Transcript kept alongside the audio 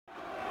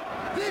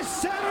This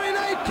Saturday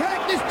night,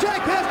 Cactus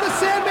Jack has the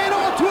Sandman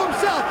all to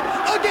himself.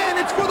 Again,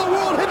 it's for the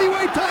World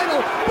Heavyweight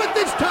title, but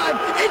this time,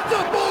 it's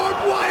a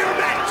barbed wire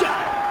matchup.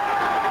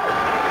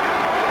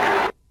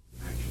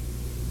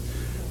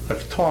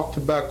 I've talked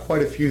about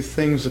quite a few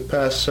things the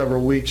past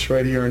several weeks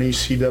right here on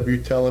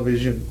ECW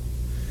television.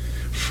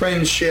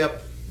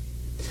 Friendship,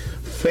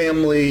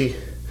 family,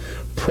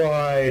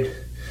 pride,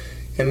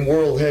 and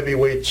World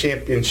Heavyweight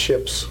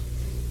Championships.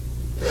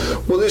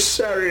 Well, this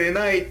Saturday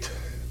night,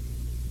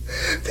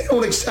 they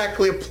don't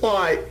exactly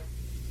apply.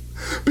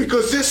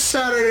 Because this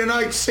Saturday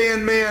night,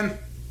 Sandman,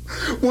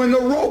 when the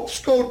ropes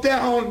go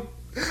down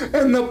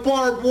and the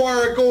barbed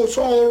wire goes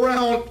all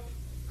around,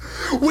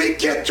 we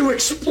get to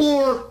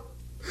explore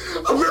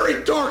a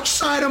very dark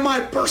side of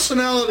my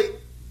personality.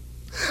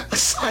 A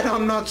side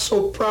I'm not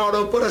so proud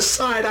of, but a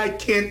side I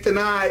can't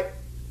deny.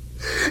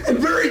 And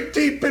very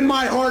deep in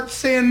my heart,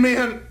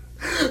 Sandman,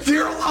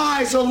 there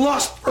lies a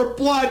lust for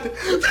blood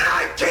that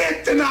I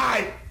can't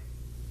deny.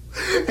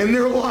 And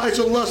there lies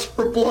a lust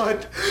for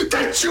blood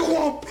that you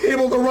won't be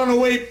able to run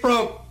away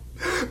from.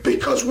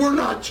 Because we're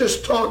not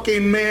just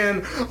talking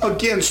man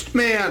against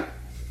man.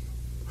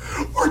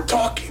 We're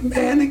talking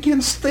man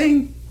against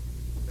thing.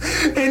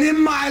 And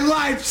in my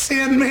life,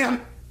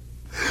 Sandman,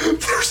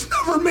 there's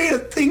never been a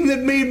thing that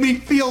made me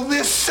feel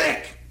this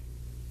sick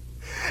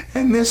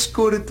and this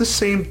good at the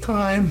same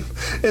time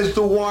as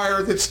the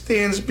wire that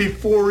stands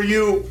before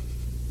you.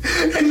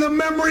 In the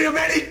memory of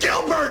Eddie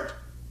Gilbert,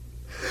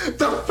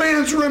 the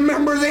fans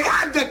remember they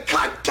had to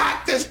cut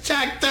Cactus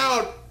Jack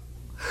down.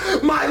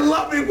 My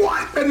loving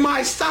wife at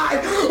my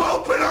side,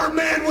 hoping our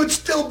man would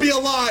still be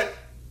alive.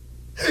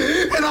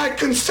 And I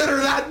consider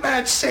that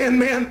match,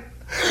 Sandman,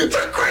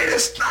 the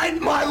greatest night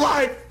in my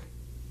life.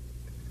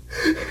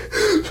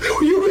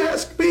 You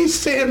ask me,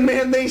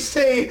 Sandman, they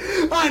say,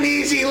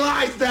 uneasy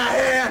lies the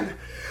hand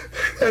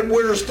that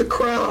wears the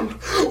crown.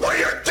 Well,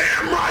 you're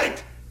damn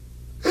right.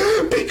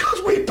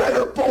 Because we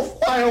better both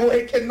lie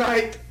awake at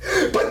night.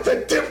 But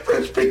the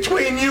difference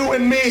between you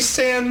and me,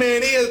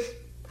 Sandman, is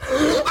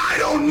I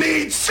don't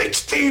need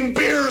 16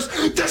 beers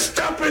to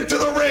step into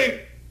the ring.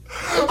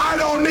 I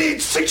don't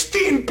need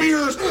 16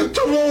 beers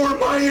to lower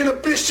my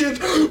inhibitions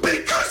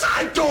because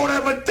I don't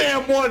have a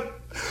damn one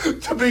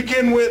to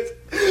begin with.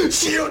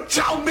 So you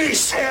tell me,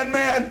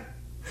 Sandman,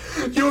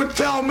 you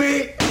tell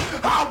me,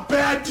 how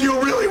bad do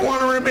you really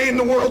want to remain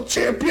the world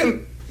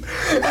champion?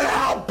 And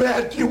how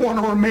bad do you want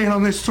to remain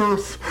on this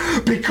earth?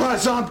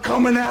 Because I'm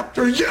coming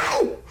after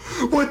you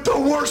with the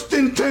worst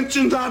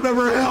intentions I've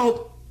ever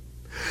held.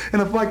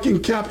 And if I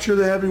can capture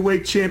the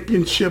heavyweight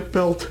championship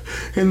belt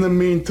in the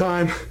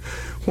meantime,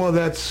 well,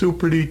 that's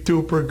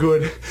super-duper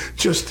good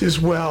just as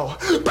well.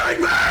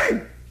 Bang,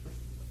 bang!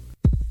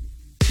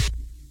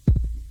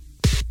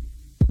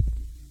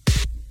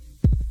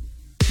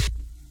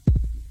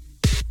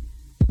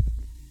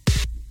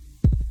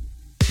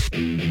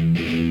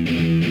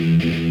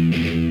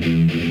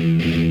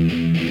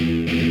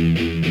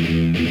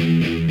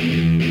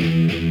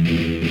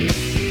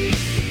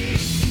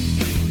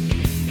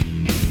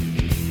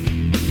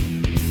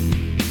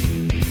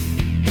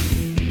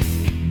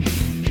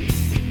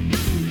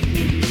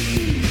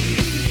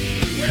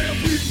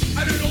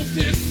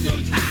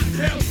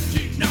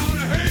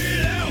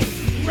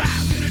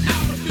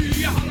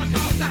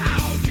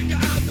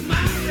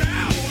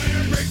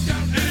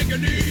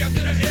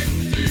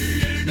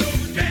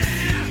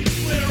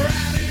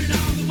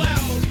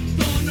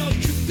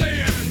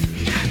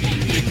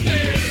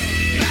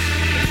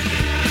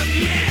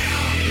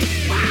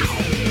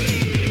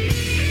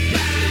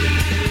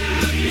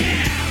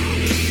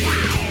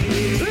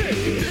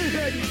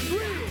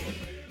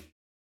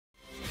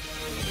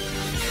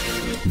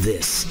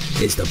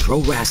 This is the Pro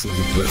Wrestling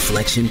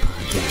Reflection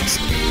Podcast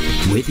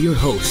with your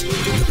host,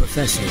 the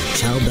Professor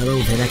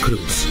Chalbello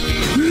Veracruz.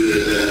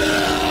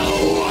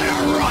 What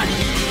a run!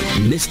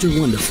 Mr.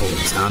 Wonderful,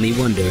 Tommy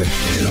Wonder.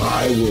 And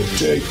I will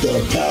take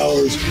the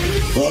powers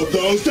of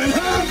those that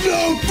have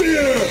no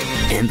fear!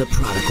 And the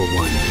prodigal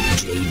one,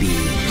 JB.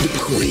 The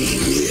cream,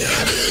 yeah.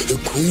 The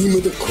cream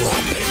of the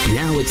crop.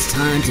 Now it's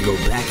time to go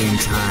back in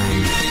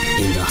time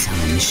in the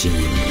time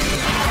machine.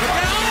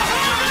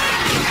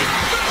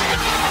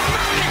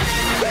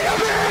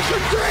 The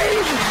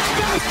dream!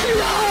 Dusty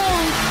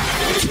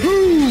Rhodes!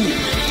 Too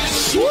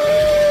sweet!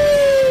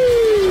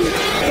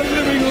 The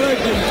living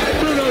legend,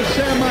 Bruno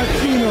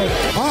Sammartino.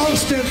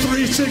 Austin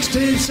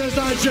 316 says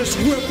I just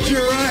whipped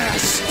your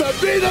ass. To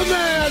be the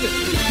man,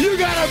 you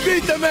gotta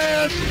beat the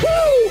man.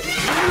 Woo!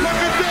 Look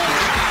at this!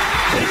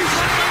 He's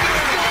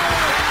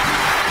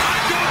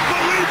I don't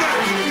believe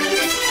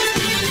it!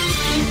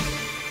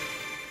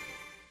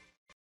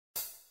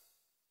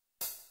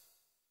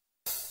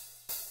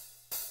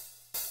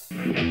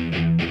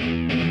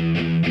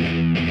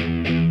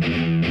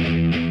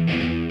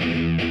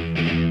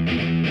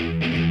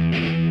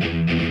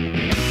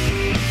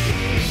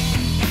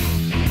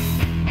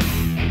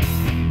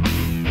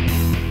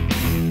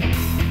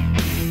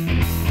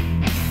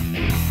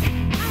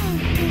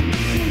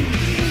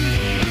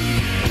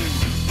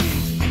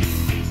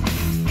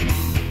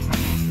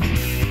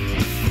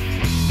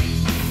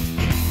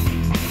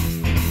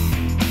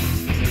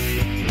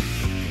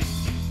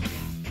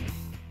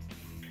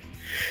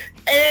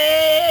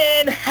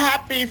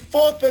 Happy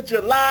 4th of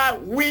July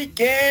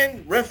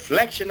weekend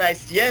reflection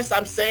nights. Yes,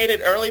 I'm saying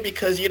it early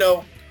because,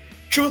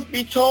 truth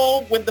be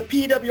told, when the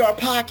PWR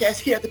podcast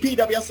here at the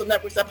PWSL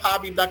Networks at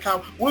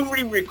Podbean.com, when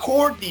we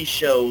record these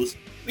shows,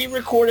 we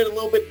record it a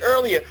little bit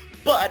earlier.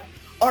 But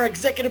our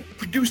executive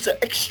producer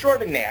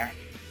extraordinaire,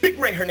 Big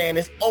Ray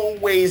Hernandez,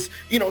 always,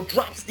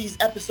 drops these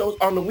episodes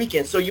on the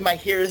weekend. So you might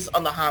hear this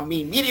on the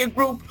Hameen Media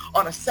Group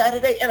on a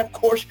Saturday. And of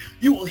course,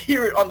 you will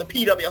hear it on the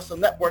PWSL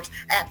Networks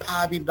at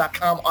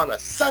Podbean.com on a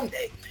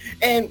Sunday.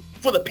 And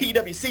for the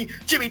PWC,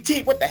 Jimmy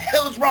T, what the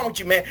hell is wrong with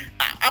you, man?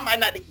 I might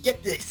not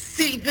get to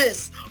see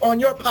this on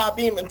your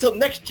Podbean until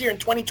next year in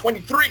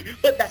 2023,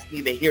 but that's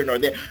neither here nor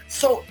there.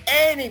 So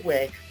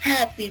anyway,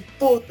 happy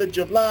 4th of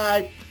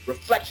July.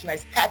 Reflection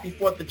Nights. Happy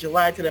 4th of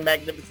July to the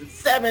Magnificent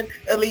 7,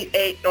 Elite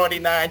 8, Naughty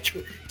 9,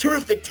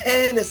 Terrific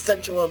 10,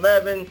 Essential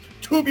 11,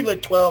 Tubular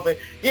 12, and,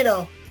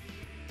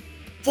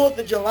 4th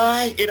of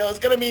July, it's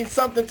going to mean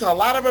something to a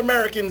lot of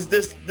Americans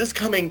this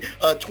coming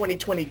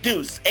 2020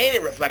 deuce. Ain't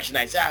it, Reflection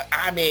Nights?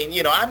 I mean,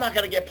 I'm not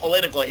going to get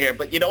political here,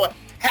 but you know what?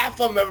 Half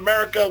of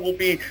America will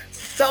be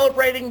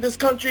celebrating this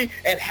country,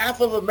 and half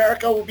of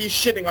America will be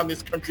shitting on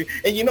this country.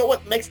 And you know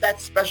what makes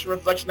that special,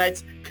 Reflection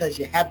Nights? Because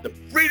you have the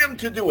freedom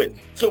to do it.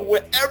 So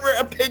whatever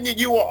opinion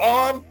you are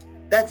on,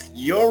 that's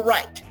your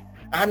right.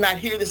 I'm not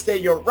here to say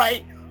you're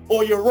right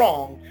or you're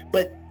wrong,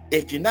 but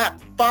if you're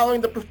not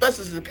following the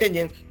professor's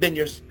opinion, then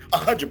you're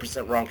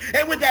 100% wrong.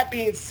 And with that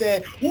being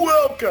said,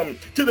 welcome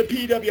to the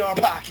PWR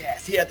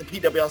podcast here at the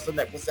PWSL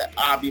Network at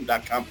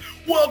Podbean.com.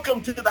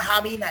 Welcome to the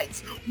Hameen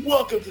Nights.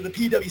 Welcome to the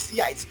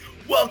PWCites.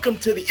 Welcome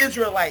to the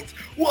Israelites.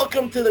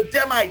 Welcome to the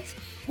Demites.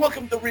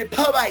 Welcome to the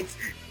Republites.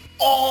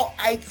 All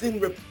ites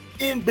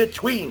in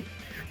between.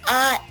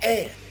 I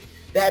am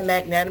that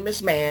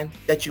magnanimous man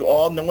that you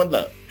all know and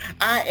love.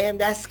 I am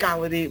that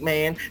scholarly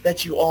man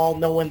that you all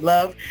know and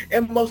love.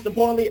 And most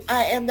importantly,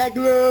 I am that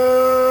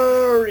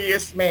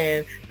glorious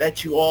man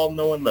that you all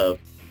know and love.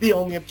 The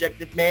only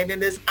objective man in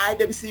this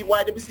IWC,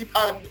 YWC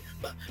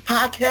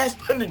podcast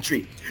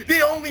punditry.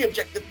 The only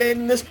objective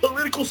man in this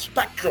political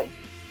spectrum.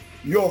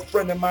 Your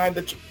friend of mine,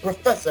 the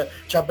Professor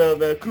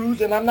Chabelo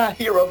Cruz, and I'm not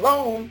here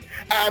alone.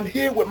 I'm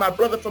here with my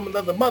brother from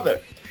another mother.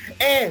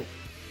 And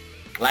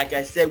like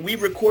I said, we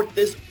record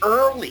this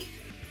early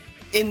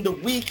in the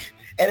week,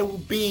 and it will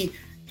be,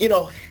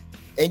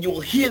 and you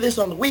will hear this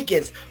on the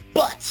weekends.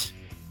 But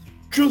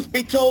truth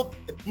be told,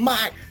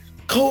 my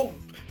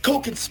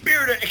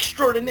co-conspirator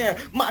extraordinaire,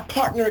 my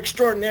partner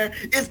extraordinaire,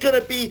 is going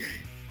to be,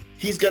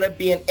 he's going to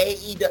be an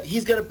AEW,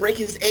 he's going to break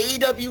his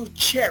AEW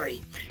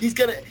cherry. He's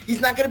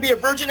not going to be a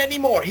virgin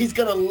anymore. He's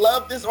going to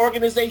love this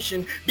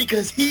organization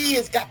because he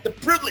has got the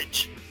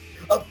privilege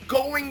of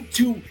going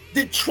to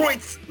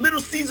Detroit's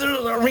Little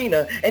Caesars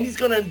Arena, and he's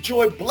going to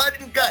enjoy blood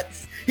and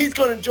guts. He's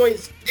going to enjoy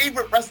his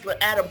favorite wrestler,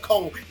 Adam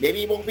Cole. Maybe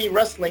he won't be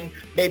wrestling,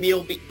 but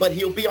he'll be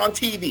on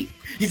TV.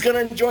 He's going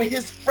to enjoy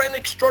his friend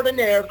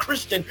extraordinaire,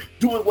 Christian,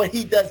 doing what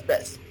he does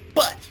best.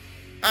 But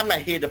I'm not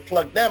here to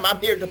plug them.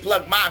 I'm here to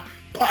plug my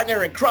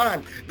partner in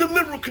crime, the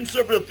liberal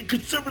conservative, the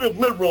conservative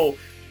liberal,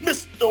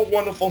 Mr.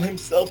 Wonderful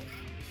himself,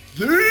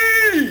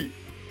 the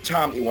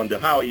Tommy Wonder.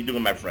 How are you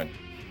doing, my friend?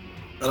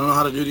 I don't know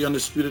how to do the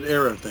Undisputed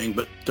Era thing,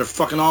 but they're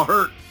fucking all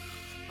hurt.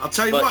 I'll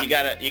tell you what. You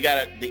gotta,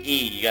 the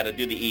E. You gotta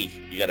do the E.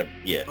 You gotta,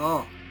 yeah.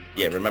 Oh.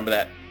 Yeah, remember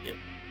that? Yeah.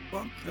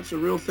 Well, that's a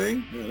real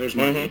thing. Yeah, there's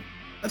my E.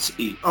 That's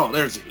E. Oh,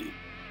 there's the E.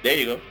 There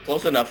you go.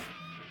 Close enough.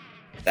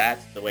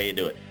 That's the way you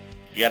do it.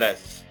 You gotta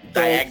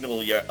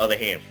diagonal your other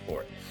hand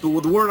for it. The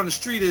word on the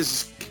street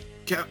is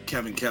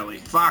Kevin Kelly.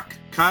 Fuck.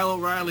 Kyle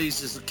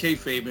O'Reilly's is a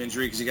kayfabe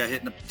injury because he got hit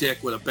in the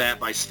dick with a bat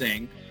by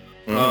Sting.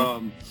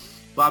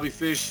 Bobby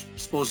Fish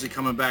supposedly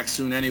coming back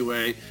soon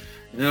anyway.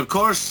 And then, of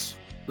course,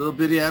 little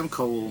bitty Adam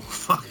Cole.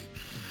 Fuck.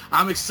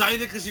 I'm excited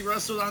because he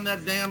wrestled on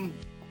that damn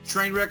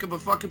train wreck of a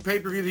fucking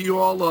pay-per-view that you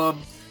all love.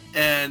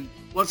 And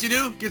what's he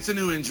do? Gets a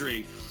new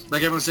injury.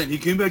 Like everyone's saying, he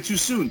came back too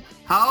soon.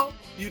 How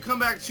do you come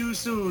back too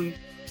soon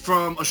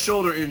from a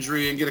shoulder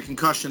injury and get a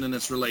concussion and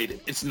it's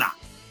related? It's not.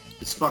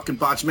 It's fucking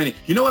botchamania.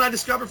 You know what I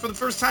discovered for the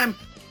first time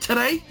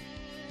today?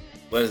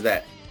 What is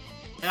that?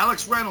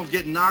 Alex Reynolds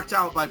getting knocked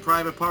out by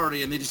Private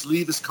Party, and they just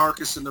leave his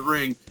carcass in the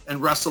ring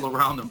and wrestle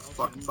around him for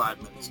fucking 5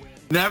 minutes.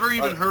 Never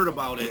even heard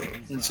about it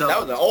until...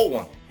 That was an old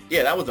one.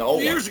 Yeah, that was an old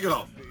one. Years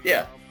ago.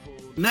 Yeah.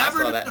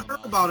 Never even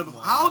heard about it.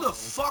 How the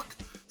fuck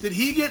did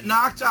he get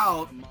knocked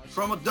out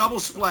from a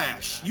double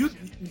splash? You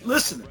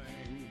listen.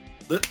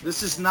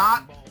 This is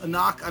not a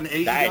knock on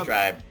AEW.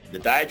 Diatribe. The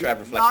diatribe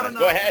reflection.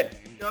 Go ahead.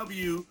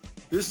 AEW.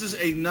 This is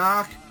a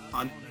knock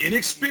on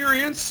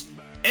inexperience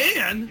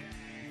and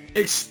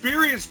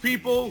experienced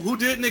people who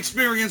didn't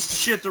experience the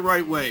shit the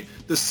right way.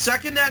 The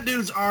second that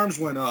dude's arms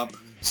went up,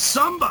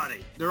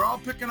 somebody, they're all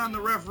picking on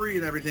the referee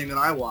and everything that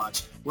I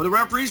watch. Well, the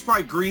referee's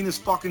probably green as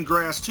fucking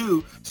grass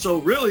too. So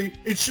really,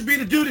 it should be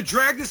the dude that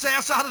dragged this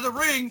ass out of the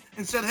ring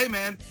and said, hey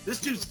man, this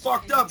dude's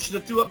fucked up, should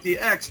have threw up the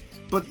X.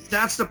 But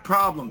that's the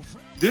problem.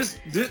 It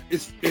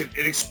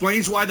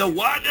explains why the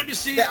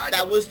YWC...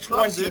 That was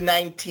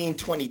 2019,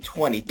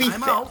 2020.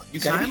 Time out.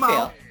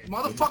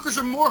 Motherfuckers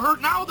are more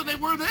hurt now than they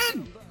were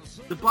then.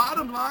 The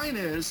bottom line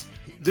is,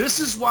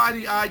 This is why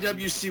the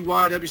YWC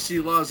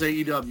loves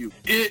AEW.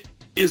 It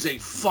is a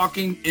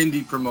fucking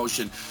indie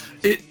promotion.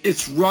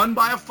 It's run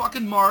by a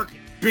fucking mark.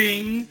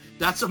 Bing.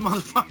 That's a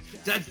motherfucker.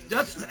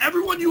 That's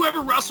everyone you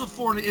ever wrestled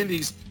for in the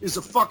indies is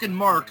a fucking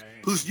mark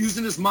who's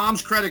using his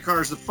mom's credit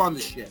cards to fund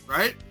the shit,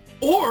 right?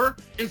 Or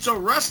it's a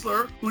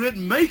wrestler who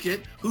didn't make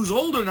it, who's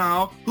older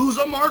now, who's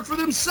a mark for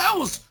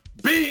themselves.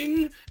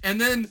 Bing. And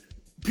then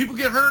people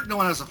get hurt, no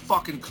one has a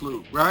fucking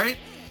clue, right?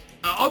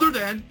 Other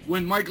than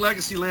when Mike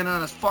Legacy landed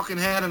on his fucking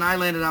head and I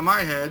landed on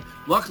my head,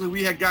 luckily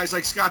we had guys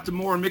like Scott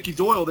D'Amore and Mickey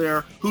Doyle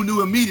there who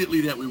knew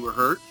immediately that we were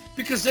hurt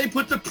because they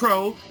put the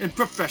pro and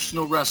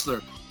professional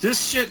wrestler.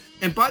 This shit,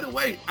 and by the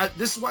way,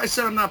 this is why I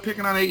said I'm not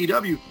picking on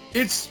AEW.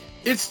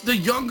 It's the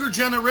younger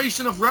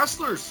generation of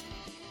wrestlers.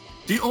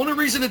 The only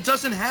reason it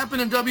doesn't happen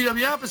in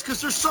WWF is because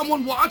there's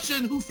someone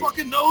watching who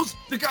fucking knows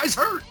the guy's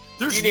hurt.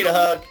 You need a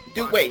hug.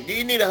 Do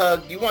you need a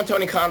hug? Do you want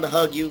Tony Khan to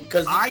hug you?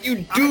 Because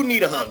you do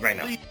need a hug right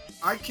now.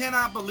 I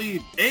cannot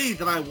believe,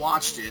 that I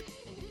watched it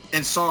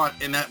and saw it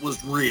and that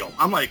was real.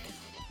 I'm like,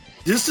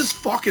 this is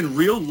fucking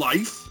real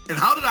life? And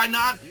how did I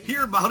not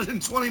hear about it in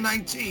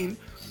 2019?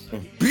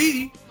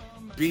 B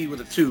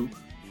with a 2,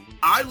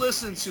 I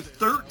listened to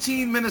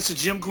 13 minutes of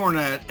Jim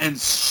Cornette and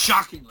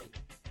shockingly,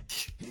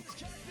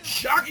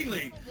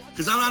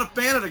 because I'm not a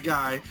fan of the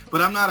guy,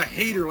 but I'm not a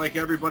hater like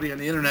everybody on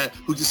the internet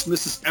who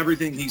dismisses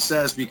everything he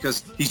says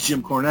because he's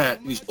Jim Cornette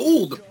and he's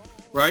old.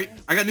 Right?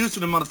 I got news for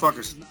them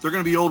motherfuckers. They're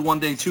going to be old one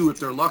day too if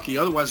they're lucky.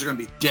 Otherwise, they're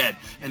going to be dead.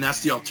 And that's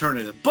the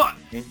alternative. But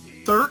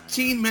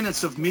 13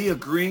 minutes of me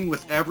agreeing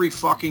with every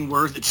fucking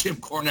word that Jim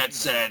Cornette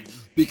said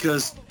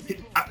because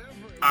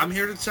I'm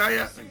here to tell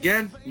you,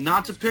 again,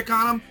 not to pick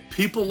on him.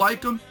 People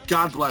like him.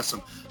 God bless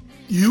him.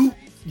 You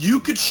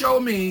could show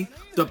me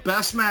the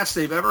best match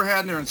they've ever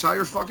had in their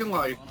entire fucking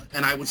life,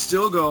 and I would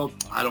still go,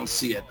 I don't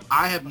see it.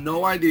 I have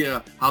no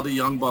idea how the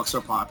Young Bucks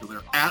are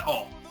popular at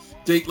all.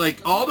 They,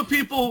 like, all the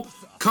people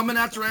coming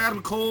after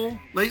Adam Cole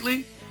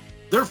lately,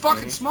 they're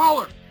fucking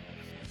smaller,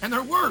 and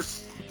they're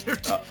worse.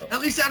 At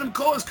least Adam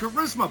Cole has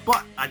charisma,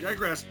 but I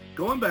digress.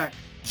 Going back,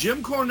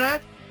 Jim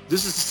Cornette,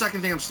 this is the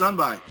second thing I'm stunned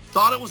by.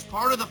 Thought it was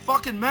part of the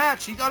fucking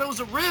match. He thought it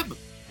was a rib.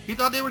 He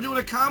thought they were doing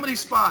a comedy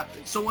spot.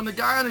 So when the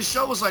guy on his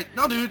show was like,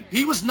 no, dude,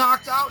 he was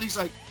knocked out. He's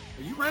like,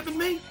 are you ribbing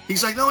me?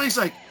 He's like, no. He's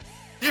like,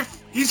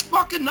 if he's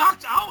fucking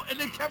knocked out and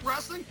they kept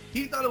wrestling,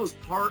 he thought it was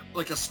part,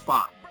 like a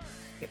spot.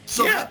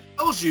 So that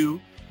tells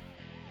you.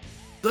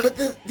 But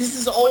this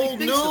is old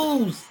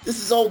news.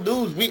 This is old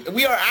news.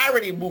 We are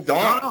already moved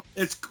on. No,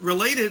 it's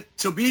related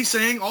to me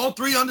saying all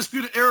 3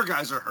 Undisputed Era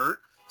guys are hurt.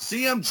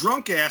 CM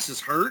Drunk Ass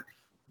is hurt.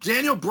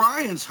 Daniel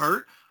Bryan's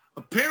hurt.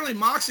 Apparently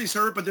Moxley's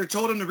hurt, but they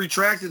told him to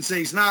retract and say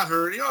he's not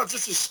hurt. You know, it's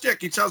just a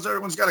stick. He tells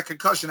everyone's got a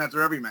concussion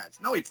after every match.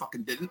 No, he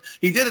fucking didn't.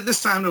 He did it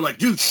this time. They're like,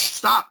 dude,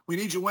 stop. We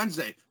need you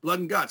Wednesday. Blood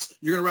and guts.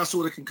 You're going to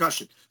wrestle with a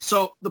concussion.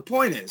 So the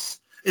point is,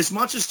 as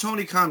much as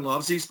Tony Khan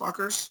loves these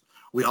fuckers,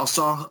 we all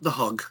saw the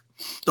hug.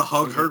 The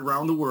hug heard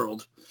around the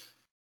world.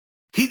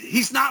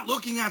 He's not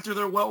looking after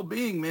their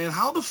well-being, man.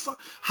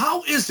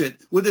 How is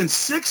it within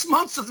 6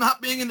 months of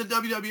not being in the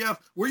WWF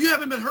where you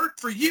haven't been hurt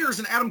for years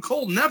and Adam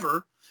Cole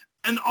never,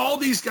 and all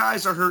these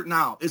guys are hurt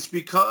now? It's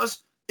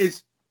because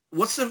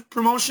what's the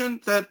promotion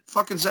that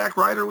fucking Zack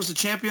Ryder was the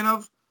champion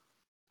of?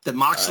 That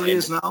Moxley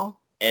is now?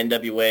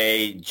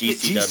 NWA,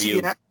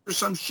 GCW. Or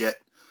some shit.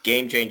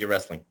 Game Changer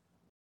Wrestling.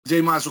 They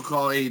might as well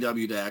call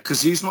AEW that because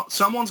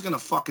someone's going to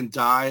fucking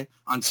die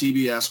on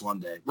TBS one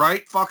day,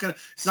 right? Fucking,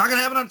 it's not going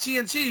to happen on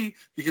TNT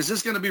because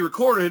it's going to be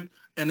recorded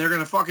and they're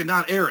going to fucking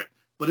not air it.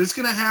 But it's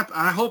going to happen.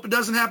 I hope it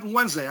doesn't happen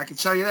Wednesday. I can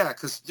tell you that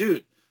because,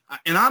 dude,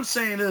 and I'm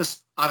saying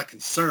this out of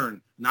concern,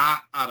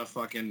 not out of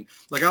fucking,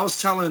 like I was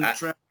telling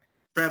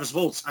Travis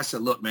Volts, I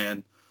said, look,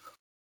 man,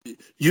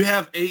 you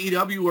have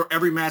AEW where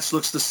every match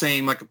looks the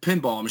same like a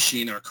pinball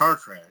machine or a car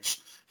crash.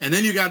 And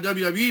then you got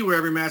WWE where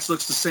every match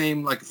looks the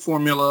same, like a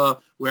formula,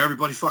 where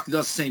everybody fucking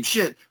does the same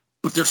shit,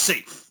 but they're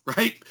safe,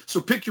 right?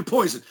 So pick your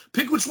poison.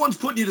 Pick which one's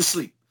putting you to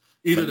sleep.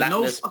 Either the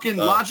no fucking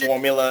logic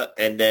formula,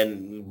 and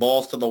then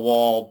balls to the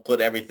wall,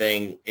 put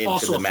everything into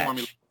also the match.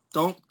 Formula.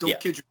 Don't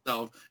kid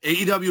yourself.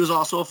 AEW is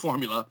also a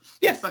formula.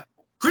 Yeah. In fact,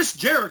 Chris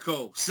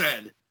Jericho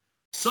said,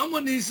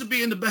 someone needs to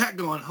be in the back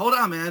going, hold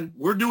on, man,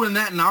 we're doing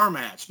that in our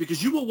match,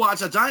 because you will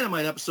watch a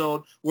Dynamite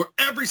episode where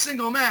every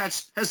single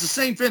match has the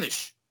same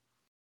finish.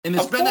 And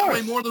it's been that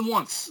way more than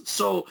once.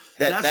 So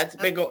that's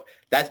been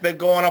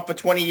going on for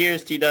 20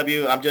 years,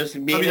 TW. I'm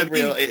just being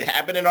real. It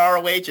happened in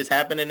ROH. It's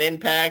happened in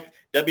Impact,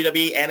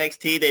 WWE,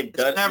 NXT. They've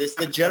done this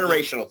the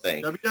generational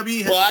thing.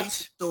 WWE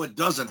has so it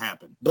doesn't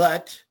happen.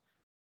 But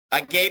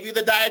I gave you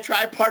the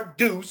diatribe part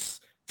deuce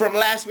from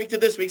last week to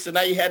this week, so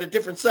now you had a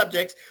different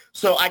subject.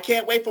 So I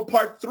can't wait for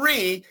part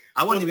 3.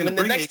 I wasn't even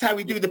the next time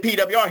we do the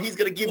PWR, he's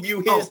going to give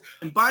you his.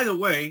 And by the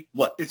way,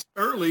 it's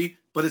early,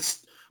 but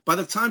it's by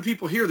the time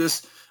people hear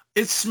this,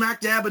 it's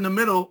smack dab in the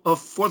middle of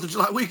 4th of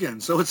July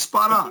weekend, so it's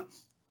spot on.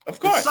 Of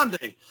course. It's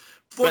Sunday.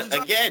 But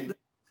again,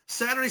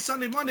 Saturday,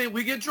 Sunday, Monday,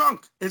 we get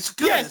drunk. It's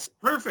good. Yes. It's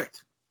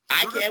perfect.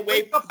 I can't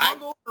wait. Wake up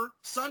hungover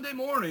Sunday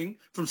morning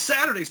from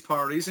Saturday's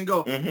parties and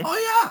go,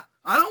 oh yeah,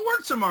 I don't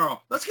work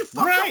tomorrow. Let's get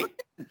fucked Right. up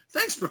again.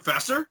 Thanks,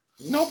 Professor.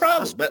 No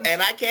problem.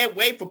 And I can't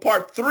wait for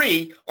part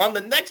 3 on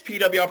the next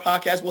PWR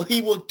podcast where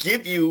he will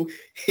give you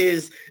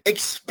his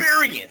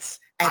experience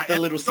at the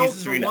Little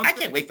Caesars Arena. I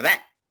can't wait for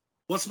that.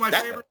 What's my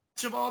favorite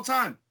match of all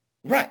time?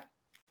 Right.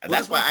 And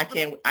that's why I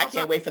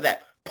can't wait for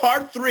that.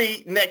 Part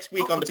 3 next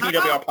week on the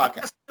PWR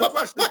podcast.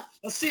 What?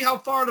 Let's see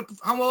how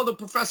well the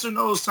Professor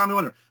knows Tommy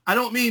Wonder. I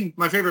don't mean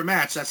my favorite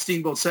match. That's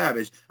Steamboat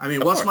Savage. I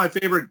mean, what's my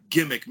favorite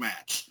gimmick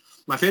match?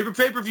 My favorite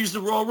pay-per-view is the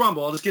Royal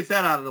Rumble. I'll just get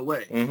that out of the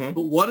way. Mm-hmm.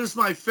 But what is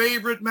my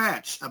favorite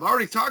match? I've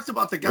already talked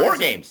about the guys. War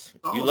Games.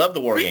 You love the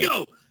War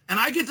Games. And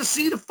I get to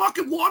see the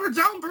fucking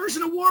watered-down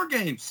version of War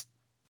Games.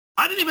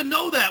 I didn't even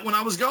know that when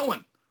I was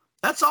going.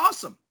 That's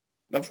awesome.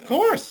 Of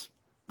course.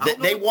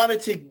 They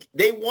wanted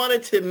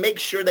to make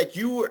sure that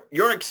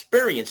your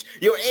experience,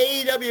 your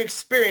AEW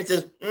experience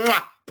is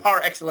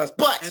par excellence.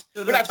 But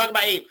we're not talking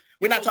about AEW.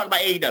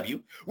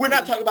 We're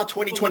not talking about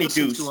 2020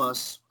 Deuce. To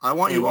us, I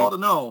want you all to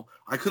know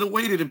I could have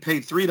waited and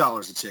paid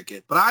 $3 a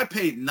ticket, but I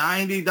paid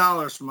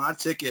 $90 for my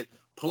ticket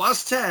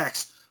plus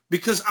tax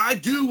because I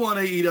do want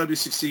AEW to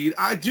succeed.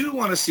 I do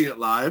want to see it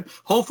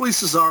live. Hopefully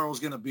Cesaro's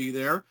going to be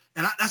there,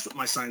 and that's what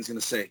my sign's going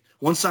to say.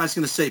 One side's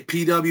going to say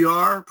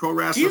PWR, Pro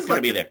Wrestling. He's going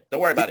to be there.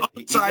 Don't worry about it.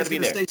 He's going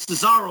to say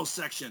Cesaro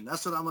section.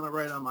 That's what I'm going to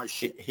write on my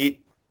shit.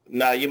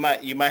 No, you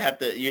might have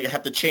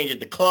to change it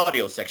to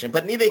Claudio section,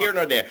 but neither here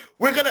nor there.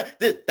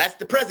 That's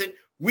the present.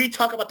 We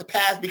talk about the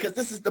past because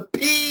this is the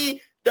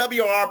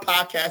PWR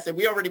podcast, and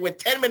we already went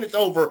 10 minutes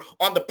over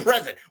on the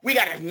present. We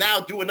got to now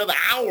do another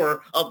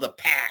hour of the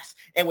past.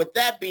 And with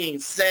that being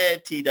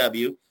said,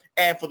 TW,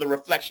 and for the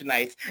Reflection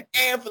Nights,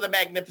 and for the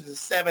Magnificent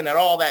Seven, and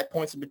all that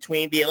points in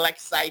between, the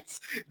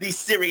Alexites, the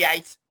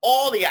Siriites,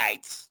 all the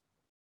ites,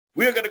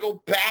 we're going to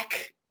go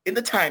back in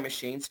the time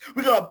machines.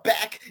 We're going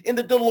back in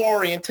the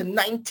DeLorean to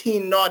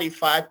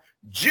 1995,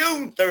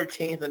 June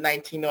 13th of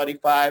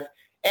 1995.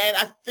 And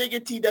I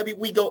figured, TW,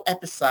 we go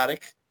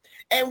episodic.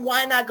 And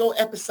why not go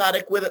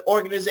episodic with an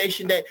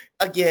organization that,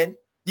 again,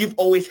 you've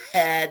always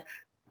had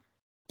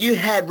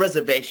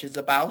reservations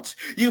about.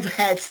 You've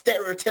had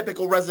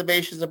stereotypical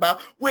reservations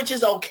about, which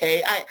is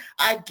okay.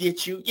 I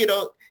get you. You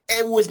know,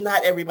 it was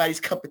not everybody's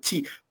cup of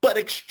tea. But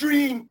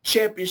Extreme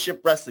Championship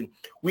Wrestling.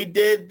 We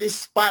did this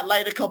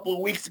spotlight a couple of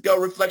weeks ago,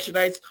 Reflection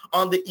Nights,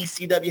 on the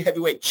ECW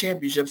Heavyweight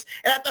Championships.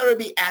 And I thought it would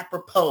be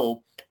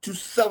apropos to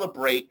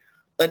celebrate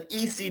an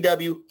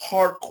ECW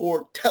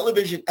hardcore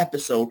television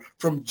episode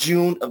from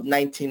June of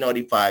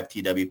 1995,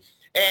 TW.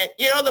 And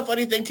you know the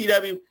funny thing,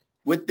 TW,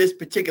 with this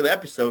particular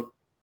episode,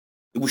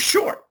 it was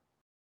short.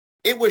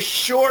 It was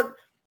short,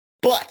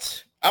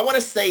 but I want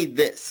to say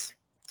this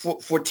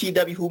for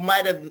TW, who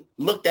might have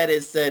looked at it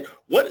and said,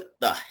 what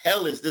the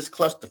hell is this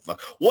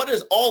clusterfuck? What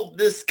is all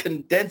this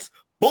condensed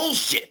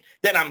bullshit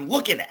that I'm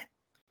looking at?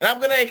 And I'm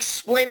going to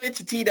explain it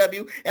to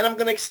TW, and I'm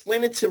going to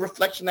explain it to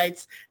Reflection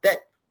Nights that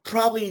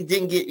probably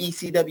didn't give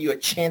ECW a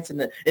chance in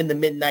the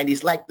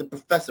mid-90s like the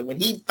Professor when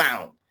he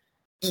found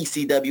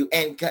ECW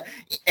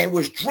and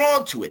was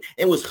drawn to it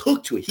and was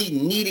hooked to it.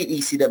 He needed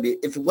ECW.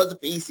 If it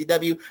wasn't for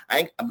ECW,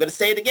 I'm going to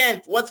say it again.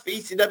 If it wasn't for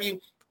ECW,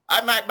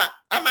 I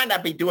might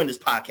not be doing this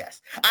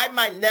podcast. I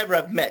might never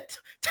have met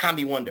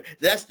Tommy Wonder.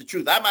 That's the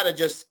truth. I might have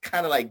just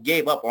kind of like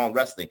gave up on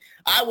wrestling.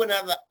 I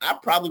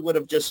probably would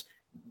have just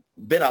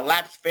been a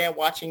lapsed fan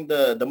watching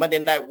the Monday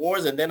Night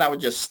Wars, and then I would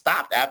just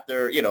stop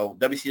after,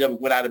 WCW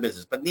went out of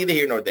business. But neither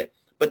here nor there.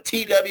 But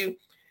TW,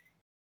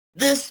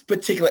 this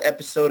particular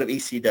episode of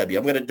ECW,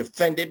 I'm going to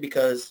defend it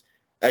because,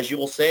 as you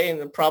will say,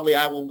 and probably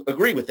I will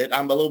agree with it,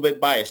 I'm a little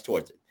bit biased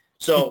towards it.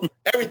 So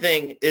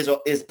everything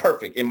is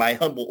perfect in my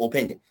humble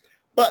opinion.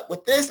 But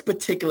with this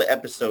particular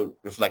episode,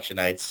 Reflection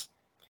Nights,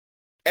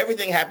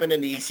 everything happened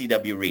in the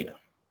ECW arena.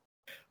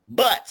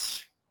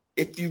 But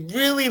if you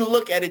really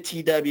look at it,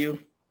 TW,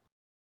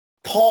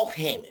 Paul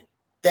Heyman,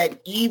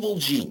 that evil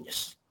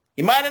genius,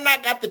 he might have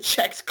not got the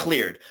checks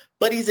cleared,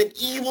 but he's an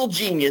evil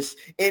genius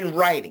in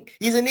writing.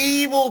 He's an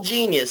evil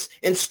genius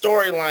in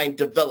storyline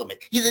development.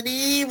 He's an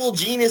evil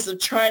genius of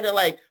trying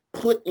to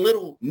put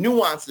little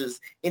nuances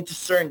into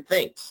certain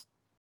things.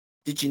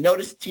 Did you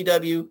notice,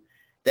 TW,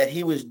 that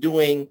he was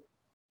doing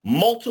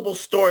multiple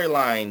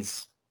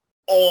storylines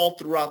all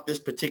throughout this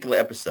particular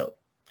episode,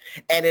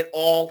 and it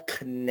all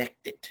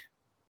connected?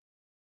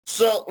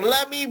 So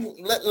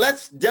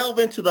let's delve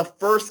into the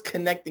first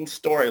connecting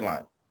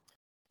storyline.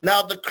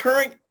 Now, the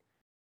current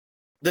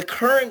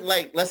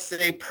let's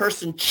say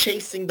person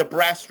chasing the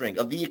brass ring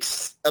of the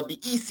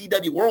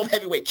ECW World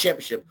Heavyweight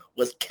Championship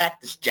was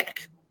Cactus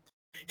Jack.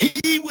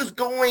 He was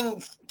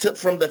going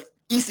from the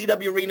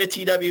ECW arena,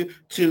 TW,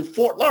 to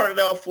Fort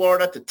Lauderdale,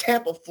 Florida, to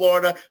Tampa,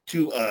 Florida,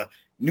 to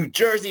New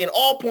Jersey, and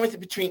all points in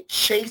between,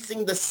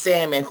 chasing the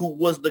Sandman, who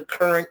was the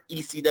current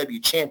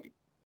ECW champion.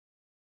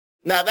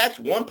 Now, that's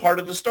one part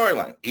of the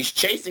storyline. He's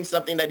chasing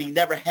something that he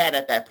never had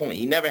at that point.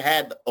 He never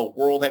had a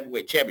World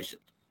Heavyweight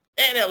Championship.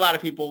 And a lot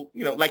of people,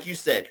 like you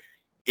said,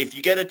 if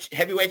you get a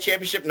heavyweight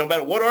championship, no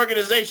matter what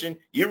organization,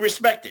 you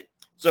respect it.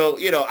 So,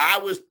 I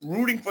was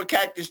rooting for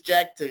Cactus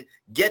Jack to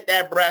get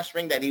that brass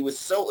ring that he was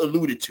so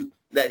alluded to,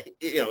 that,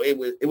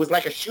 it was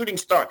like a shooting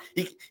star.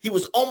 He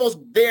was almost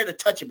there to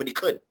touch it, but he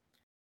couldn't.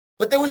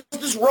 But there was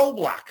this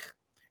roadblock.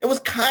 It was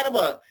kind of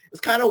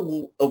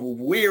a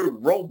weird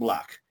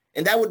roadblock.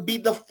 And that would be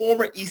the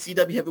former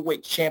ECW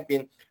heavyweight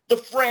champion, the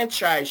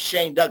franchise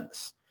Shane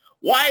Douglas.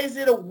 Why is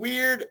it a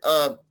weird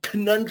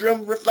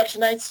conundrum,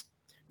 Reflectionites?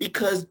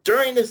 Because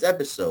during this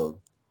episode,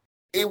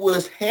 it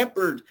was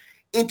hampered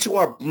into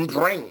our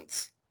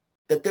brains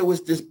that there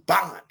was this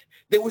bond.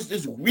 There was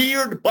this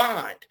weird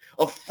bond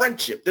of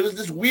friendship. There was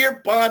this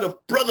weird bond of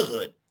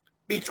brotherhood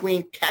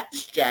between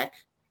Cactus Jack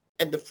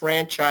and the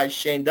franchise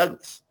Shane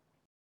Douglas.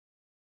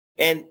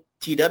 And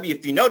TW,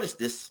 if you notice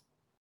this,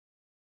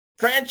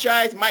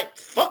 franchise might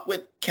fuck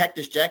with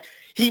Cactus Jack.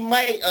 He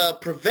might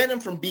prevent him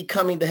from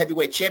becoming the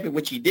heavyweight champion,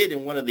 which he did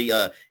in one of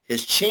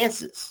his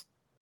chances.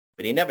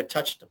 But he never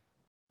touched him.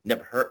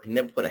 Never hurt. He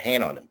never put a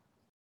hand on him.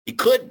 He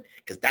couldn't,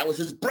 because that was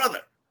his brother,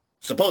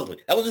 supposedly.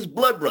 That was his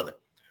blood brother.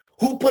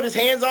 Who put his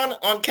hands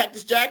on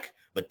Cactus Jack?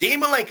 But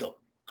Dean Malenko,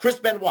 Chris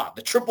Benoit,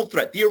 the triple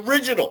threat, the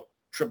original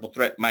triple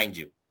threat, mind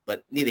you.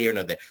 But neither here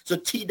nor there. So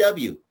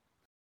TW.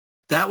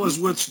 That was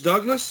with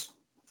Douglas?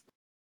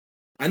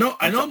 I know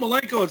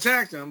Malenko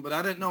attacked him, but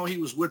I didn't know he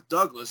was with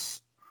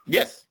Douglas.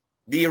 Yes.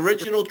 The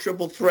original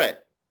triple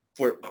threat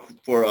for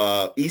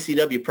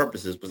ECW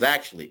purposes was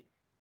actually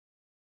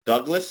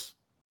Douglas,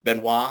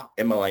 Benoit,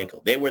 and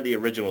Malenko. They were the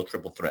original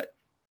triple threat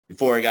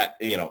before it got,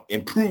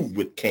 improved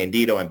with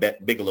Candido and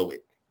Bigelow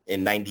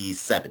in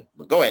 97.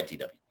 But go ahead,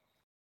 TW.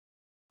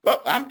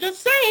 Well, I'm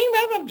just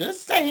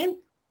saying.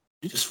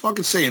 You just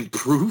fucking say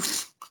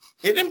improved?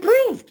 It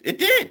improved. It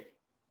did.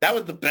 That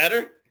was the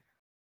better.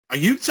 Are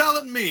you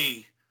telling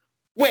me?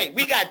 Wait,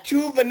 we got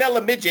two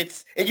vanilla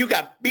midgets, and you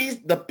got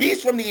the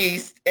Beast from the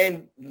East,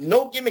 and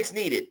no gimmicks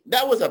needed.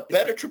 That was a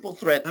better triple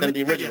threat than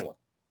the original one.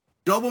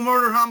 Double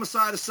murder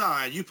homicide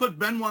aside, you put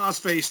Benoit's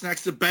face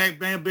next to Bam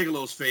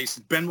Bigelow's face,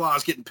 and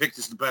Benoit's getting picked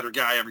as the better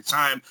guy every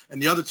time, and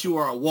the other two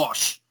are a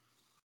wash.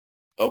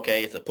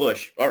 Okay, it's a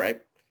push. All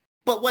right.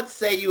 But what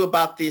say you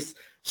about this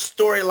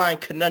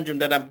storyline conundrum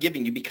that I'm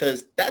giving you?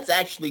 Because that's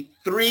actually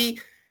three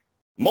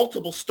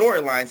multiple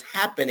storylines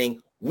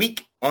happening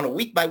on a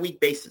week-by-week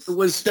basis.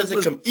 Does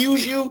it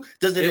confuse you?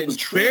 Does it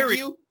intrigue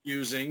you?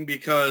 Confusing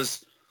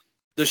because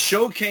the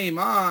show came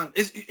on.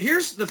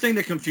 Here's the thing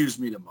that confused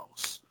me the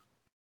most.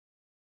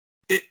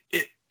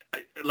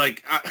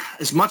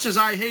 As much as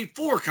I hate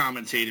 4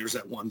 commentators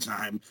at one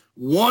time,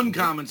 one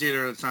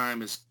commentator at a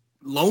time is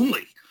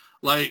lonely.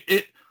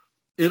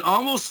 It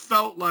almost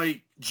felt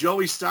like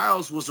Joey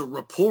Styles was a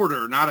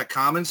reporter, not a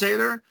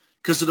commentator,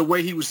 because of the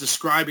way he was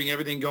describing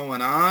everything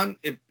going on.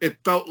 It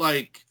felt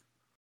like,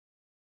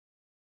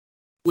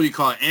 what do you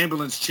call it,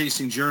 ambulance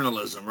chasing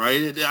journalism,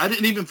 right? I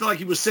didn't even feel like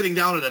he was sitting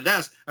down at a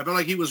desk. I felt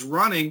like he was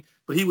running,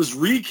 but he was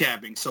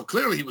recapping. So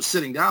clearly he was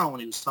sitting down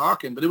when he was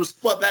talking, but it was...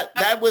 Well,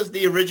 that was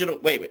the original...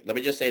 Wait, let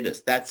me just say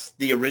this. That's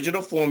the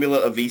original formula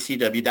of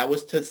ECW. That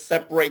was to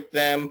separate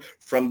them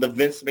from the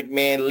Vince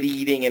McMahon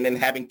leading and then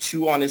having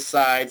 2 on his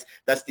sides.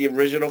 That's the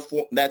original...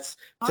 That's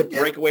to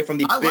break away from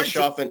the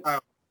Bischoff and...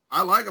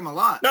 I like him a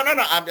lot. No.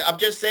 I'm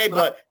just saying,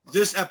 but...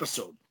 This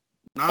episode.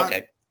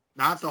 Okay.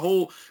 Not the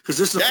whole... Because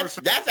this is the first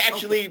time... That's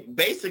actually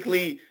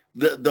basically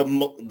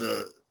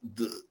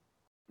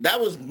that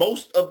was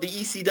most of the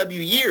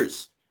ECW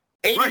years.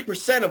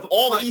 80% of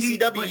all the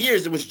ECW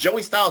years, it was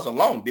Joey Styles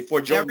alone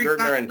before Joe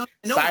Gertner and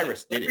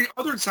Cyrus did it. Every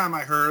other time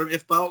I heard him,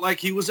 it felt like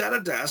he was at a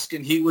desk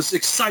and he was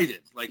excited.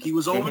 Like he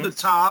was over the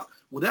top,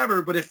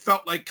 whatever, but it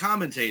felt like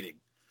commentating.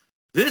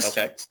 This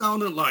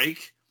sounded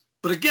like,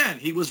 but again,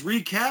 he was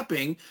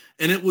recapping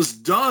and it was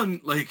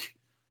done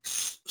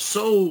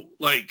so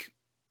I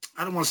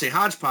don't want to say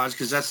hodgepodge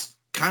because that's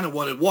kind of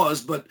what it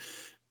was, but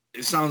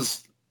it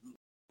sounds...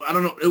 I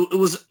don't know.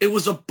 It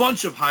was a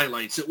bunch of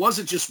highlights. It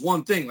wasn't just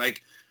one thing.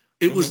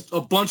 It was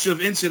a bunch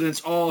of incidents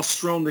all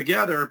strewn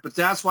together. But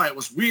that's why it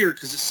was weird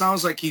because it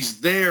sounds like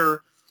he's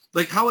there.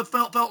 Like how it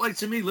felt like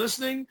to me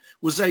listening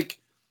was like,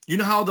 you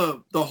know how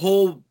the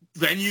whole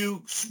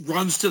venue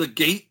runs to the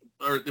gate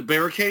or the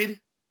barricade,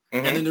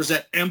 and then there's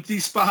that empty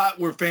spot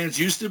where fans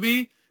used to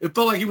be. It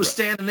felt like he was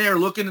standing there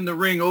looking in the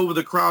ring over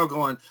the crowd,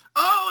 going,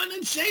 "Oh!" And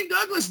then Shane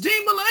Douglas,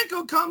 Dean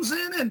Malenko comes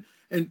in,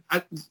 and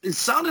it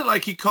sounded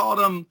like he called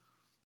him.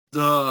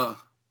 The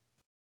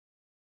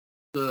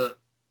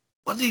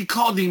what did he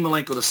call Dean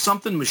Malenko? The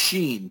something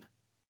machine.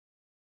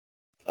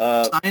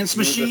 Science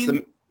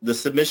machine? The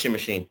submission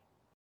machine.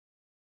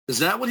 Is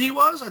that what he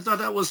was? I thought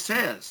that was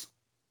Taz.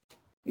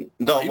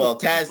 No, well,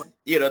 Taz,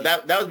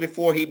 that was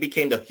before he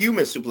became the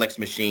human suplex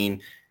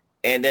machine,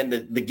 and then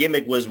the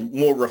gimmick was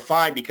more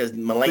refined because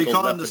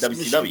Malenko left the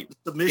WCW. The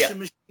submission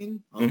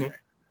machine? Okay.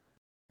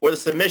 Or the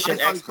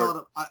submission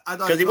expert.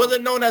 Because he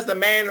wasn't known as the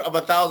man of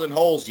 1,000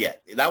 holes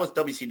yet. That was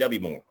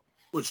WCW more.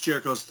 Which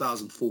Jericho's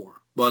 1,004.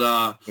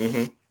 But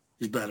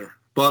he's better.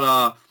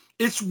 But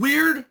it's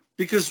weird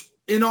because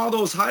in all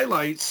those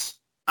highlights,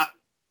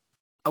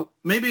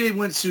 maybe they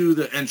went to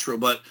the intro,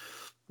 but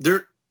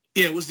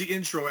Yeah, it was the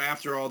intro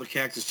after all the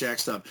Cactus Jack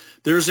stuff.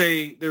 There's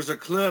a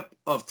clip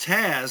of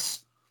Taz,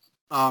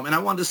 and I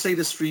wanted to say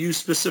this for you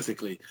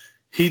specifically.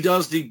 He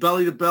does the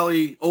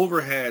belly-to-belly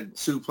overhead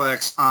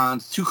suplex on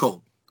Too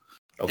Cold.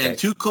 Okay. And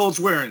Too Cold's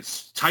wearing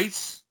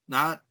tights,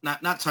 not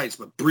tights,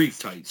 but brief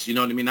tights. You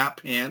know what I mean?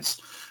 Not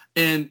pants.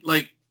 And,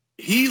 like,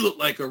 he looked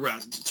like a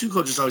wrestler. Too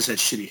Cold just always had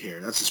shitty hair.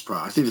 That's his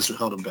problem. I think this would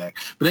held him back.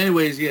 But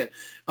anyways, yeah.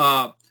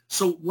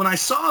 So when I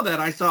saw that,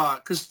 I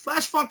thought, because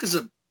Flash Funk is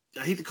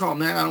I hate to call him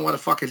that. I don't know what the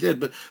fuck I did.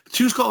 But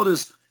Too Cold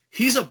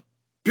he's a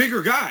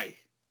bigger guy.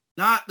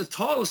 Not the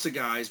tallest of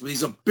guys, but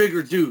he's a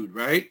bigger dude,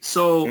 right?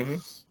 So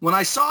when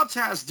I saw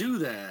Taz do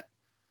that,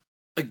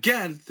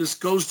 again, this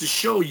goes to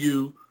show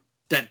you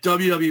that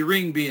WWE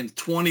ring being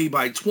 20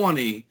 by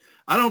 20,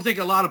 I don't think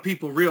a lot of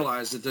people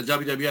realize that the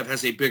WWF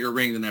has a bigger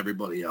ring than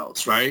everybody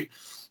else, right?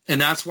 And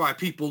that's why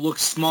people look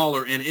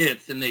smaller in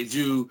it than they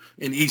do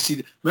in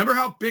ECW. Remember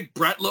how big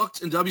Brett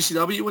looked in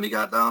WCW when he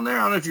got down there?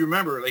 I don't know if you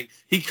remember. Like,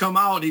 he'd come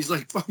out and he's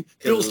like,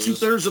 fills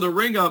 2/3 of the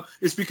ring up.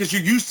 It's because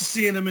you're used to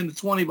seeing him in the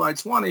 20 by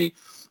 20,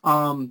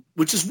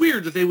 which is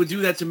weird that they would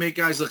do that to make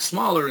guys look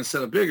smaller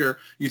instead of bigger.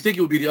 You think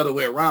it would be the other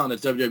way around,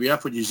 that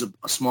WWF would use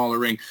a smaller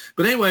ring.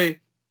 But anyway,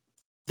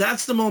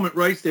 that's the moment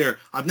right there.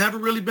 I've never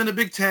really been a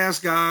big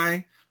Taz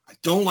guy. I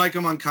don't like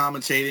him on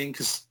commentating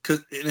because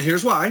and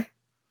here's why.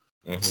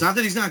 It's not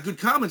that he's not good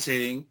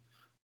commentating,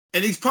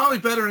 and he's probably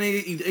better in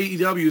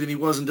AEW than he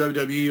was in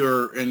WWE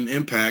or in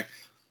Impact.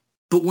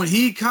 But when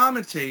he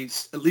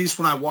commentates, at least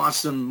when I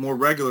watch him more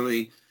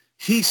regularly,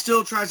 he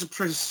still tries to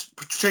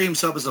portray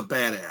himself as a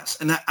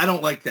badass, and I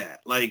don't like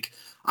that. Like,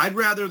 I'd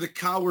rather the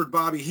coward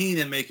Bobby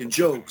Heenan making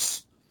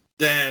jokes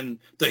than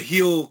the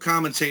heel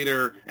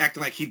commentator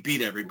acting like he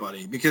beat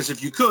everybody. Because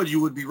if you could, you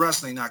would be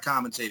wrestling, not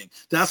commentating.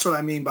 That's what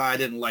I mean by I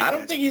didn't like I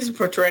don't think he's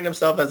portraying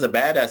himself as a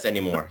badass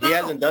anymore. He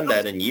hasn't done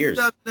that in years.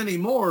 Not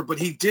anymore, but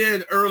he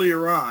did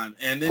earlier on.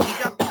 And then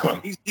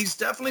he's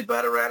definitely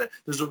better at it.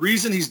 There's a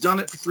reason he's done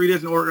it for 3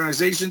 different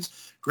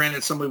organizations.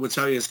 Granted, somebody would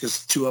tell you it's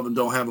because 2 of them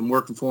don't have him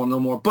working for him no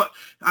more. But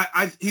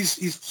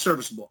he's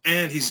serviceable.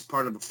 And he's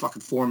part of a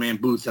fucking 4-man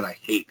booth that I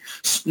hate.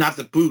 Not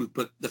the booth,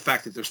 but the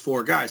fact that there's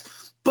 4 guys.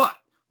 But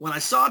when I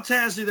saw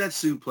Taz do that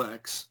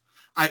suplex,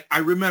 I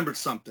remembered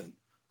something.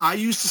 I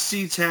used to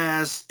see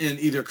Taz in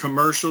either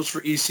commercials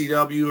for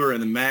ECW or in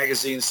the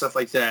magazine and stuff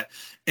like that.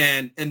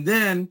 And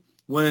then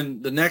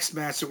when the next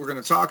match that we're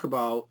going to talk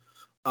about,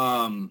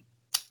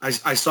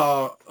 I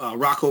saw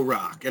Rocco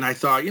Rock. And I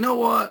thought, you know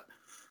what?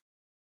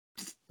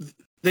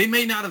 They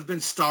may not have been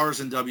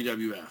stars in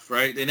WWF,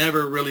 right? They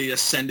never really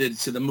ascended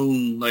to the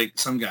moon like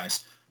some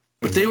guys.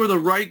 But they were the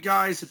right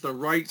guys at the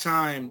right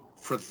time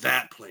for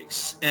that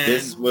place. And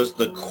this was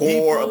the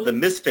core of the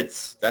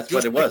Misfits. That's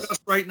what it was.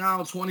 Right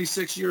now,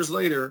 26 years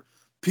later,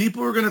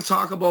 people are going to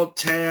talk about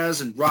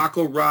Taz and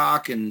Rocco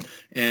Rock and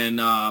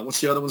what's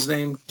the other one's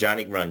name?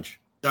 Johnny Grunge.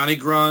 Johnny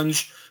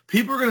Grunge.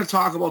 People are going to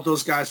talk about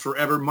those guys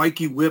forever.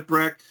 Mikey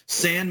Whipwreck,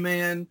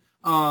 Sandman,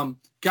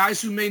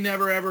 guys who may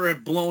never ever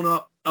have blown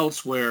up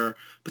elsewhere,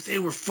 but they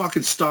were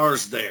fucking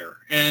stars there.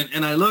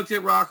 And I looked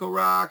at Rocco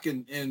Rock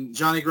and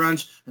Johnny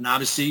Grunge, and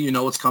obviously you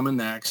know what's coming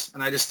next.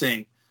 And I just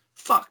think,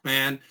 fuck,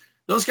 man,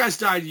 those guys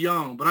died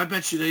young, but I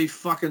bet you they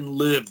fucking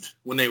lived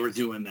when they were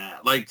doing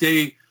that. Like,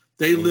 they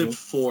lived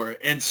for it.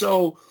 And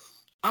so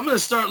I'm going to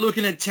start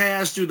looking at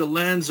Taz through the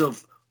lens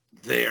of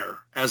there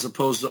as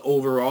opposed to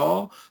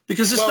overall,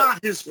 because it's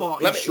not his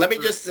fault. Let me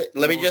just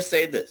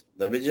say this.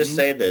 Let me just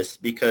say this,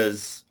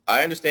 because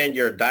I understand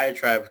your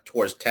diatribe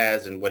towards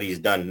Taz and what he's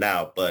done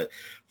now, but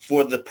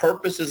for the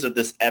purposes of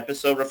this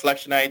episode,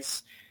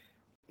 Reflectionites,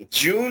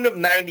 June of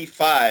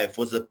 95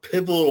 was a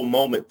pivotal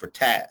moment for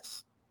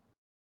Taz.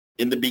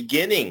 In the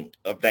beginning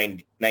of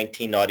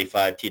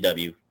 1995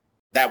 TW,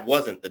 that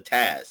wasn't the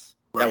Taz.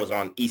 Right. That was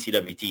on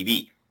ECW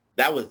TV.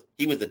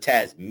 He was the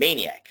Taz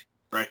maniac.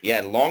 Right. He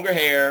had longer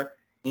hair.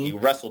 He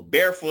wrestled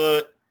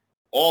barefoot.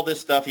 All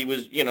this stuff. He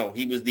was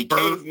the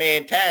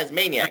caveman Taz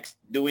maniac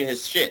doing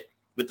his shit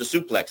with the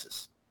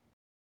suplexes.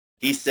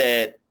 He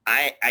said,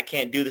 I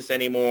can't do this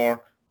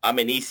anymore. I'm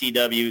in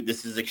ECW.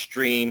 This is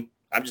extreme.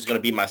 I'm just going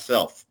to be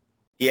myself.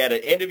 He had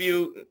an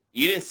interview.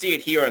 You didn't see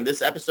it here on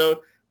this episode,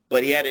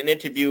 but he had an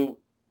interview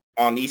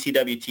on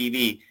ECW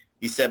TV.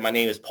 He said, my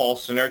name is Paul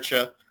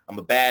Senercha. I'm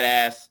a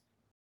badass.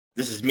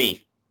 This is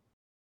me.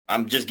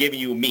 I'm just giving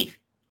you me.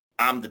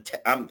 I'm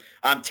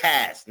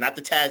Taz, not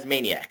the Taz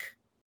maniac.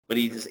 But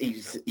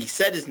he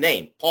said his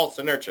name, Paul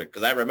Senercha,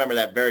 because I remember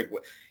that very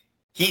well.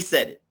 He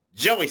said it.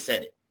 Joey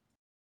said it.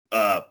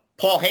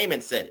 Paul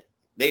Heyman said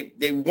it.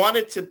 They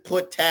wanted to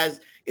put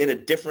Taz in a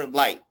different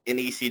light in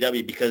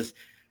ECW because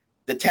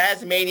the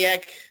Taz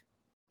maniac,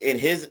 in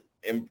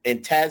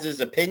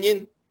Taz's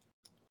opinion,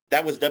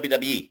 that was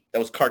WWE. That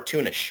was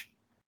cartoonish.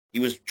 He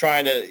was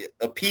trying to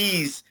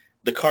appease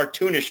the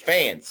cartoonish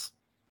fans.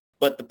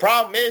 But the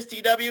problem is,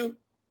 TW,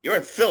 you're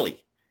in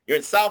Philly. You're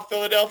in South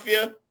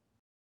Philadelphia.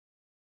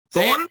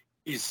 There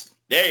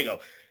you go.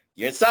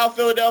 You're in South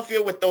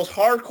Philadelphia with those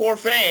hardcore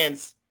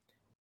fans,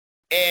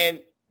 and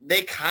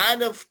they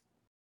kind of,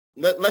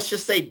 let's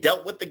just say,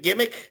 dealt with the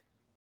gimmick,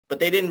 but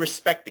they didn't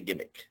respect the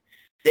gimmick.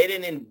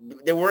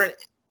 They weren't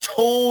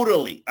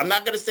totally, I'm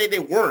not going to say they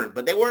weren't,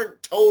 but they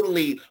weren't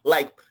totally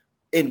like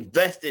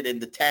invested in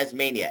the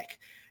Tasmaniac.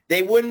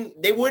 They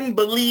wouldn't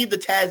believe the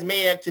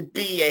Tasmaniac to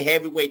be a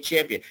heavyweight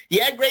champion. He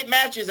had great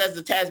matches as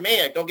the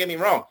Tasmaniac, don't get me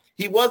wrong.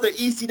 He was an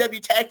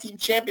ECW tag team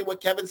champion with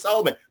Kevin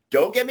Sullivan.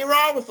 Don't get me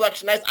wrong,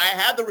 Reflectionites. I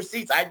have the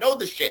receipts. I know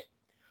the shit.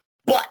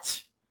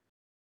 But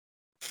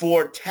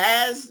for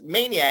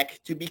Tasmaniac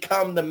to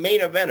become the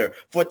main eventer,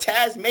 for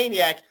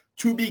Tasmaniac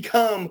to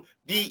become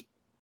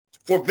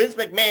for Vince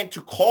McMahon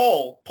to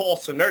call Paul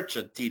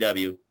Sinertia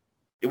TW,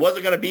 it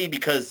wasn't going to be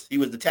because he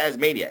was the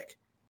Tasmaniac.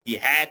 He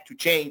had to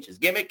change his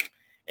gimmick,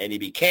 and he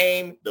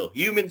became the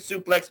human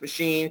suplex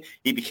machine.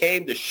 He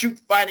became the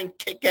shoot-fighting,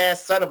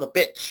 kick-ass son of a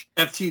bitch.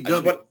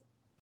 FTW.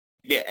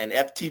 And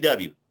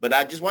FTW. But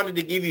I just wanted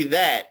to give you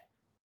that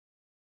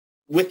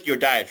with your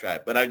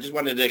diatribe. But I just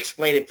wanted to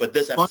explain it for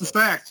this episode.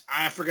 Fun fact,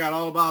 I forgot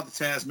all about the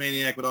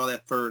Tasmaniac with all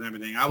that fur and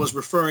everything. I was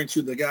referring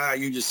to the guy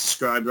you just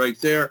described right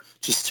there,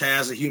 just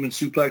Taz, a human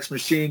suplex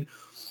machine.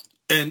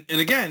 And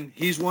again,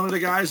 he's one of the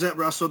guys that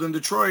wrestled in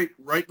Detroit.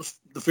 Right,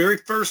 the very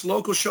first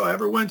local show I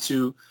ever went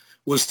to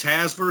was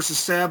Taz versus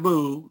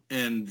Sabu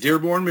in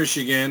Dearborn,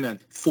 Michigan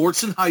at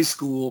Fortson High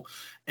School.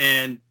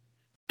 And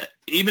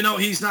even though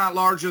he's not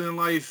larger than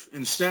life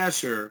in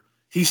stature,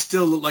 he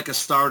still looked like a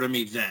star to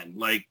me then.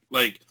 Like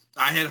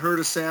I had heard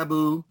of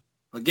Sabu.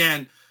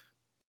 Again,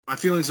 my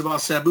feelings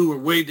about Sabu were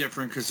way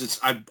different because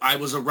I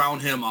was around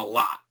him a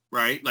lot,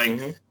 right?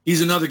 Like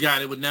he's another guy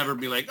that would never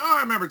be like, oh,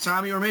 I remember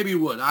Tommy, or maybe he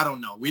would. I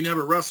don't know. We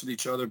never wrestled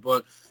each other,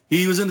 but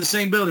he was in the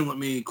same building with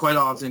me quite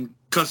often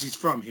because he's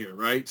from here,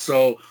 right?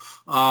 So,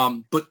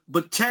 but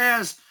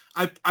Taz,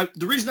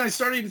 the reason I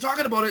started even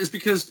talking about it is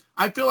because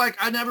I feel like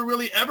I never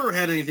really ever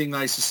had anything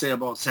nice to say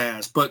about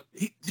Taz. But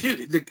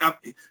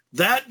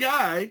that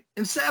guy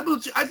and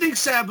Sabu, I think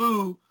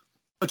Sabu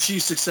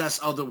achieved success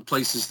other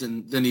places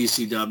than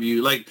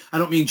ECW. Like, I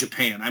don't mean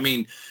Japan. I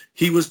mean,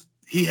 he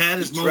had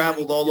his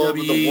traveled all over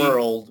the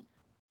world.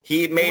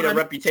 He made a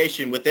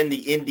reputation within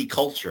the indie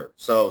culture.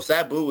 So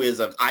Sabu is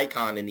an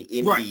icon in the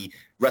indie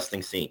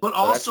wrestling scene. But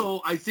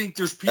also, I think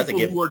there's people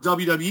who are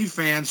WWE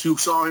fans who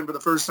saw him for the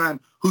first time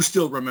who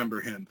still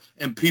remember him.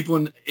 And people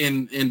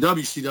in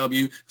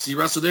WCW, because he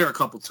wrestled there a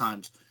couple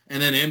times.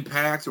 And then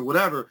Impact or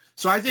whatever.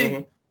 So I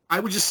think I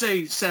would just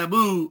say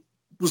Sabu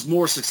was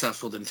more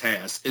successful than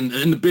Taz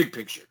in the big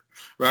picture,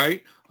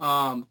 right?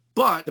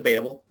 But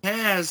debatable.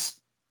 Taz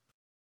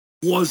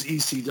was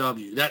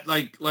ECW. That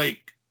like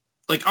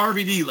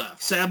RVD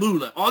left, Sabu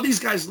left, all these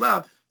guys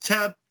left.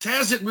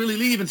 Taz didn't really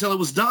leave until it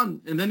was done,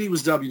 and then he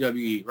was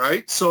WWE,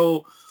 right?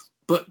 So,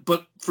 but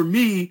for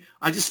me,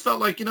 I just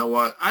felt like, you know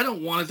what? I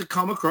don't want it to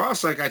come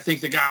across like I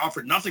think the guy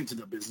offered nothing to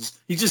the business.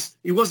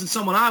 He wasn't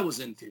someone I was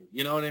into.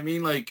 You know what I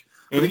mean? Like,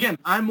 but again,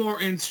 I'm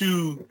more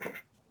into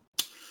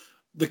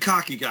the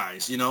cocky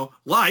guys, you know,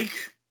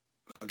 like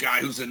a guy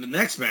who's in the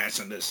next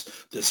match on this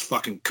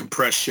fucking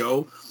compressed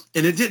show,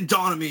 and it didn't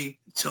dawn on me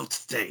until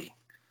today.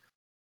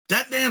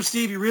 That damn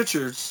Stevie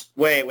Richards.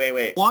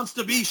 Wait. Wants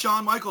to be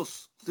Shawn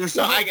Michaels.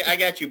 I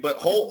got you, but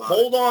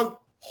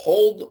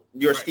hold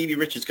your Stevie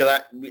Richards,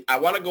 because I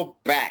want to go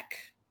back,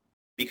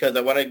 because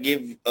I want to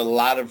give a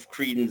lot of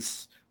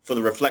credence for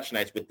the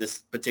Reflectionites with this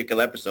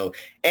particular episode,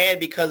 and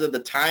because of the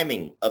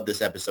timing of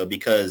this episode,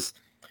 because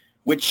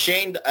with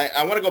Shane,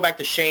 I want to go back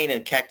to Shane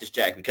and Cactus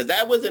Jack, because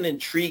that was an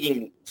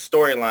intriguing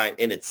storyline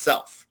in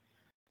itself.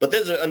 But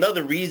there's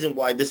another reason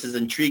why this is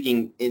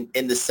intriguing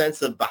in the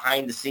sense of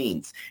behind the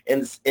scenes,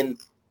 and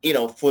you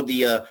know, for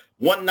the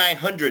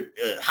 1-900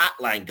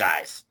 hotline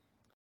guys.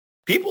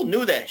 People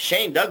knew that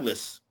Shane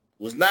Douglas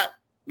was not,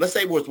 let's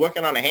say, was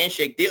working on a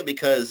handshake deal,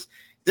 because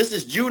this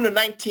is June of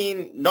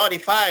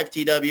 1995,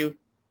 TW.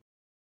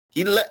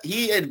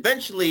 He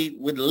eventually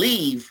would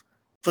leave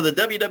for the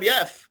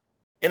WWF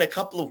in a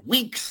couple of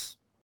weeks,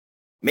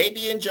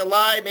 maybe in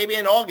July, maybe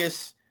in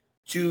August,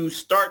 to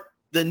start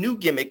the new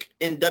gimmick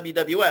in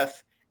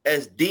WWF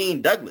as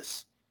Dean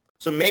Douglas.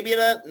 So maybe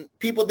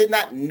people did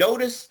not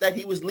notice that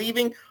he was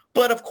leaving.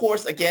 But of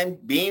course, again,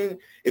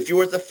 if you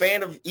was a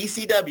fan of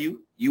ECW,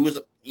 you was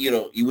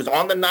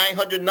on the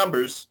 900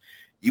 numbers.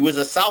 You was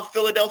a South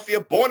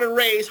Philadelphia born and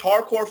raised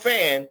hardcore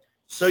fan.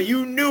 So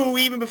you knew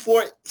even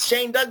before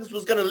Shane Douglas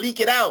was going to leak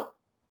it out,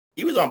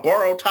 he was on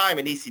borrowed time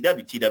in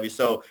ECW, TW.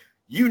 So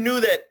you knew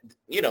that,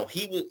 you know,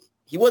 he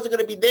wasn't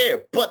going to be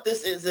there. But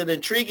this is an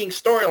intriguing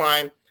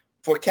storyline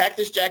for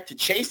Cactus Jack to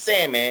chase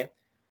Sandman,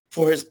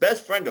 for his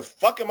best friend to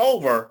fuck him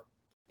over.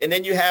 And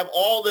then you have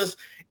all this,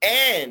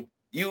 and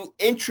you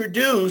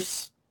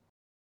introduce,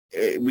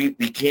 we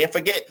can't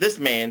forget this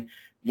man,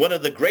 one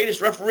of the greatest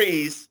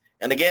referees.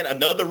 And again,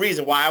 another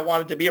reason why I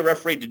wanted to be a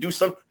referee, to do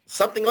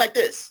something like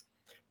this.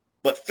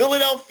 But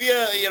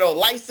Philadelphia, you know,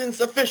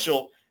 licensed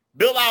official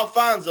Bill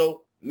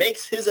Alfonso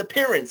makes his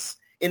appearance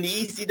in the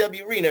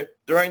ECW arena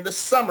during the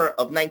summer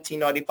of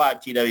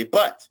 1995, TW.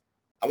 But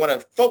I want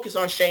to focus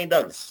on Shane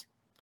Douglas.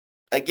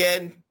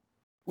 Again,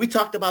 we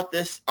talked about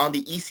this on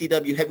the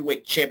ECW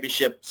Heavyweight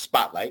Championship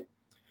Spotlight.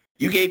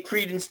 You gave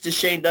credence to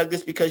Shane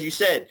Douglas because you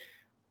said,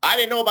 I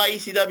didn't know about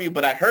ECW,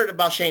 but I heard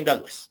about Shane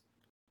Douglas.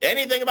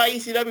 Anything about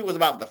ECW was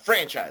about the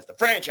franchise.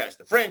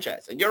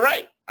 And you're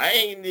right. I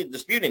ain't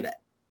disputing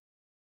that.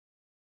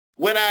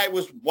 When I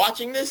was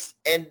watching this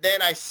and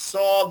then I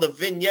saw the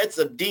vignettes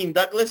of Dean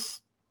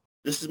Douglas,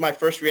 this is my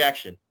first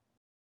reaction.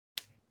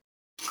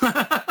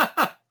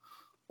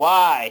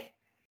 Why?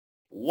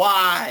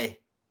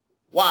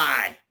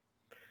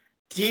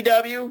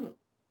 TW,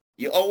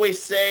 you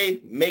always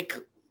say make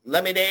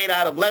lemonade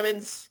out of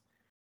lemons.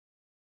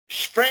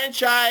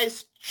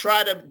 Franchise,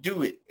 try to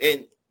do it.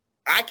 And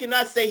I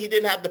cannot say he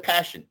didn't have the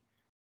passion.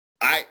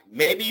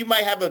 Maybe you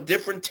might have a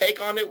different take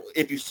on it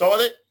if you saw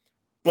it,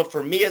 but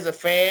for me as a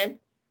fan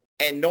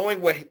and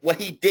knowing what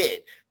he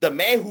did, the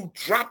man who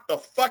dropped the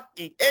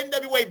fucking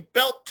NWA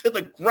belt to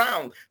the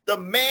ground, the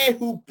man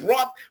who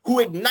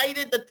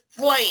ignited the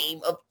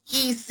flame of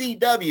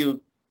ECW,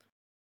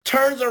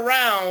 turns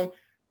around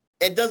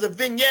and does a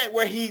vignette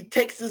where he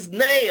takes his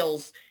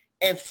nails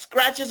and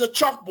scratches a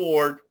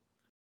chalkboard.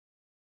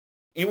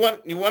 You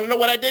want to know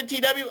what I did,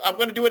 TW? I'm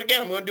going to do it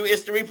again. I'm going to do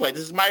instant replay.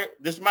 This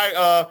is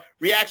my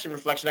reaction,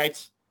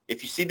 Reflectionites.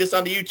 If you see this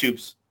on the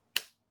YouTubes,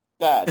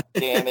 God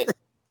damn it.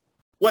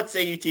 What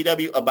say you,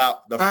 TW,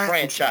 about the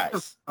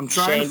franchise? I'm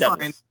trying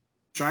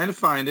to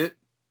find it.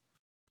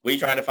 What are you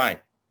trying to find?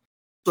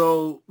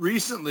 So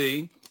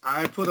recently,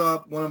 I put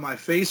up one of my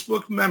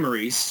Facebook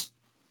memories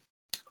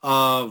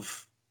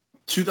of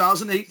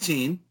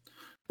 2018,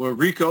 where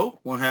Rico,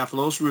 one half of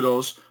Los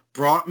Rudos,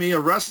 brought me a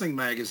wrestling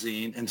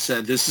magazine and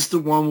said, this is the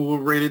one we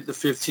rated the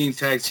 15th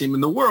tag team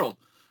in the world.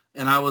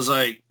 And I was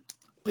like,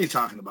 what are you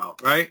talking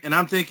about, right? And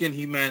I'm thinking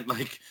he meant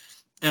like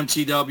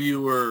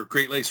MTW or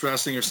Great Lakes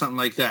Wrestling or something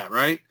like that,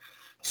 right?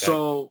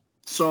 Okay.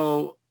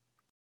 So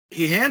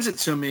he hands it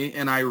to me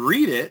and I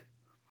read it,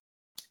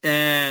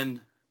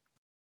 and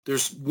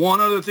there's one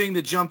other thing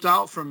that jumped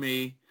out from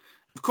me.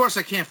 Of course,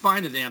 I can't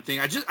find the damn thing.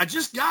 I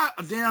just got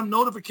a damn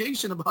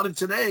notification about it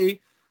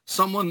today.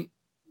 Someone,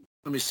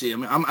 let me see.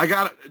 I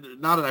got it.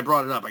 Now that I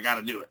brought it up, I got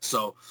to do it.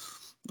 So,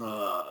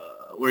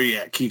 where you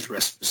at, Keith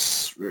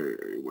Respis?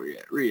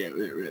 Where you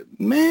at?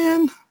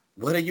 Man.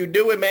 What are you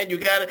doing, man? You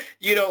got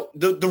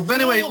to,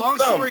 Anyway, long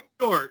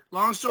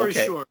story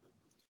short,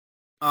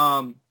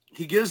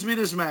 he gives me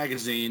this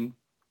magazine,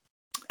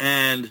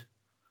 and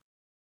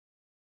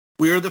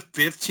we are the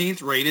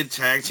 15th rated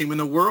tag team in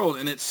the world,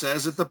 and it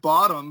says at the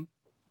bottom,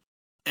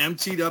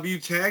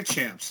 MTW Tag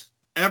Champs.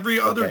 Every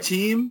other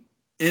team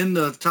in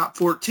the top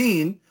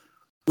 14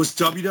 was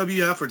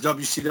WWF or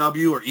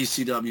WCW or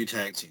ECW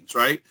tag teams,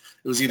 right?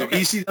 It was either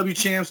ECW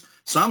champs.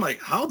 So I'm like,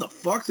 how the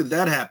fuck did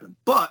that happen?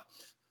 But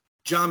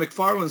John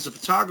McFarlane's a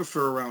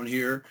photographer around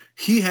here.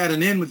 He had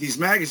an in with these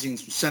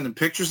magazines from sending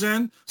pictures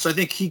in. So I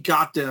think he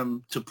got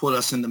them to put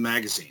us in the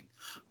magazine.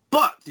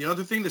 But the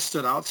other thing that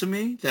stood out to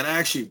me that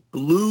actually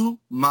blew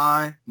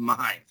my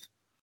mind.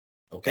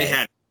 They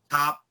had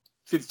top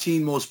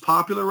 15 most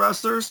popular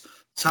wrestlers,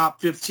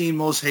 top 15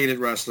 most hated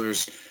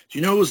wrestlers. Do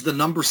you know who was the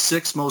number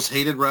 6 most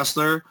hated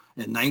wrestler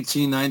in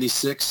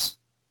 1996?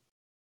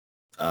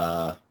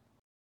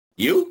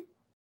 You?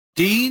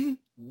 Dean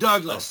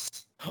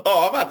Douglas.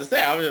 Oh, I'm about to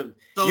say,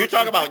 you're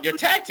talking about your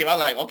tag team. I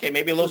was like, okay,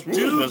 maybe Los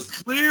Rudos was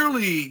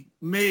clearly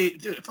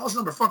made. Dude, if I was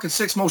number fucking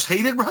 6 most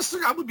hated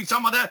wrestler, I would be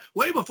talking about that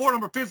way before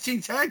number 15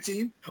 tag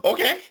team.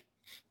 Okay.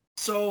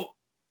 So,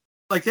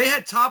 like, they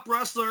had top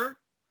wrestler,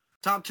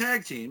 top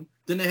tag team.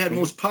 Then they had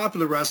most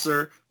popular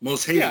wrestler,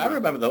 most hated. Yeah, I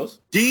remember those.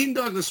 Dean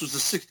Douglas was the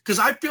 6th, because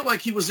I feel like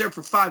he was there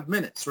for 5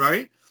 minutes,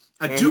 right?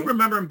 I do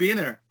remember him being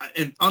there.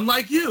 And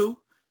unlike you,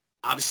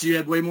 obviously you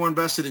had way more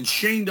invested in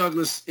Shane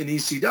Douglas in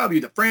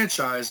ECW, the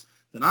franchise,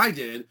 than I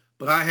did.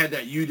 But I had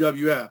that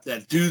UWF,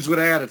 that dudes with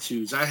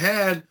attitudes. I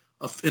had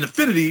an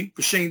affinity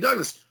for Shane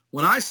Douglas.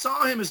 When I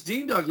saw him as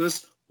Dean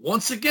Douglas,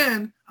 once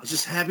again, I was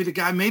just happy the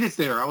guy made it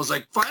there. I was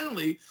like,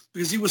 finally,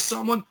 because he was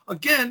someone,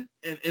 again,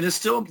 and it's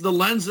still the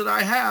lens that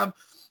I have.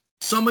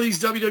 Some of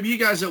these WWE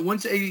guys that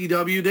went to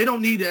AEW, they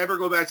don't need to ever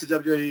go back to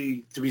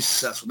WWE to be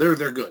successful.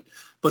 They're good.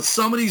 But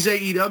some of these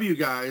AEW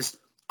guys,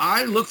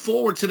 I look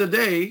forward to the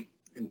day,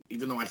 and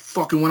even though I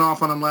fucking went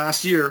off on them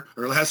last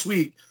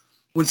week,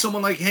 when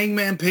someone like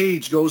Hangman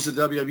Page goes to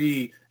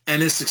WWE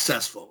and is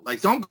successful.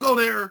 Like, don't go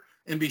there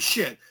and be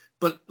shit.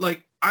 But,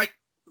 like,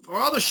 for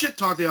all the shit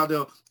talk they all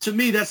do, to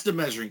me, that's the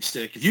measuring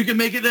stick. If you can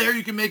make it there,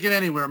 you can make it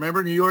anywhere.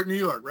 Remember, New York,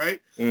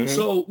 right? Mm-hmm.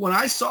 So when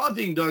I saw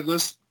Dean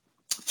Douglas,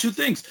 2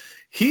 things.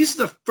 He's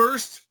the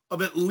first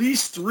of at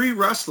least 3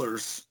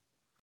 wrestlers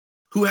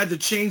who had to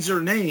change their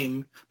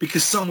name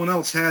because someone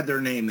else had their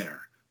name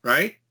there,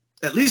 right?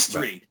 At least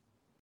 3. Right.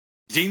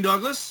 Dean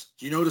Douglas,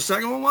 do you know who the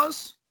second one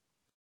was?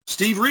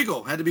 Steve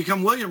Regal had to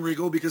become William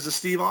Regal because of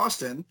Steve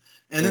Austin.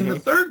 And then the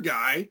third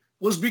guy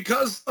was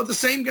because of the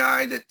same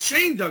guy that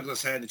Shane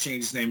Douglas had to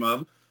change his name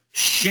of.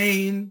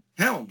 Shane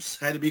Helms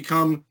had to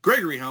become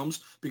Gregory Helms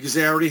because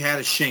they already had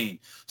a Shane.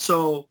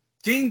 So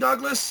Dean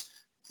Douglas,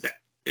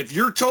 if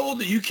you're told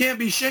that you can't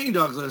be Shane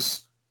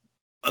Douglas,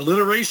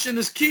 alliteration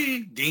is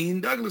key.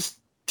 Dean Douglas,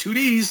 2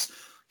 Ds.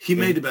 He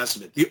made the best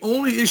of it. The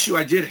only issue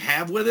I did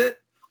have with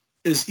it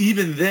is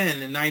even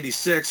then in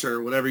 96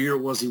 or whatever year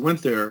it was he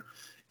went there,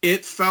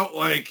 it felt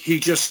like he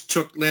just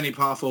took Lanny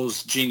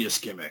Poffo's genius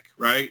gimmick,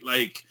 right?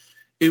 Like,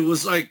 it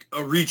was like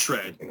a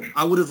retread.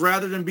 I would have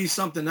rather than be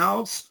something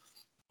else,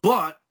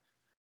 but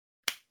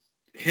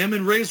him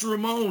and Razor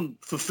Ramon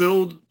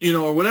fulfilled,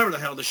 or whatever the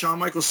hell, the Shawn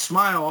Michaels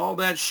smile, all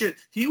that shit.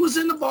 He was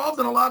involved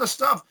in a lot of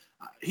stuff.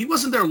 He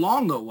wasn't there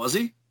long, though, was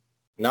he?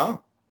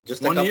 No,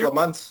 just a couple of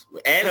months.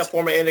 And a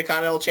former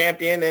Intercontinental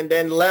Champion, and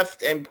then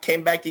left and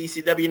came back to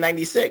ECW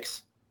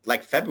 96,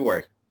 like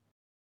February.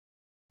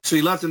 So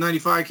he left in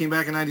 95, came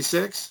back in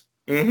 96?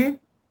 Mm-hmm.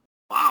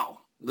 Wow.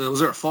 Was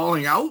there a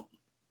falling out?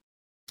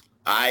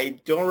 I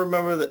don't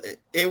remember.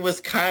 It was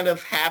kind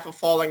of half a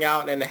falling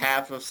out and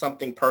half of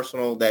something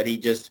personal that he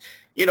just,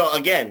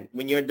 again,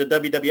 when you're in the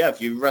WWF,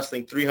 you're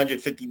wrestling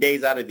 350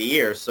 days out of the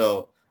year.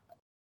 So,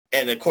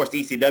 and of course,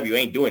 ECW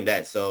ain't doing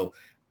that. So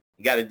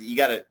you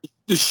gotta,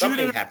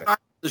 something happened.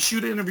 The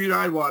shoot interview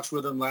I watched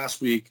with him last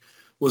week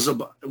was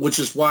which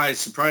is why it's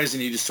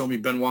surprising. He just told me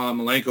Benoit and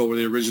Malenko were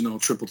the original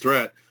Triple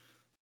Threat.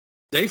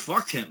 They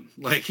fucked him.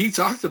 Like, he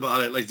talked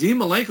about it. Like, Dean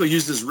Malenko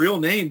used his real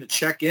name to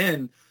check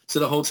in to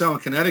the hotel in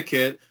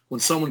Connecticut when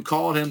someone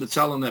called him to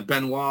tell him that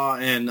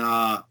Benoit and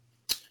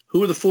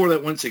who were the four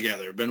that went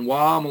together?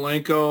 Benoit,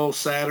 Malenko,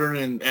 Saturn,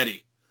 and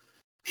Eddie.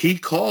 He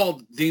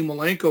called Dean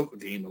Malenko.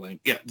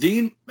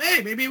 Dean.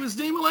 Hey, maybe it was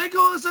Dean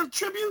Malenko as a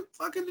tribute.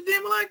 Fucking to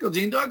Dean Malenko,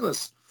 Dean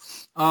Douglas.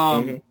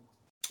 But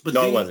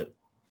no, it wasn't.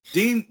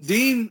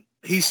 Dean.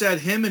 He said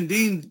him and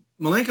Dean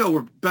Malenko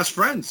were best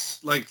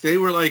friends. Like, they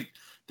were like.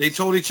 They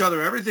told each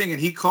other everything,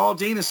 and he called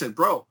Dean and said,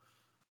 bro,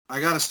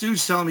 I got a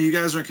stooge telling me you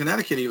guys are in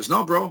Connecticut. He goes,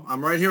 no, bro,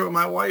 I'm right here with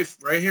my wife,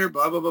 right here,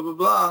 blah, blah, blah, blah,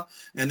 blah.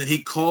 And then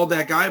he called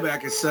that guy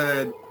back and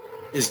said,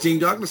 is Dean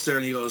Douglas there?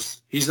 And he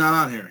goes, he's not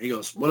on here. He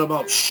goes, what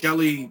about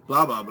Shelly,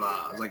 blah, blah,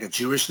 blah, like a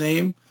Jewish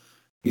name?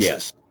 He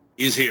says,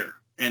 he's here.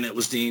 And it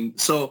was Dean.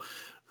 So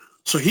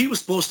he was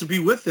supposed to be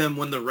with them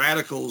when the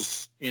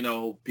Radicals,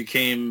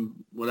 became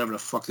whatever the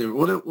fuck they were.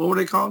 What were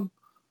they called?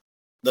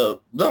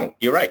 No,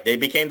 you're right. They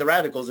became the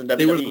Radicals in WWE.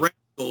 They were the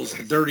Radicals,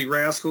 the Dirty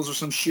Rascals or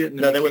some shit.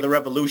 No, they were the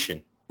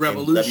Revolution.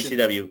 Revolution. In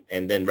WCW,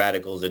 and then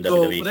Radicals in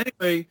WWE. But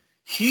anyway,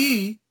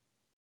 he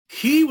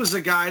was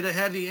the guy that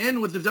had the in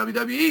with the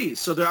WWE.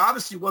 So there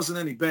obviously wasn't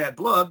any bad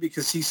blood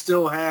because he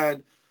still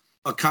had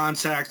a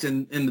contact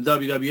in the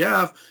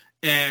WWF,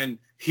 and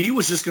he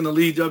was just going to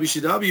leave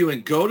WCW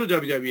and go to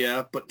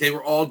WWF, but they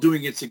were all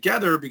doing it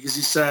together because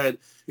he said,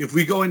 if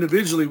we go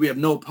individually, we have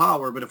no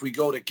power, but if we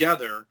go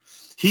together,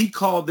 he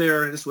called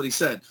and this is what he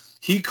said,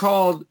 he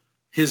called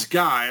his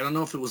guy, I don't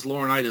know if it was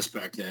Laurinaitis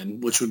back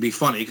then, which would be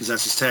funny because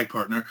that's his tag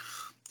partner.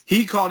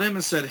 He called him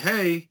and said,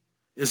 hey,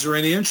 is there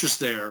any interest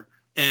there?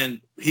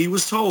 And he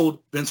was told,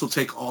 Vince will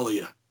take all of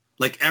you,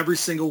 like every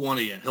single one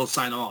of you. He'll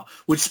sign all,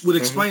 which would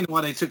explain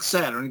why they took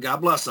Saturn. God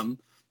bless him.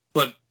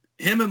 But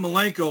him and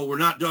Malenko were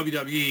not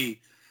WWE,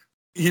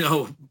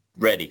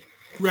 ready.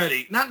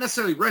 Not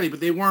necessarily ready,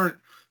 but they weren't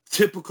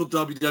typical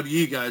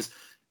WWE guys.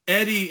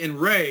 Eddie and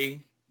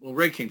Ray, well,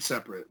 Ray came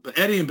separate, but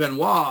Eddie and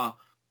Benoit,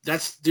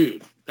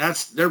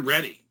 they're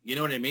ready. You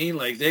know what I mean?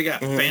 Like, they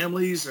got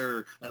families,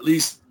 or at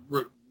least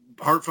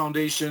Heart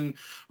Foundation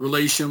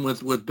relation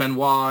with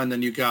Benoit, and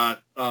then you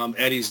got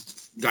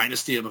Eddie's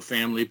dynasty of a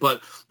family.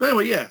 But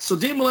anyway, yeah. So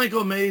Dean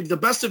Malenko made the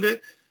best of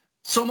it,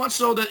 so much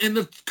so that in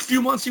the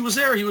few months he was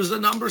there, he was the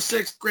number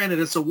 6. Granted,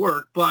 it's a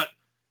work, but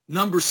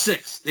number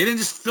 6. They didn't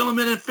just fill him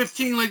in at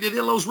 15 like they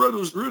did Los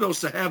Rudos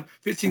to have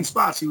 15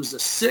 spots. He was the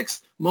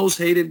 6th most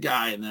hated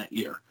guy in that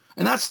year.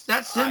 And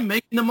that's him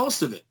making the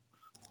most of it.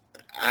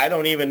 I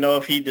don't even know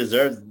if he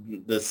deserves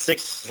the 6th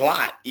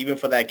slot, even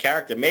for that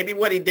character. Maybe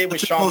what he did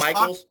with Shawn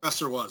Michaels.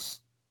 Professor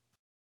was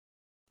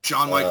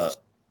Shawn Michaels.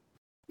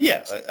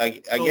 Yeah,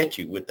 I get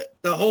you with that.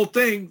 The whole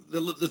thing,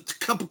 the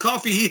cup of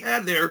coffee he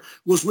had there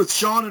was with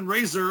Shawn and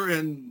Razor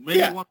and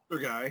maybe one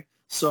other guy.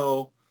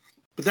 So,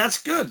 but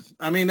that's good.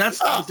 I mean, that's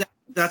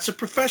a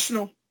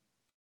professional.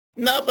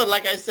 No, but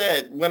like I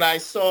said, when I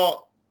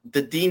saw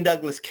the Dean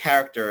Douglas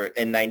character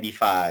in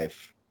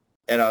 '95,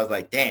 and I was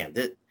like, damn,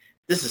 this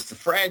is the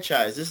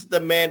franchise. This is the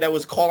man that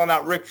was calling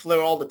out Ric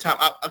Flair all the time.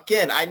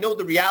 I know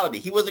the reality.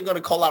 He wasn't going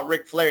to call out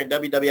Ric Flair in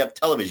WWF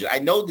television. I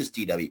know this,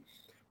 TW.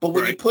 But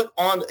when you put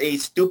on a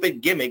stupid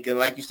gimmick, and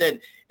like you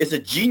said, it's a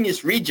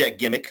genius reject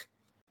gimmick,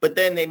 but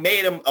then they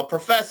made him a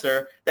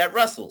professor that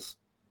wrestles.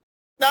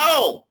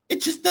 No,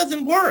 it just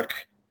doesn't work.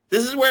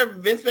 This is where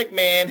Vince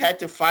McMahon had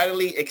to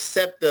finally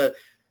accept the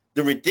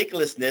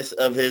ridiculousness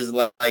of his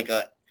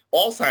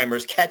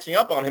Alzheimer's catching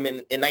up on him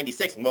in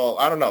 96. Well,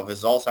 I don't know if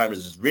his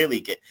Alzheimer's is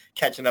really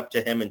catching up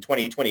to him in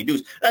 2020.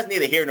 That's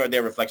neither here nor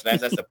there, Reflection.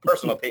 That's a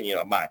personal opinion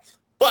of mine.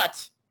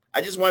 But I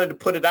just wanted to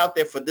put it out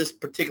there for this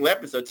particular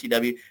episode,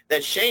 TW,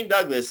 that Shane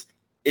Douglas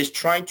is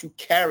trying to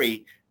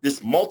carry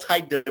this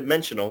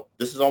multi-dimensional,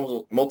 this is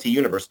almost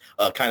multi-universe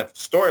kind of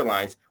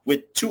storylines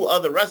with 2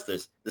 other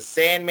wrestlers, the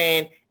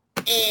Sandman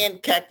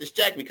and Cactus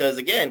Jack, because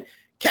again,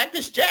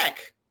 Cactus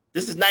Jack,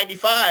 this is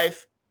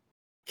 95.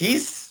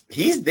 He's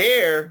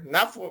there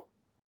not for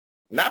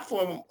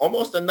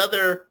almost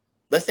another,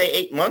 let's say,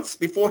 8 months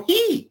before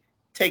he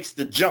takes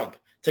the jump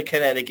to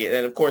Connecticut.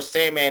 And, of course,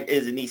 Sandman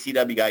is an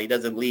ECW guy. He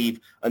doesn't leave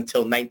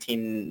until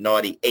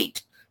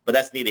 1998. But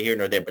that's neither here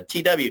nor there. But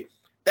TW,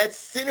 that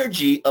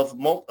synergy of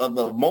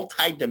the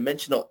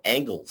multi-dimensional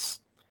angles,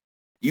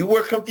 you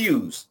were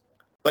confused.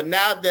 But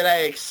now that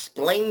I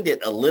explained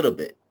it a little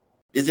bit,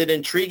 is it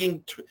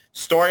intriguing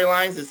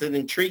storylines? Is it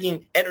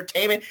intriguing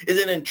entertainment? Is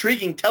it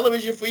intriguing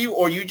television for you?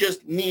 Or you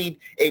just need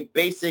a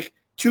basic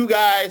 2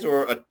 guys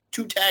or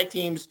 2 tag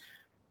teams,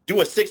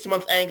 do a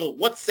 6-month angle?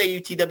 What say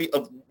you, TW,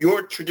 of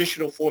your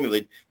traditional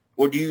formula?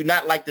 Or do you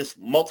not like this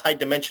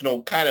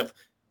multi-dimensional kind of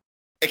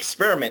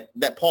experiment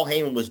that Paul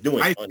Heyman was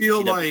doing? I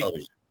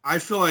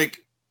feel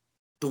like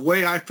the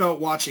way I felt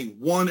watching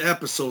one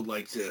episode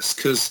like this,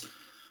 because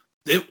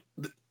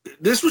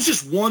this was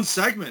just one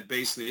segment,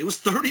 basically. It was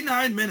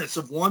 39 minutes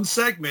of one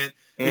segment.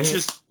 Mm-hmm. It's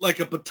just like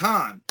a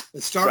baton.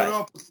 It started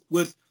off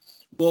with,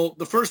 well,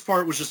 the first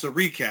part was just a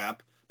recap,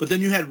 but then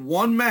you had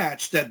one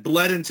match that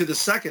bled into the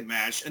second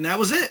match, and that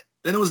was it.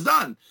 Then it was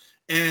done.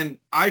 And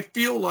I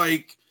feel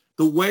like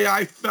the way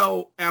I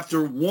felt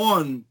after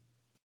one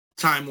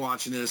time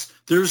watching this,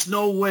 there's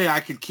no way I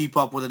could keep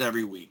up with it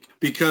every week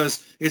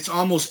because it's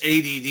almost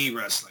ADD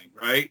wrestling,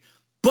 right?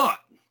 But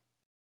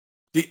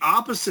the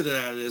opposite of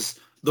that is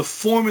the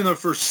formula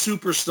for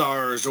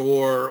superstars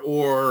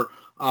or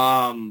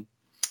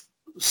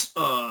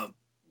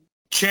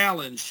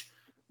challenge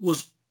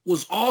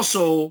was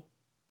also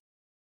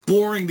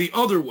boring the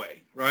other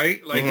way,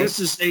 right? Like this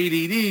is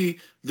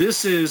ADD.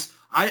 This is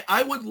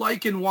I would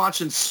liken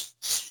watching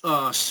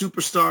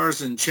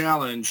superstars and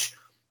challenge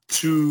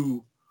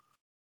to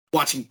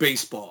watching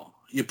baseball.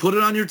 You put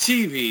it on your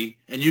TV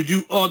and you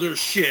do other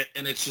shit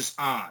and it's just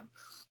on.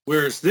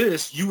 Whereas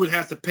this, you would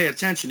have to pay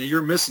attention and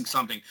you're missing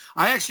something.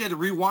 I actually had to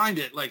rewind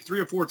it like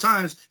 3 or 4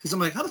 times because I'm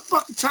like, how the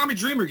fuck did Tommy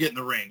Dreamer get in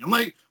the ring? I'm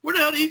like, where the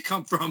hell did he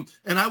come from?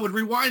 And I would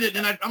rewind it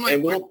and I'm like...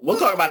 And we'll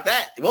talk about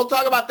that. We'll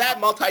talk about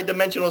that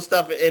multi-dimensional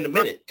stuff in a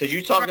minute because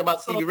you're talking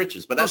about Stevie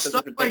Richards, but that's a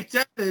different thing.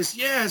 Stuff like that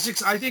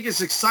is, I think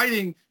it's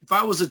exciting. If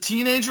I was a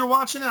teenager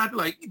watching it, I'd be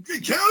like,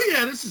 hell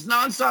yeah, this is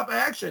nonstop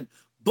action.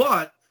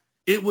 But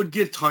it would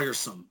get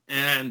tiresome.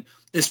 And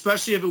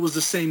especially if it was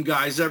the same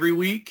guys every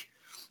week.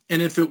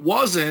 And if it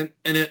wasn't,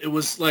 and it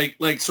was like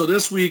so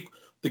this week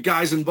the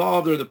guys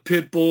involved are the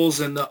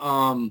Pitbulls and the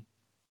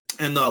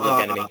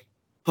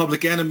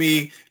Public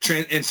Enemy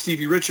and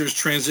Stevie Richards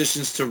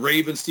transitions to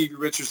Raven, Stevie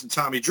Richards, and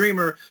Tommy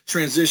Dreamer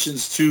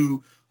transitions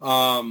to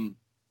well,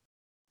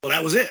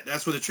 that was it.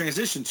 That's what it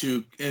transitioned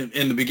to.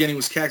 In the beginning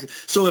was Cactus.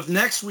 So if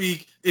next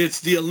week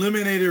it's the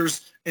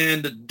Eliminators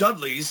and the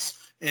Dudleys,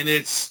 and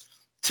it's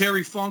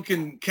Terry Funk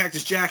and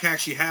Cactus Jack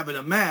actually having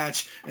a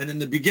match, and then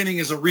the beginning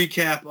is a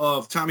recap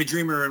of Tommy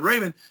Dreamer and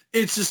Raven,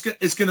 it's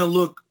going to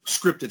look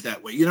scripted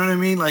that way. You know what I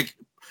mean? Like,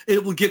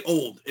 it will get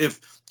old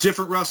if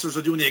different wrestlers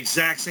are doing the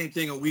exact same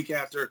thing a week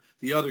after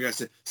the other guys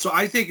did. So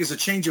I think it's a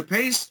change of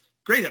pace.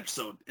 Great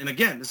episode. And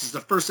again, this is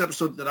the first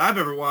episode that I've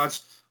ever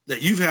watched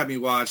that you've had me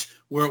watch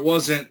where it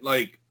wasn't,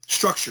 like,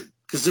 structured.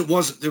 Because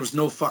there was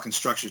no fucking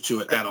structure to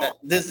it at all.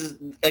 This is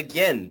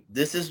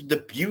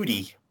the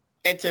beauty.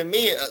 And to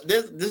me,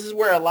 this is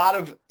where a lot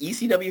of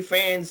ECW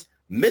fans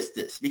miss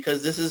this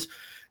because this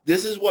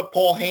is what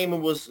Paul Heyman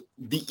was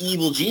the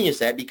evil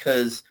genius at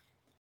because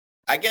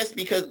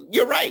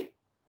you're right.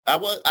 I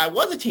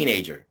was a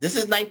teenager. This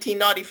is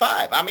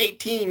 1995. I'm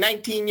 18,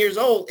 19 years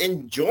old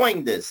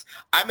enjoying this.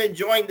 I'm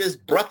enjoying this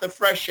breath of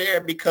fresh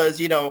air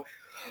because,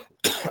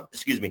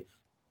 excuse me,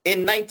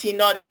 in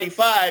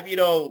 1995,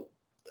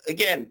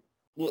 again,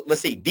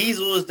 let's see,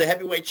 Diesel is the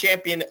heavyweight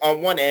champion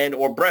on one end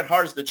or Bret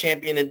Hart's the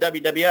champion in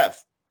WWF.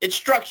 It's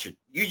structured.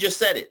 You just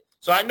said it.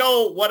 So I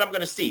know what I'm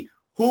going to see.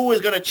 Who is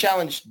going to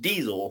challenge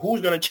Diesel?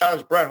 Who's going to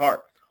challenge Bret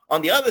Hart?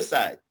 On the other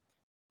side,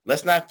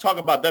 let's not talk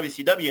about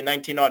WCW in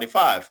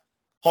 1995.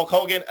 Hulk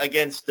Hogan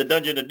against the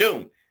Dungeon of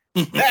Doom.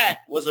 That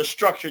was a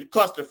structured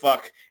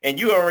clusterfuck. And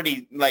you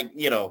already,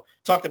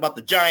 talked about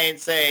the Giant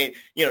saying,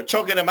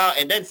 choking him out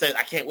and then said,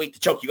 I can't wait to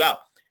choke you out.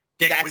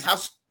 That's how...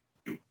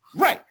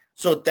 Right.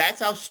 So that's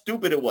how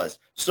stupid it was.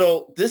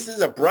 So this is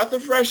a breath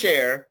of fresh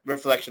air,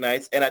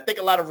 Reflectionites, and I think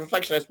a lot of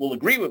Reflectionites will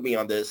agree with me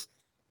on this,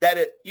 that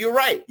you're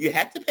right. You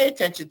have to pay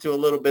attention to a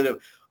little bit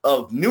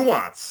of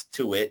nuance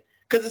to it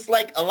because it's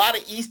like a lot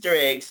of Easter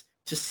eggs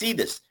to see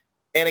this.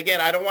 And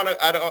again, I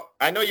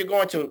know you're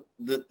going to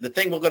the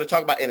thing we're going to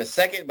talk about in a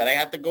second, but I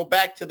have to go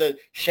back to the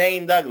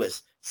Shane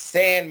Douglas,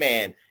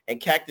 Sandman, and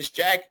Cactus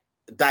Jack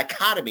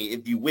dichotomy,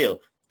 if you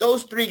will.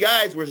 Those 3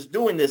 guys were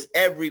doing this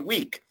every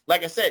week.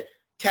 Like I said,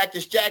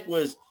 Cactus Jack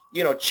was,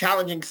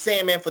 challenging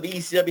Sandman for the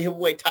ECW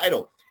heavyweight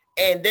title.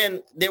 And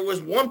then there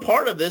was one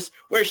part of this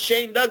where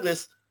Shane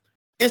Douglas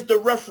is the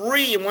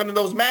referee in one of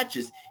those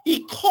matches.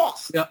 He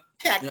cost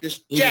Cactus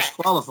Jack. He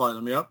disqualified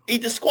him, yep. He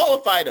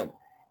disqualified him.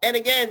 And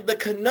again, the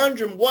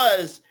conundrum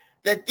was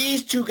that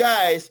these 2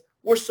 guys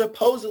were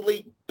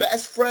supposedly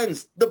best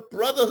friends, the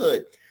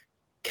brotherhood.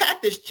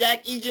 Cactus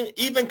Jack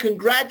even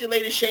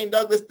congratulated Shane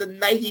Douglas the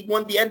night he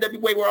won the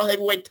NWA World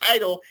Heavyweight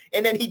title,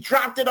 and then he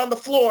dropped it on the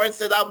floor and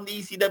said, I'm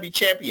the ECW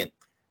champion.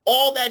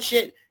 All that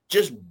shit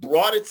just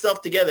brought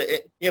itself together.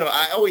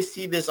 I always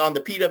see this on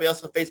the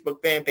PWS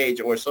Facebook fan page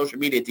or social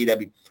media,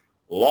 TW.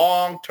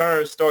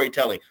 Long-term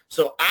storytelling.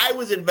 So I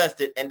was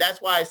invested, and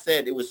that's why I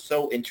said it was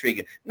so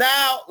intriguing.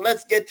 Now,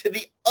 let's get to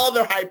the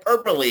other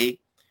hyperbole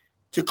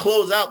to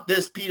close out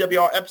this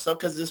PWR episode,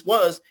 because this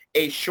was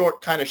a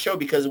short kind of show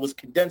because it was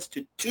condensed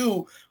to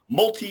two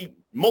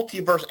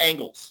multiverse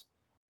angles.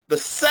 The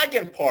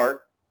second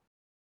part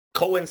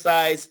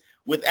coincides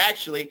with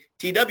actually,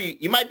 TW,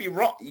 you might be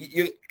wrong.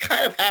 You're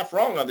kind of half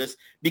wrong on this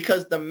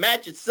because the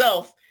match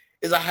itself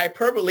is a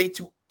hyperbole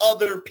to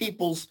other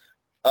people's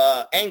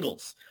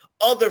angles,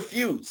 other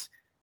feuds.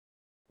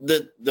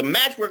 The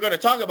match we're going to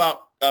talk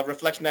about,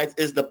 Reflection Nights,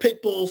 is the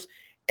Pitbulls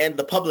and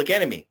the Public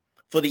Enemy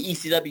for the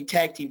ECW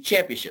Tag Team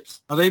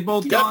Championships. Are they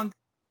both gone?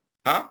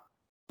 Huh?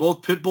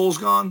 Both Pitbulls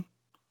gone?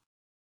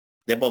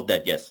 They're both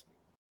dead, yes.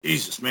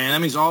 Jesus, man.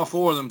 That means all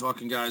four of them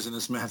fucking guys in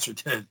this match are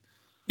dead.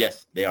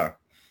 Yes, they are.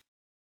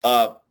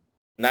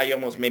 Now you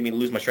almost made me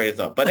lose my train of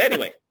thought. But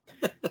anyway,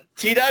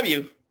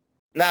 TW,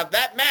 now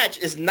that match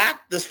is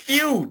not the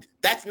feud.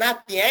 That's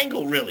not the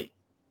angle, really.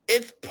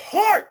 It's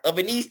part of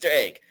an Easter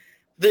egg.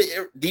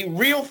 The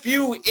real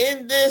feud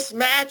in this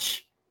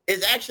match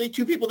is actually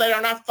two people that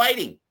are not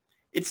fighting.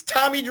 It's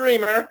Tommy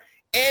Dreamer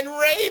and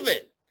Raven.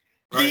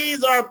 Right.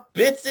 These are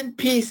bits and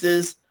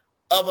pieces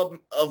of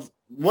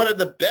one of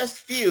the best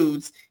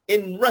feuds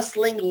in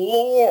wrestling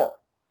lore.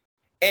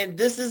 And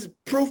this is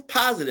proof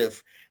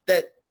positive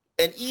that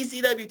an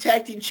ECW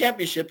Tag Team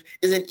Championship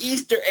is an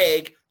Easter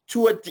egg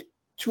to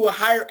a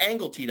higher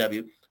angle,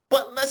 TW.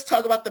 But let's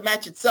talk about the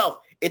match itself.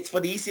 It's for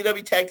the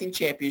ECW Tag Team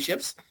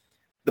Championships.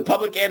 The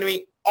Public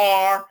Enemy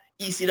are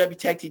ECW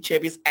Tag Team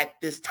Champions at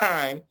this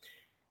time.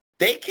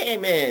 They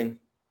came in,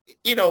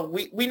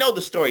 we know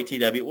the story,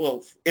 TW.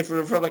 Well, if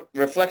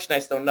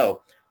Reflectionites don't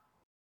know,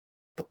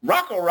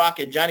 Rocco Rock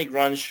and Johnny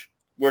Grunge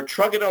were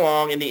trugging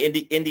along in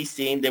the indie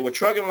scene. They were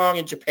trugging along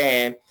in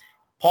Japan.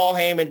 Paul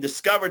Heyman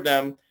discovered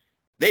them.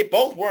 They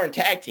both weren't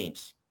tag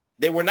teams.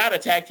 They were not a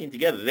tag team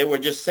together. They were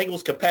just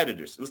singles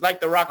competitors. It was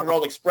like the Rock and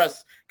Roll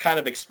Express kind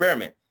of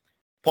experiment.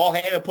 Paul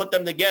Heyman put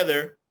them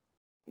together,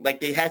 like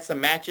they had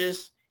some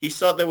matches. He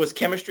saw there was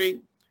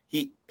chemistry.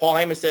 Paul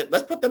Heyman said,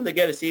 let's put them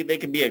together, see if they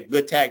can be a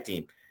good tag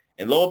team.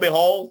 And lo and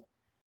behold,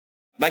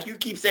 like you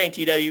keep saying,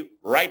 TW,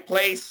 right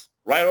place,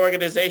 right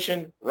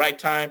organization, right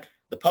time.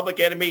 The Public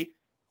Enemy,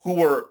 who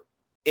were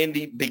in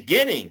the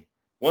beginning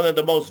one of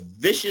the most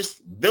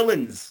vicious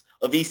villains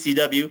of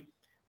ECW.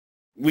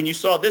 When you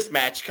saw this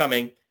match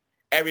coming,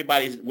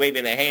 everybody's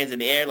waving their hands in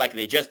the air like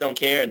they just don't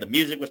care, and the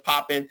music was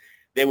popping.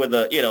 They were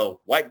the,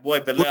 white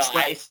boy Vanilla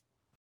Ice.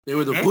 They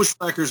were the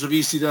Bushwhackers of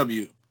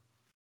ECW.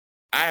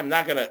 I am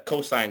not going to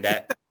co-sign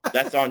that.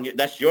 That's on you.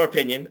 That's your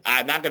opinion.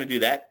 I'm not going to do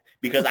that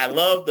because I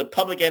love the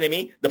Public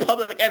Enemy, the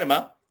Public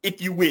Enema,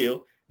 if you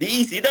will, the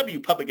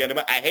ECW Public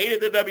Enema. I hated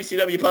the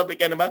WCW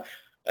Public Enema.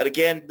 And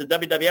again, the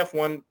WWF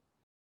one,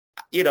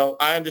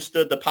 I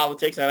understood the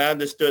politics and I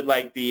understood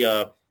like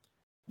the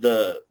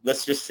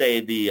let's just say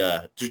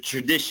the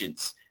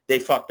traditions. They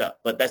fucked up,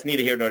 but that's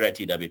neither here nor there,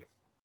 TW.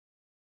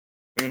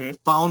 Mm-hmm.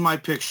 Found my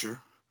picture.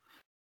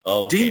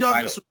 Oh, okay, Dean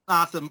Douglas was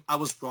not I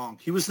was wrong.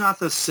 He was not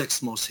the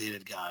sixth most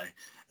hated guy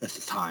at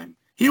the time.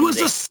 He was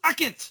the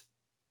second.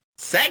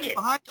 Second?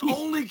 Behind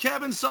only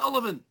Kevin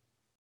Sullivan.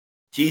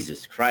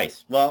 Jesus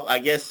Christ. Well, I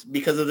guess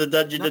because of the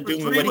Dungeon of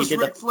Doom and what he did.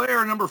 Ric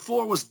Flair. Number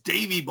 4 was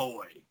Davey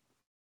Boy.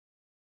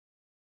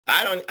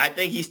 I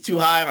think he's too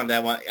high on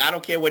that one. I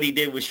don't care what he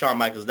did with Shawn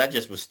Michaels. That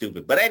just was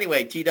stupid. But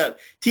anyway, TW.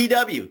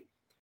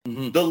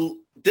 Mm-hmm.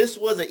 This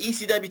was an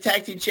ECW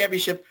Tag Team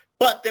Championship,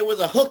 but there was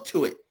a hook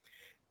to it.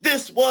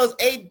 This was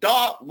a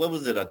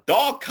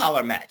dog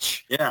collar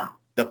match. Yeah.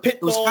 The Pitbulls.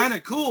 It was kind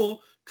of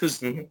cool because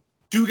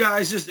two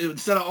guys just,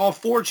 instead of all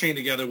four chained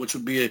together, which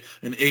would be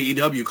an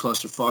AEW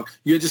clusterfuck,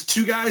 you had just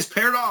two guys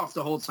paired off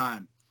the whole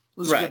time. It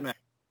was a good match.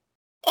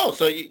 Oh,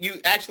 so you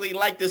actually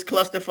like this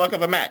clusterfuck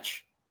of a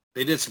match?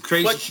 They did some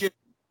crazy shit.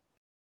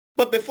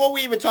 But before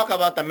we even talk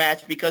about the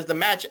match, because the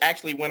match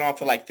actually went on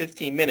for like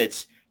 15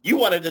 minutes, you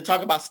wanted to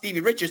talk about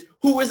Stevie Richards,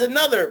 who is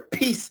another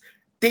piece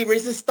de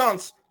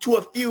resistance to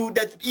a feud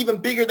that's even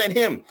bigger than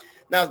him.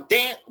 Now,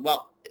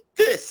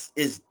 this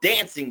is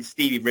dancing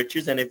Stevie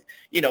Richards. And if,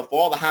 for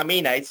all the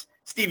Haminites,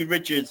 Stevie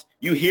Richards,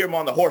 you hear him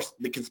on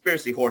the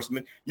Conspiracy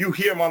Horsemen. You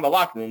hear him on the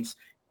Locker Rooms.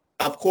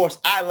 Of course,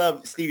 I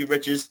love Stevie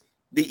Richards,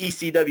 the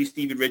ECW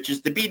Stevie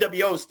Richards, the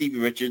BWO Stevie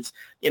Richards.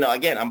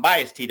 Again, I'm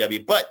biased,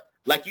 TW. But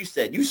like you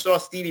said, you saw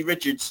Stevie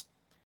Richards,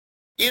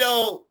 in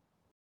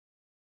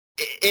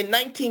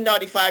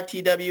 1995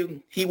 TW,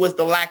 he was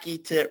the lackey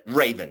to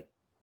Raven.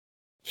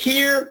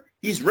 Here,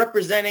 he's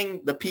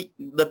representing the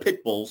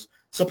Pitbulls.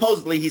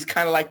 Supposedly, he's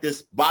kind of like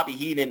this Bobby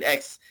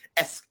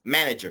Heenan-esque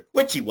manager,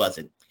 which he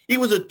wasn't. He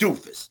was a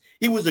doofus.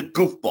 He was a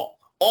goofball.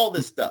 All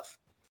this stuff.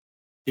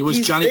 He was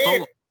Johnny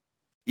Polo.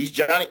 He's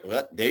Johnny.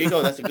 Well, there you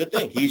go. That's a good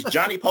thing. He's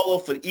Johnny Polo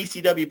for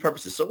ECW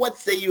purposes. So what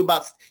say you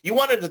about... You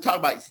wanted to talk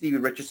about Stevie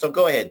Richards, so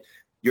go ahead.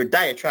 Your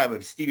diatribe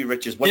of Stevie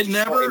Richards. What you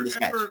saw in this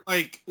match.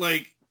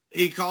 Like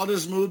he called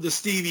his move the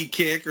Stevie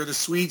kick or the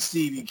sweet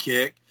Stevie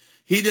kick.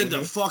 He did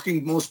the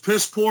fucking most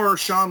piss poor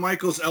Shawn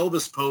Michaels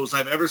Elvis pose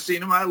I've ever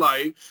seen in my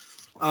life.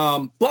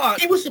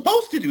 But he was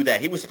supposed to do that.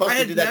 He was supposed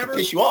to do that to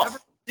piss you off. I've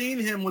never seen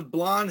him with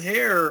blonde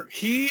hair.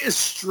 He is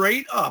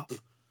straight up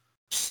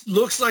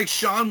looks like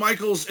Shawn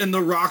Michaels and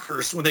the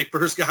Rockers when they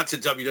first got to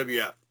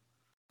WWF.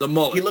 The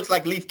mullet. He looks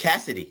like Leif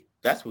Cassidy.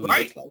 That's what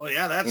he looks like. Well,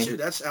 yeah,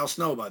 that's Al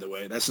Snow, by the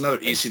way. That's another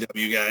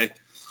ECW guy.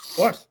 Of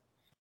course.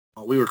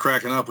 Well, we were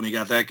cracking up when he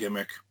got that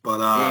gimmick. But,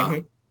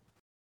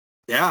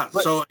 yeah.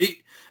 So,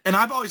 and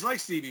I've always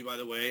liked Stevie, by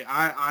the way.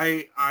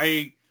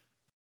 I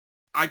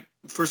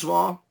first of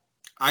all,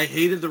 I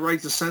hated the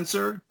Right to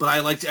Censor, but I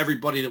liked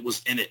everybody that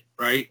was in it,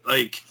 right?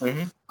 Like,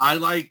 I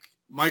like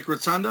Mike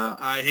Rotunda.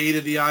 I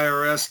hated the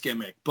IRS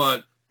gimmick,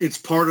 but it's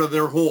part of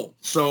their whole.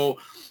 So,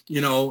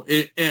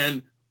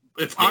 and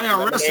if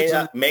IRS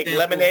is make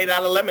lemonade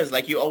out of lemons,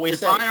 like you always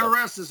say. If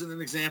IRS isn't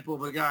an example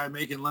of a guy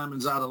making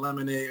lemons out of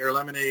lemonade or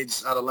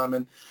lemonades out of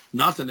lemon,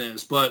 nothing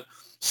is. But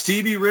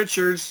Stevie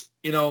Richards,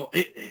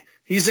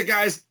 he's a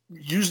guy's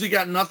usually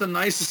got nothing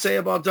nice to say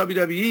about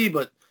WWE,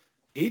 but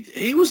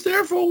he was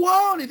there for a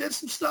while and he did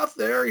some stuff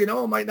there.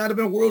 Might not have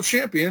been a world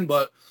champion,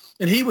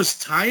 and he was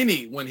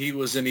tiny when he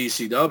was in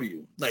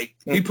ECW. Like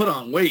he put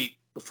on weight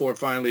before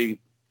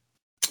finally,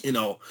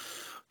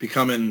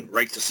 becoming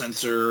Right to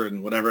Censor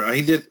and whatever.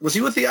 He did. Was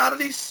he with the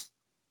Oddities?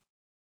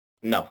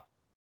 No.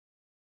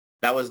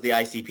 That was the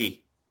ICP.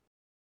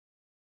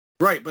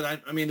 Right,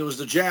 but I mean, there was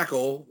the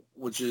Jackal,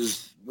 which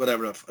is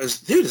whatever.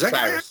 Is that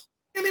guy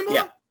anymore?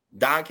 Yeah.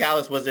 Don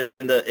Callis was in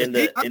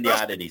the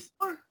Oddities.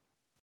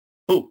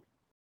 Who?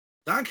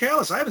 Don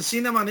Callis. I haven't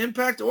seen him on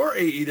Impact or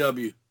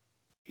AEW.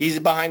 He's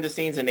behind the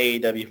scenes in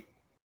AEW.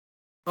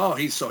 Oh,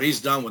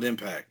 he's done with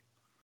Impact.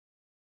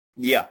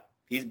 Yeah.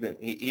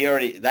 He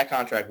already, that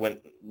contract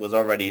was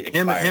already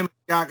expired. Him and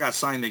Scott got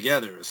signed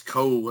together as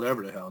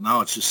whatever the hell.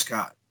 Now it's just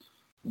Scott.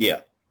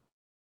 Yeah.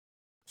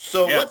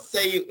 So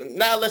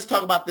let's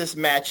talk about this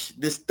match,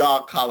 this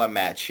dog collar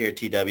match here,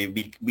 TW,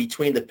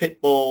 between the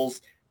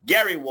Pitbulls,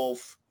 Gary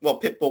Wolf, well,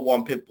 Pitbull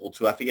 1, Pitbull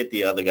 2, I forget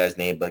the other guy's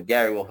name, but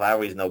Gary Wolf, I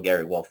always know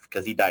Gary Wolf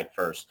because he died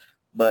first.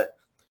 But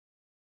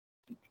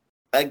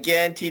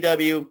again,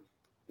 TW,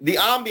 the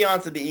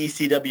ambiance of the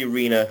ECW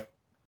arena,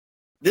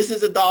 this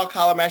is a dog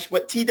collar match,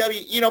 but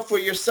TW, for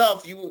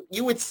yourself,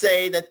 you would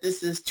say that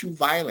this is too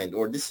violent,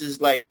 or this is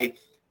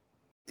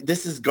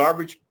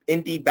garbage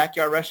indie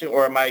backyard wrestling,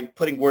 or am I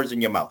putting words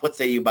in your mouth? What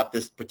say you about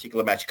this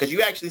particular match? Because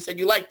you actually said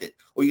you liked it,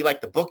 or you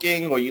liked the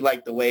booking, or you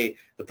liked the way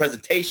the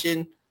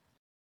presentation.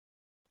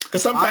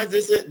 Because sometimes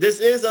this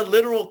is a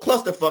literal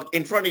clusterfuck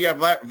in front of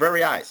your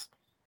very eyes.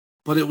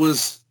 But it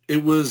was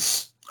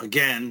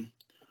again,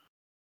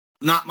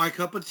 not my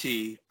cup of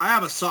tea. I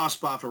have a soft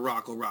spot for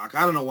Rocco Rock.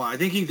 I don't know why. I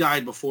think he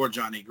died before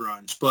Johnny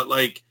Grunge. But,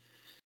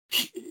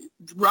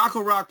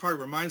 Rocco Rock probably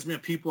reminds me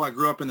of people I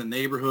grew up in the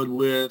neighborhood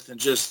with and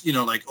just,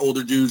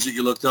 older dudes that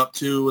you looked up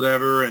to,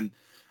 whatever. And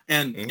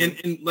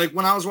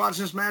when I was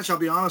watching this match, I'll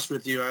be honest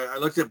with you, I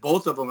looked at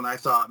both of them and I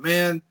thought,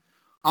 man,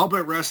 I'll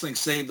bet wrestling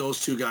saved those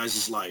two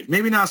guys' life.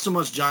 Maybe not so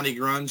much Johnny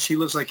Grunge. He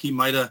looks like he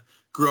might have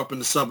grew up in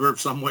the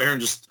suburbs somewhere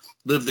and just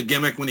lived the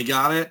gimmick when he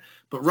got it.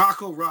 But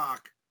Rocco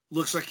Rock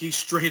looks like he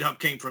straight up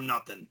came from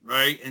nothing,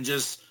 right? And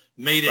just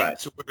made it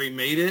to where he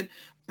made it.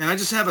 And I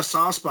just have a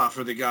soft spot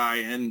for the guy.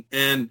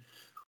 And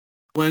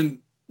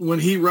when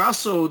he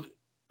wrestled,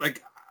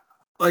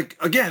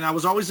 again, I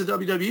was always a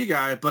WWE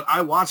guy, but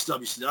I watched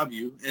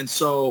WCW. And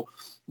so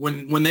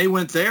when they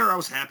went there, I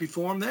was happy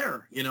for him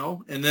there,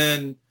 And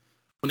then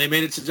when they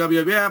made it to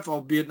WWF,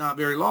 albeit not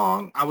very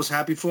long, I was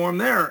happy for him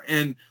there.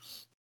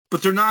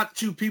 But they're not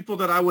two people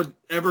that I would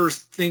ever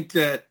think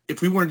that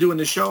if we weren't doing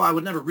this show, I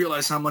would never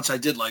realize how much I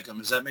did like them.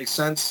 Does that make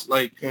sense?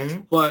 But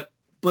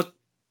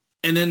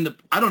and then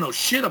I don't know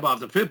shit about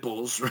the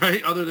Pitbulls,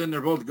 right? Other than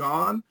they're both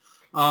gone.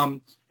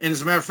 And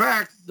as a matter of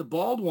fact, the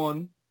bald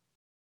one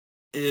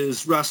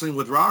is wrestling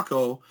with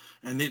Rocco,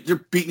 and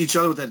they're beating each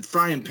other with that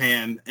frying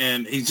pan,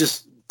 and he's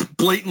just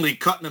blatantly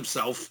cutting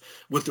himself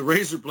with the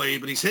razor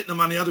blade, but he's hitting him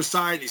on the other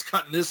side, and he's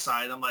cutting this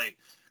side. I'm like,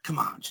 come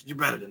on, you're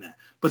better than that.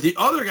 But the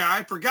other guy,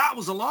 I forgot,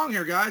 was a long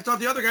hair guy. I thought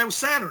the other guy was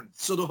Saturn.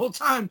 So the whole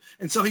time,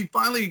 and so he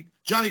finally,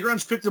 Johnny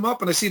Grunge picked him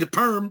up, and I see the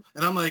perm,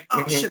 and I'm like,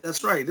 oh, shit,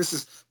 that's right. This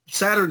is,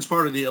 Saturn's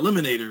part of the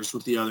Eliminators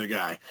with the other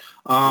guy.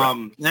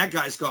 That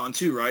guy's gone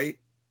too, right?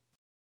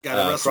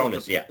 Got a wrestle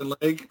Cronus, yeah.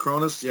 Leg,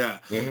 Cronus, yeah.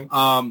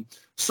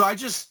 So I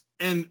just,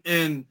 and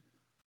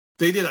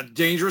they did a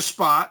dangerous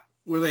spot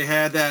where they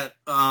had that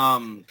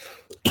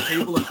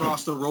table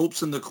across the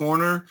ropes in the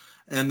corner,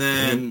 and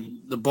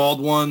then the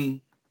bald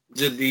one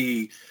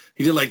he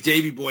did like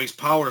Davey Boy's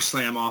power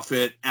slam off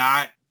it.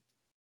 And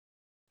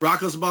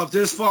Rocco's about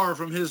this far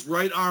from his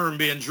right arm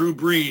being Drew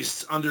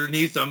Brees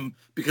underneath him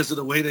because of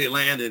the way they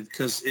landed,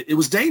 because it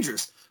was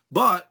dangerous.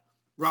 But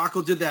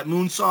Rocco did that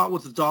moonsault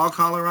with the dog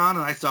collar on,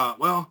 and I thought,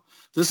 well,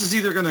 this is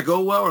either going to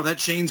go well or that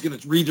chain's going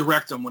to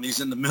redirect him when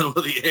he's in the middle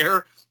of the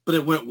air. But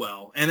it went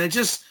well. And I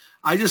just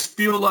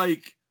feel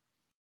like,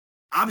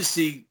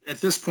 obviously,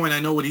 at this point, I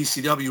know what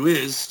ECW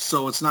is,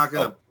 so it's not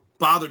going to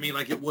bother me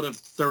like it would have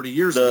 30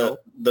 years ago.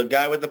 The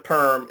guy with the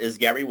perm is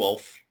Gary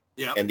Wolf.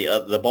 Yeah. And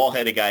the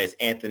bald-headed guy is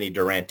Anthony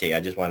Durante. I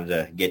just wanted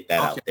to get that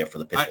out there for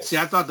the Pitbulls.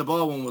 I thought the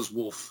bald one was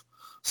Wolf.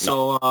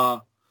 So,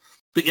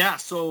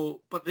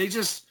 but they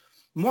just,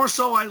 more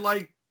so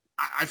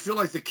I feel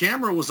like the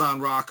camera was on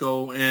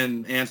Rocco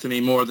and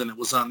Anthony more than it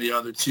was on the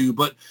other two.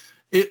 But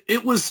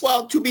it was...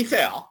 Well, to be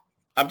fair,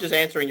 I'm just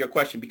answering your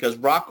question because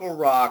Rocco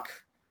Rock,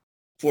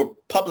 for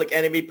Public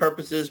Enemy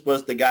purposes,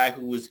 was the guy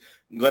who was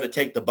going to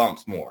take the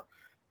bumps more.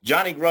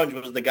 Johnny Grunge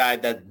was the guy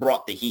that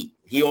brought the heat.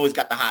 He always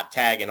got the hot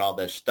tag and all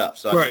that stuff.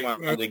 So I just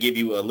wanted to give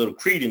you a little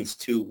credence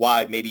to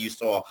why maybe you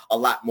saw a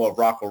lot more of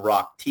Rocco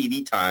Rock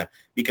TV time,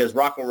 because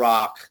Rocco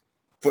Rock,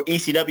 for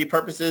ECW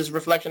purposes,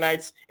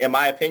 Reflectionites, in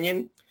my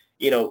opinion,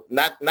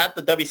 not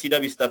the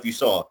WCW stuff you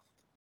saw,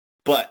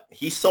 but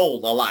he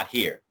sold a lot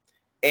here.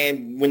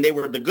 And when they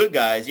were the good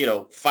guys,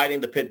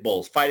 fighting the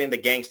Pitbulls, fighting the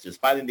Gangsters,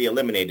 fighting the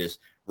Eliminators,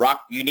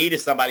 you needed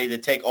somebody to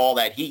take all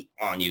that heat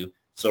on you.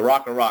 So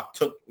Rocco Rock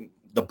took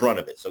the brunt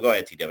of it. So go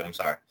ahead, TW. I'm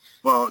sorry.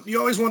 Well, you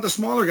always want the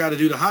smaller guy to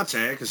do the hot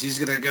tag because he's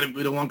going to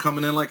be the one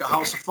coming in like a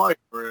house of fire.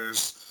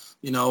 Whereas,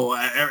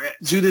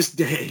 to this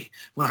day,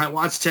 when I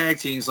watch tag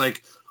teams,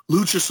 like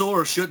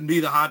Luchasaurus shouldn't be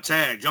the hot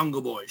tag.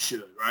 Jungle Boy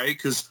should, right?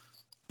 Because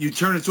you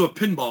turn into a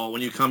pinball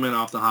when you come in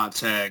off the hot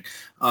tag.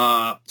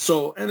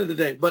 So end of the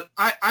day. But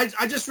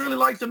I just really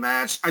like the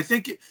match. I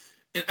think,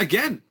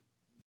 again,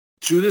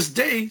 to this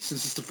day,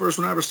 since it's the first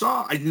one I ever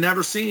saw, I'd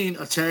never seen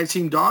a tag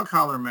team dog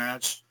collar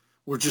match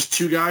where just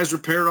two guys were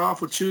paired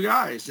off with two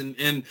guys.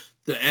 And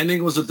the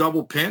ending was a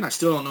double pin. I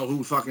still don't know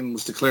who fucking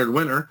was declared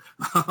winner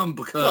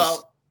because...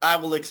 Well, I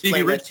will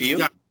explain that to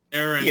you.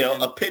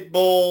 A pit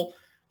bull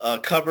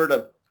covered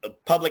a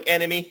Public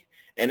Enemy,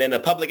 and then a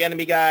Public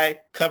Enemy guy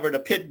covered a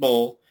pit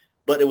bull,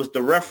 but it was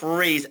the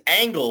referee's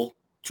angle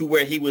to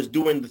where he was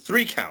doing the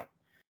 3 count.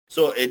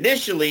 So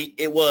initially,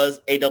 it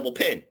was a double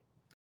pin.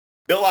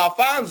 Bill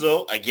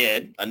Alfonso,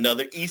 again,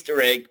 another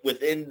Easter egg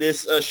within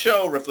this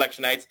show,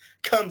 Reflectionites,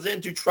 comes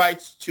in to try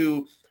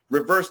to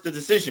reverse the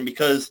decision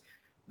because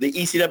the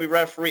ECW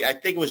referee, I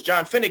think it was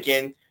John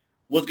Finnegan,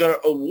 was going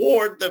to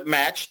award the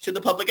match to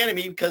the Public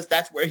Enemy because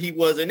that's where he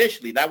was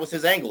initially. That was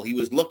his angle. He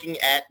was looking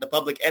at the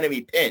Public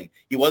Enemy pin.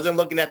 He wasn't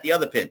looking at the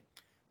other pin.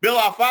 Bill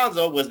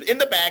Alfonso was in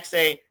the back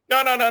saying,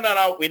 no,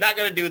 we're not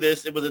going to do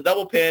this. It was a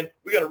double pin.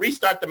 We're going to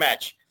restart the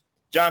match.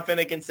 John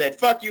Finnegan said,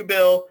 fuck you,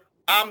 Bill.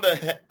 I'm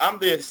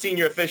the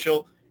senior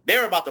official.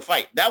 They're about to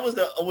fight. That was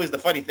always the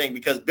funny thing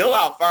because Bill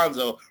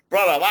Alfonso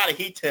brought a lot of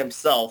heat to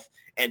himself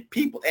and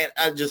people, and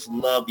I just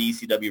love the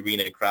ECW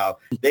arena crowd.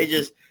 They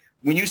just,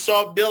 when you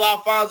saw Bill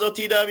Alfonso,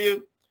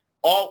 TW,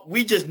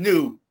 we just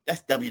knew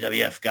that's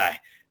WWF guy.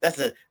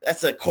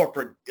 That's a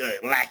corporate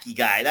lackey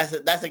guy. That's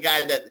a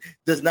guy that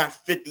does not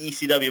fit the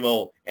ECW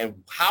mold.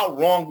 And how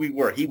wrong we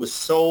were. He was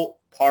so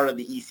part of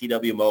the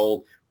ECW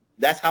mold.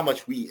 That's how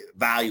much we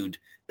valued.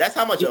 That's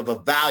how much of a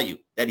value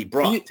that he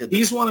brought to the...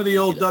 He's one of the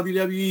old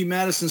WWE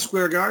Madison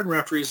Square Garden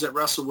referees that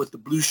wrestled with the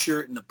blue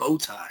shirt and the bow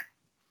tie.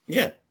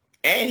 Yeah.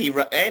 And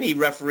he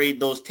refereed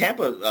those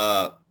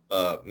Tampa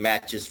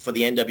matches for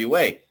the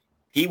NWA.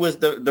 He was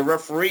the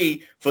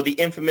referee for the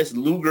infamous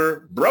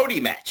Luger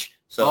Brody match.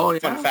 So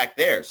fun fact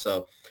there.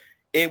 So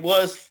it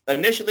was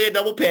initially a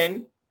double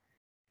pin.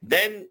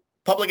 Then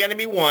Public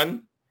Enemy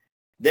won.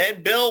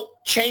 Then Bill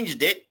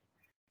changed it.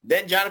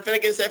 Then John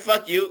Finnegan said,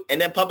 fuck you. And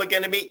then Public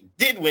Enemy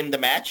did win the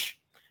match.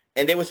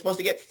 And they were supposed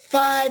to get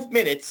 5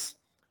 minutes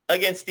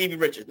against Stevie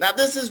Richards. Now,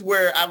 this is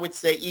where I would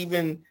say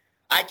even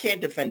I can't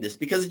defend this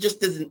because it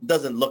just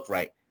doesn't look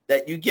right.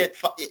 That you get,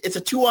 it's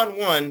a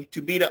 2-on-1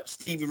 to beat up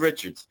Stevie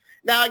Richards.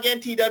 Now,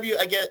 again, TW,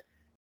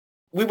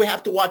 we would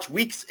have to watch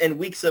weeks and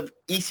weeks of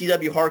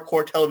ECW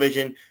hardcore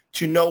television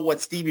to know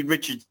what Stevie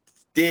Richards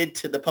did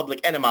to the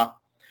Public Enemy.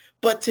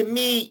 But to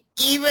me,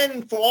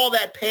 even for all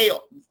that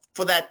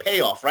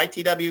payoff, right,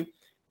 TW?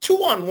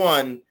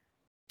 2-on-1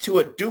 to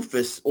a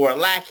doofus or a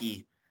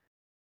lackey,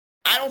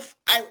 I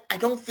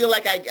don't feel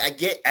like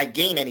I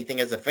gain anything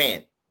as a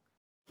fan.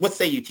 What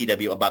say you,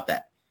 TW, about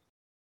that?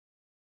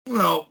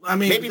 Well, I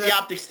mean, maybe the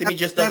optics to me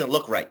just doesn't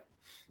look right.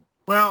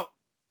 Well,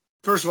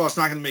 first of all, it's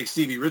not going to make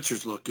Stevie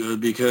Richards look good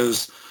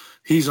because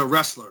he's a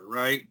wrestler,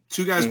 right?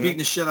 Two guys beating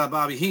the shit out of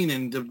Bobby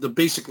Heenan. The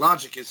basic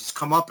logic is it's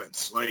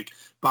comeuppance. Like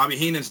Bobby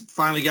Heenan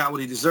finally got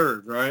what he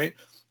deserved, right?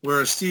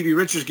 Whereas Stevie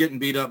Richards getting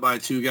beat up by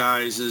two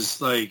guys is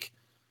like,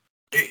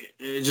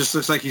 it just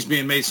looks like he's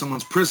being made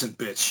someone's prison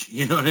bitch.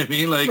 You know what I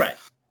mean? Like, right.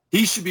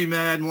 He should be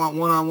mad and want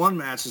one-on-one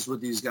matches with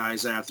these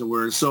guys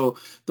afterwards. So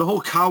the whole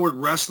coward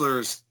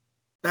wrestlers,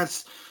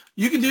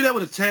 you can do that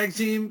with a tag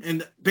team,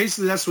 and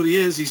basically that's what he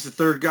is. He's the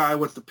third guy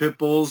with the pit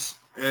bulls,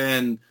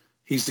 and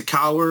he's the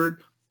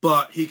coward,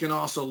 but he can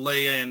also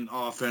lay in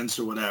offense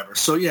or whatever.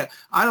 So, yeah,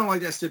 I don't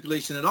like that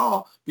stipulation at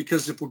all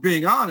because if we're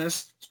being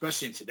honest,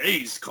 especially in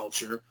today's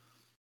culture,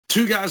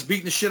 two guys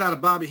beating the shit out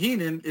of Bobby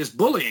Heenan is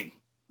bullying.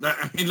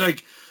 I mean,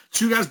 like,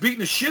 two guys beating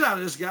the shit out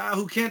of this guy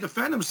who can't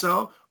defend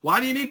himself. Why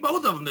do you need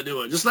both of them to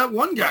do it? Just let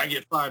one guy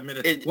get 5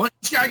 minutes. One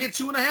guy get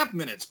 2.5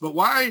 minutes. But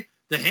why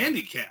the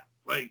handicap?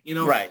 Like, you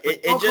know. Right.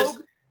 The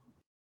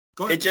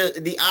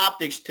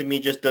optics to me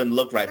just doesn't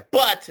look right.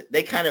 But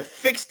they kind of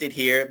fixed it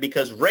here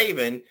because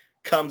Raven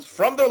comes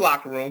from their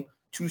locker room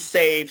to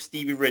save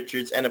Stevie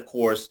Richards and, of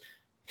course,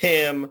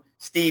 him,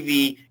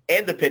 Stevie,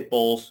 and the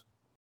Pitbulls.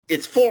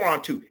 It's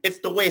 4-on-2. It's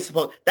the way it's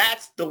supposed.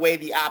 That's the way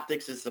the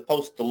optics is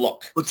supposed to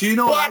look. But do you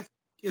know what?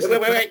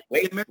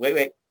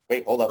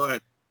 Wait, hold up. Go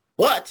ahead.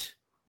 But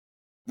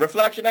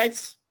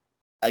Reflectionites,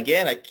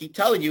 again, I keep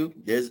telling you,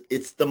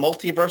 it's the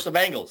multiverse of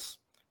angles.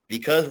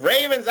 Because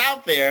Raven's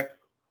out there,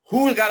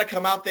 who's got to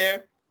come out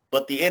there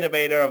but the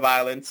innovator of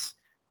violence,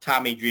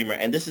 Tommy Dreamer.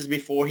 And this is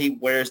before he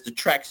wears the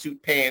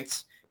tracksuit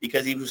pants,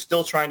 because he was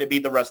still trying to be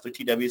the wrestler,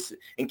 TW,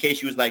 in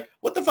case you was like,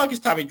 what the fuck is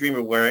Tommy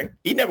Dreamer wearing?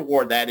 He never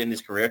wore that in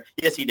his career.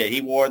 Yes, he did.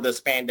 He wore the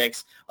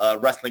spandex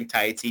wrestling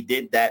tights. He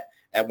did that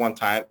at one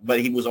time,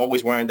 but he was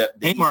always wearing the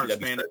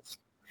ECW shirts.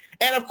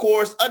 And, of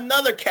course,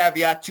 another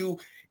caveat to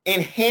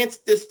enhance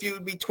this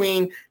feud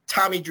between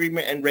Tommy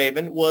Dreamer and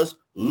Raven was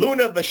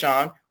Luna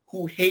Vachon,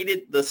 who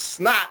hated the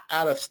snot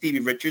out of Stevie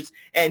Richards,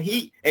 and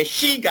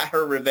she got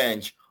her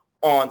revenge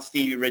on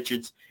Stevie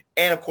Richards.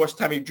 And, of course,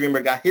 Tommy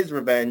Dreamer got his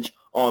revenge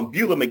on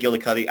Beulah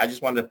McGillicuddy. I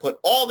just wanted to put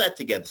all that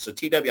together. So,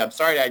 TW, I'm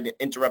sorry I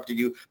interrupted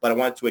you, but I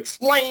wanted to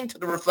explain to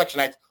the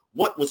Reflectionites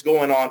what was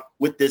going on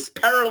with this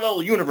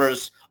parallel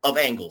universe of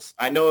angles.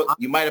 I know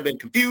you might have been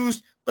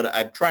confused, but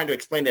I'm trying to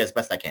explain it as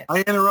best I can.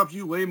 I interrupt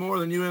you way more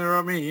than you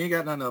interrupt me. You ain't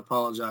got nothing to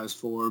apologize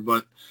for.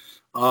 But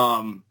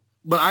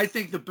I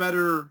think the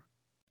better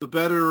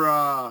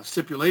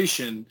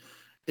stipulation,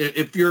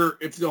 if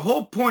the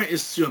whole point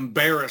is to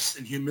embarrass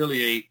and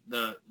humiliate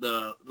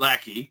the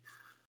lackey,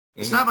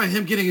 it's not by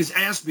him getting his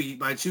ass beat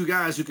by two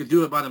guys who could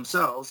do it by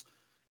themselves.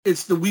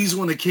 It's the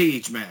weasel in a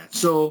cage match.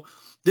 So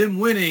them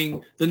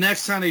winning the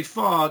next time they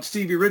fought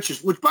Stevie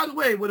Richards, which, by the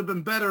way, would have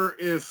been better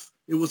if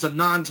it was a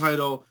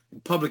non-title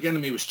and Public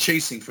Enemy was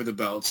chasing for the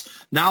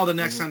belts. Now the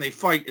next time they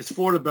fight, it's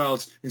for the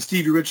belts, and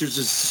Stevie Richards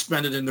is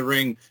suspended in the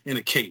ring in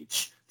a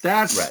cage.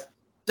 That's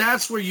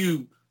where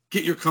you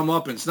get your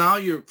comeuppance. Now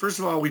first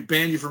of all, we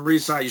banned you from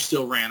ringside, you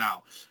still ran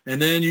out. And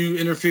then you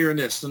interfere in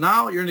this. So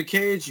now you're in the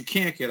cage, you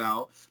can't get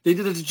out. They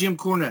did it to Jim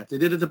Cornette. They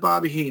did it to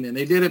Bobby Heenan.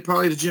 They did it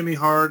probably to Jimmy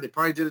Hart. They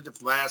probably did it to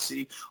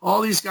Flassy.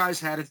 All these guys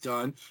had it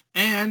done.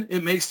 And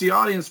it makes the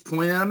audience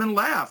point at them and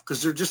laugh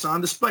because they're just on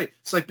display.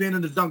 It's like being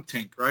in the dunk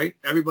tank, right?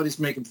 Everybody's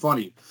making fun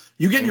of you.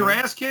 You getting your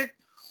ass kicked?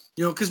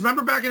 Because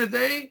remember back in the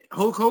day,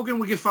 Hulk Hogan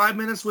would get 5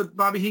 minutes with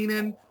Bobby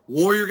Heenan.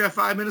 Warrior got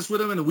 5 minutes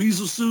with him in a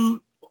weasel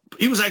suit.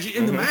 He was actually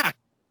in the match.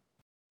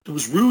 It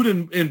was Rude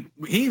and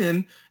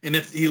Heenan, and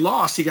if he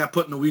lost, he got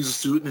put in a weasel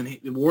suit, and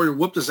the Warrior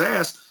whooped his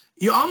ass.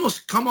 You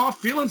almost come off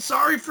feeling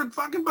sorry for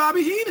fucking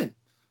Bobby Heenan,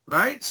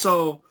 right?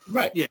 So,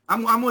 yeah,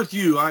 I'm with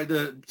you.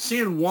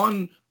 Seeing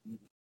one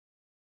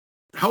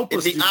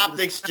helpless. The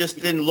optics just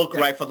didn't look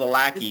right for the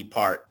lackey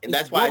part, and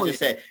that's why I just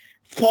said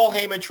Paul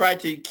Heyman tried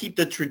to keep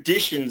the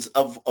traditions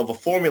of a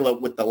formula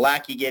with the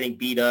lackey getting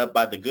beat up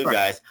by the good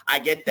guys. I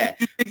get that,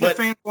 but the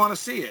fans want to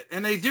see it,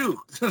 and they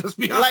do. Let's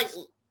be honest.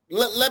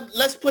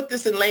 Let's put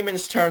this in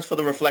layman's terms for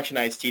the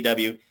Reflectionites,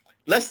 TW.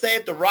 Let's say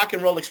if the Rock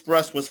and Roll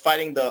Express was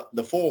fighting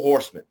the Four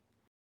Horsemen,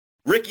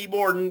 Ricky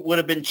Morton would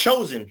have been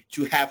chosen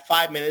to have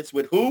 5 minutes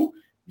with who?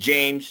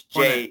 James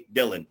J.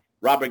 Dillon.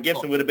 Robert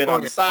Gibson would have been on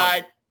the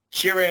side,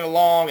 cheering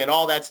along and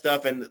all that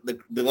stuff, and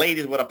the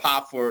ladies would have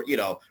popped for,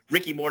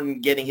 Ricky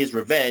Morton getting his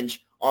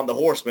revenge on the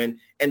Horsemen,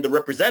 and the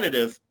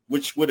representative,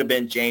 which would have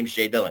been James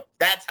J. Dillon.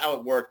 That's how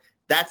it worked.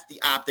 That's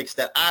the optics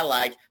that I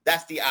like.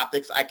 That's the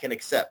optics I can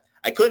accept.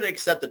 I couldn't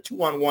accept the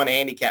 2-on-1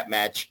 handicap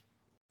match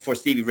for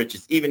Stevie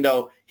Richards, even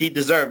though he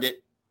deserved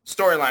it,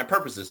 storyline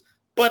purposes.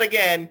 But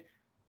again,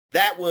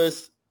 that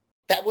wasn't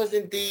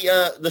the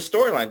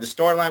storyline. The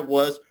storyline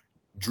was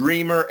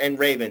Dreamer and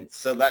Raven.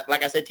 So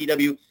like I said,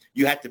 TW,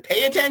 you had to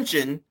pay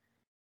attention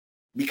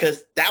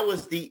because that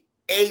was the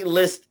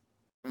A-list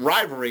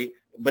rivalry.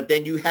 But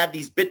then you have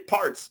these bit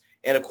parts.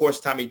 And, of course,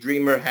 Tommy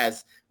Dreamer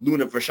has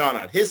Luna Vachon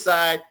on his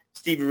side,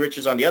 Stevie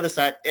Richards on the other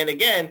side. And,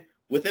 again,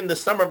 within the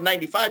summer of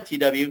 95,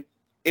 TW,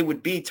 it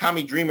would be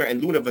Tommy Dreamer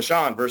and Luna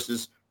Vachon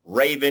versus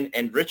Raven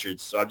and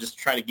Richards. So I'm just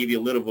trying to give you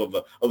a little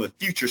of a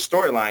future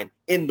storyline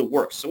in the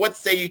works. So what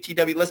say you,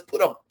 TW? Let's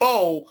put a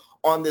bow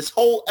on this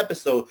whole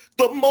episode,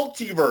 the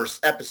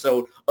multiverse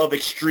episode of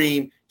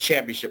Extreme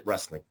Championship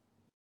Wrestling.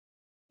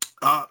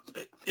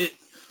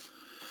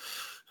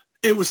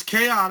 It was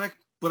chaotic,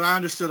 but I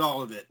understood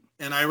all of it.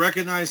 And I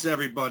recognized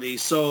everybody.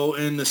 So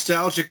in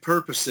nostalgic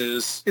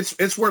purposes,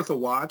 it's worth a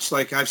watch.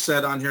 Like I've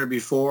said on here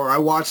before, I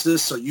watch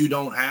this so you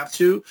don't have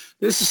to.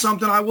 This is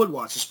something I would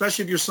watch,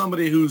 especially if you're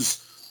somebody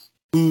who's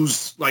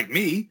like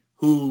me,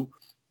 who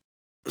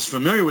is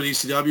familiar with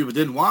ECW but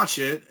didn't watch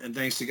it. And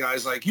thanks to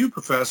guys like you,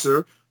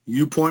 Professor,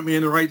 you point me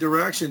in the right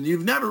direction.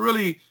 You've never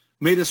really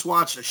made us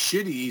watch a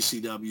shitty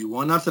ECW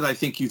one. Not that I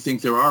think you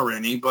think there are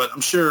any, but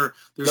I'm sure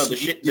there's... No, the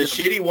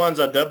shitty ones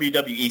are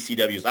WWE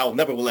ECWs. I will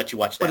never let you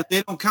watch that. But if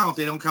they don't count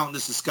in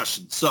this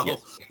discussion. So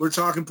We're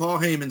talking Paul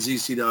Heyman's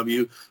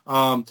ECW.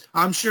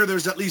 I'm sure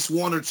there's at least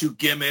one or two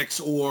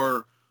gimmicks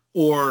or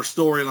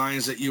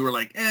storylines that you were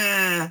like,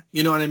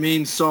 you know what I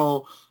mean?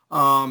 So,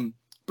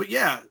 but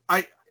yeah,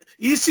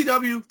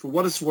 ECW, for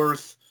what it's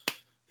worth,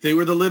 they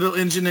were the little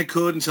engine that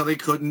could until they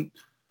couldn't.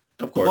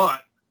 Of course.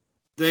 But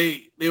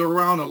they were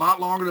around a lot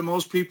longer than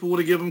most people would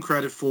have given them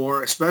credit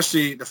for,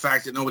 especially the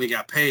fact that nobody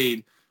got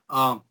paid.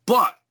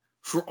 But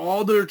for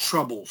all their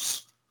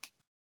troubles,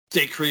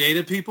 they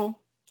created people.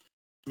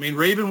 I mean,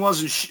 Raven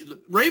wasn't.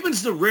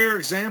 Raven's the rare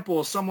example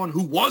of someone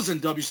who was in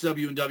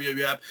WCW and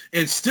WWF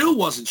and still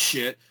wasn't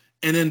shit,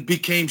 and then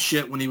became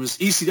shit when he was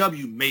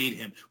ECW. Made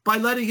him by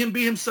letting him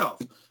be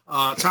himself.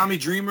 Tommy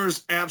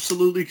Dreamer's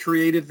absolutely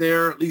created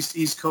there, at least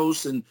East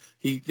Coast, and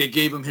they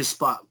gave him his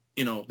spot.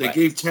 You know, they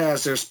gave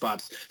Taz their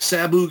spots.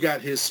 Sabu got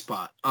his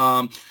spot.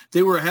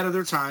 They were ahead of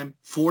their time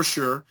for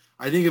sure.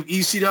 I think of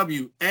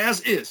ECW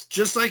as is,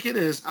 just like it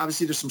is.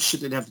 Obviously, there's some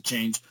shit they'd have to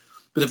change,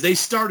 but if they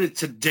started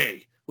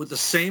today with the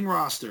same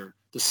roster,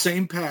 the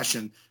same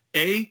passion,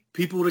 A,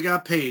 people would have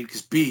got paid,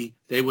 because B,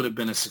 they would have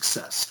been a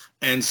success.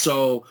 And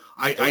so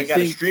I got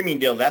think a streaming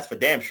deal, that's for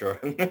damn sure.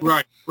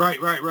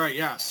 right,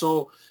 yeah.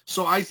 So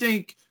I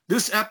think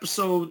this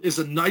episode is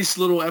a nice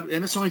little, and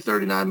it's only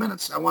 39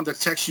 minutes. I wanted to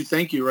text you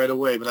thank you right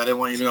away, but I didn't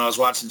want you to know I was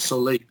watching so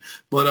late.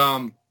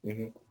 But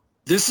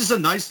this is a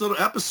nice little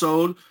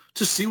episode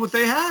to see what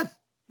they had.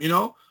 You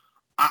know,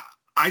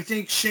 I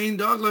think Shane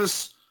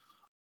Douglas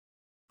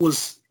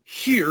was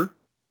here,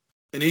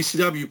 and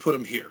ECW put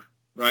him here,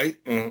 right?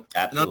 Absolutely.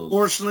 And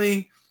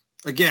unfortunately,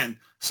 again,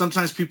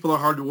 sometimes people are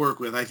hard to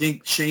work with. I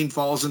think Shane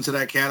falls into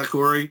that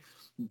category,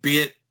 be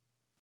it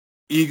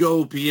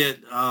ego, be it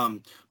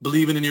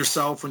believing in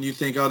yourself when you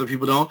think other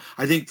people don't.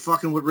 I think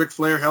fucking with Ric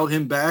Flair held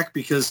him back,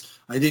 because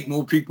I think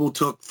more people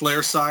took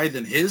Flair's side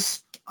than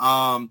his.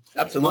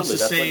 Absolutely,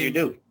 that's what you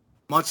do.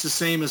 Much the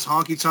same as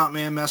Honky Tonk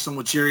Man messing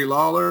with Jerry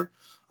Lawler,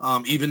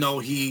 even though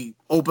he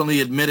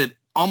openly admitted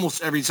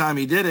almost every time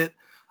he did it,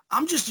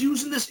 I'm just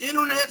using this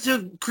internet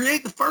to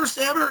create the first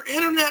ever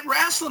internet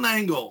wrestling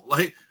angle.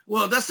 Like,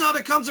 well, that's not how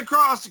it comes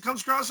across. It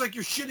comes across like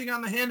you're shitting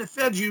on the hand that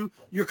fed you,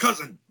 your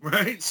cousin,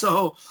 right?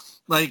 So,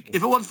 like,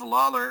 if it wasn't for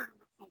Lawler,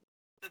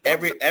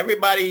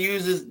 everybody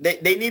uses.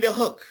 They need a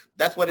hook.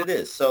 That's what it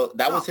is. So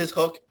that was his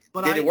hook.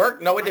 But did it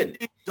work? No, it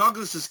didn't.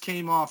 Douglas's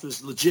came off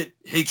as legit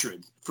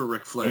hatred for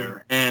Ric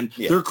Flair, and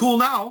they're cool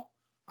now.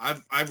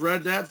 I've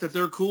read that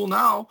they're cool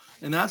now,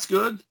 and that's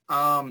good.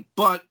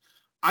 But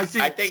I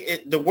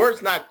think the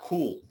word's not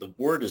cool. The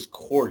word is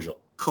cordial.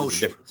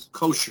 Kosher.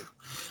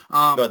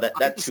 No,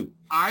 that too.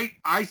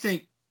 I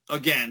think,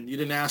 again, you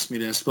didn't ask me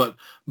this, but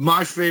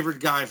my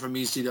favorite guy from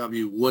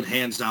ECW would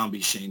hands down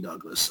be Shane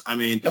Douglas. I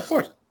mean, of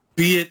course,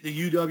 be it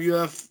the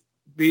UWF,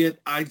 be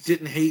it I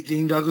didn't hate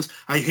Dean Douglas.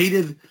 I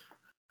hated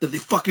that they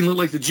fucking looked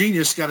like the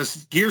Genius got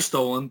his gear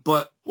stolen.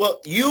 But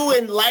well, you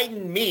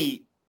enlightened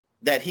me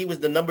that he was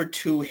the number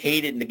 2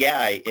 hated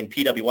guy in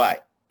PWI.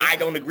 I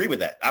don't agree with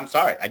that. I'm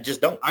sorry. I just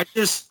don't. I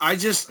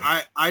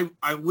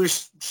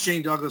wish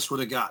Shane Douglas would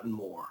have gotten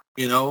more,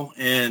 you know,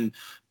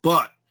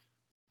 but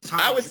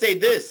I would say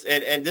this,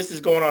 and this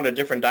is going on a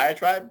different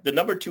diatribe. The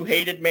number 2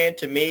 hated man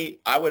to me,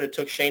 I would have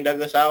took Shane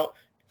Douglas out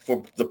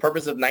for the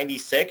purpose of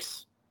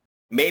 96,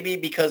 maybe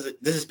because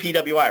this is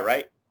PWI,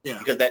 right? Yeah.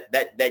 Because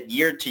that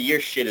year to year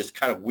shit is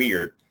kind of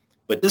weird.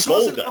 But this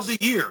wasn't of the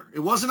year. It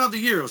wasn't of the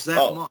year. It was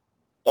that month.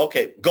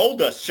 Okay.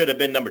 Goldust should have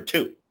been number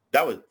 2.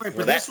 That was right,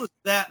 but this was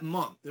that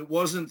month. It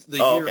wasn't the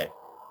year. Okay.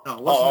 No,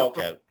 it wasn't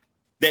okay.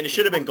 Then it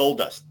should have been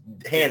Goldust,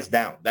 hands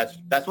down. That's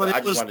what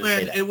I just wanted to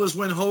say. That. It was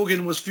when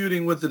Hogan was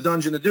feuding with the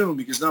Dungeon of Doom,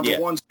 because number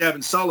 1's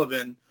Kevin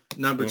Sullivan,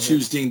 number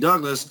 2's Dean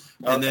Douglas,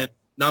 and then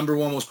number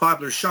 1 most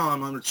popular is Shawn,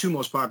 number 2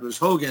 most popular is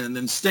Hogan, and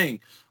then Sting.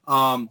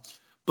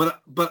 But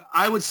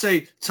I would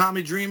say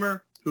Tommy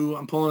Dreamer, who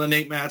I'm pulling a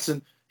Nate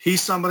Matson,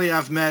 he's somebody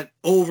I've met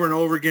over and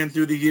over again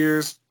through the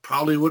years.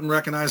 Probably wouldn't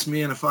recognize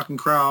me in a fucking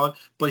crowd,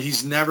 but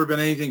he's never been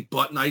anything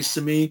but nice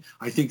to me.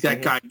 I think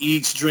that guy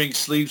eats, drinks,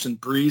 sleeps, and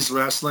breathes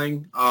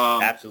wrestling.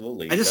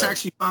 Absolutely. I just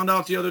actually found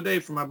out the other day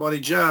from my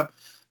buddy Jeb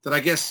that I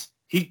guess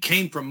he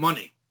came from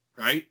money,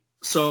 right?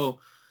 So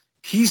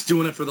he's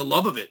doing it for the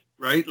love of it,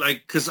 right?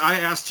 Like, because I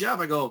asked Jeff,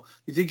 I go,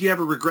 you think he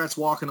ever regrets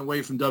walking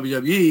away from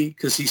WWE?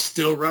 Because he's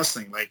still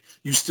wrestling. Like,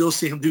 you still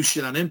see him do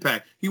shit on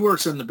Impact. He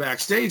works in the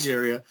backstage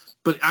area,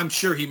 but I'm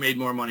sure he made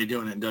more money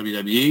doing it in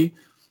WWE.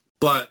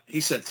 But he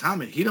said,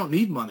 Tommy, he don't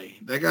need money.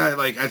 That guy,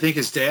 like, I think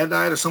his dad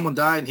died or someone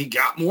died, and he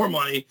got more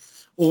money.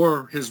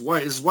 Or his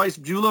wife's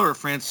Beulah or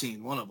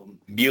Francine, one of them.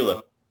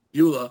 Beulah.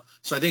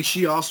 So I think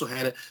she also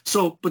had it.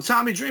 So, but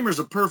Tommy Dreamer's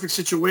a perfect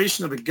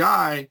situation of a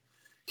guy.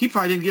 He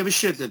probably didn't give a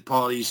shit that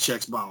Paulie's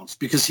checks bounced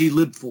because he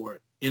lived for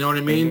it. You know what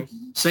I mean?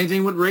 Same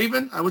thing with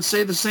Raven. I would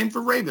say the same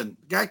for Raven.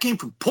 The guy came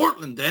from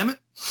Portland, damn it.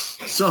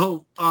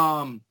 So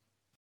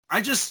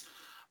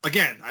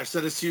again, I've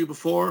said this to you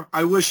before.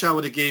 I wish I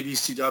would have gave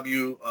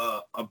ECW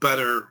a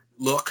better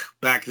look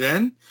back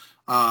then.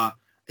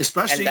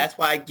 Especially, and that's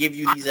why I give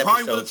you these episodes. I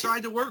probably would have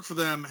tried to work for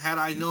them had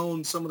I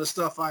known some of the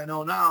stuff I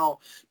know now,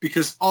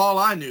 because all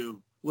I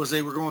knew was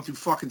they were going through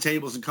fucking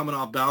tables and coming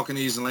off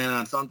balconies and landing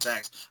on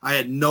thumbtacks. I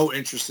had no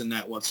interest in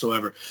that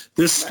whatsoever.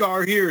 This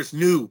scar here is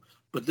new,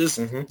 but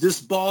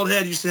this bald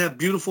head used to have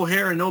beautiful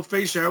hair and no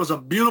face hair. I was a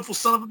beautiful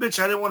son of a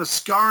bitch. I didn't want to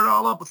scar it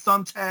all up with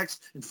thumbtacks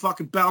and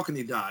fucking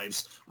balcony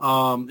dives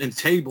and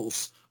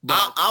tables.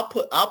 But I'll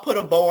put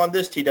a bow on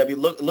this, TW.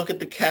 Look at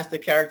the cast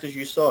of characters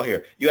you saw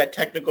here. You had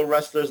technical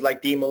wrestlers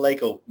like Dean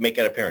Malenko make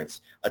an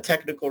appearance. A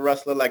technical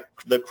wrestler like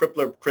the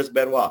crippler Chris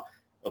Benoit.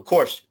 Of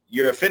course,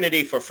 your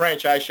affinity for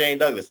franchise Shane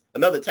Douglas,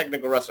 another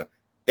technical wrestler.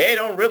 They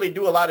don't really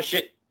do a lot of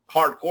shit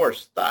hardcore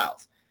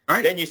styles.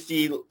 Right. Then you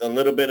see a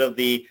little bit of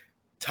the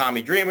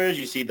Tommy Dreamers.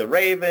 You see the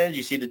Ravens.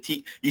 You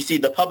see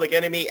the Public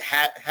Enemy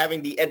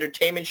having the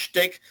entertainment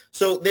shtick.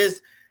 So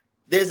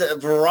there's a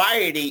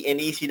variety in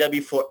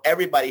ECW for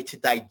everybody to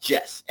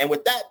digest. And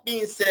with that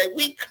being said,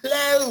 we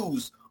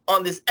close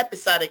on this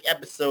episodic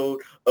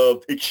episode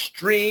of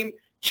Extreme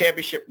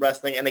Championship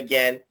Wrestling. And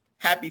again,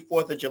 happy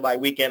 4th of July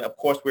weekend. Of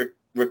course, we're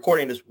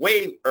recording this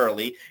way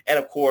early. And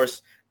of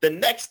course, the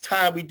next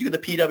time we do the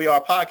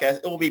PWR podcast,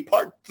 it will be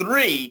part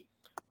 3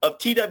 of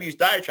TW's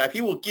diatribe.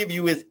 He will give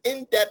you his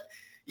in-depth.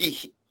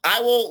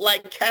 I will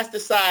cast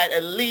aside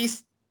at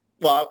least,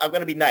 well, I'm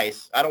going to be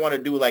nice. I don't want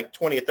to do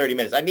 20 or 30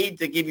 minutes. I need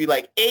to give you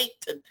 8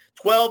 to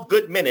 12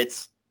 good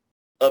minutes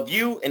of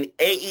you and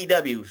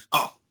AEW.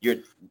 Oh,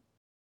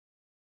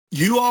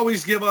 you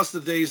always give us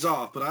the days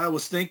off, but I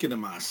was thinking to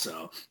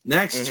myself,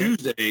 next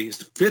Tuesday is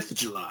the 5th of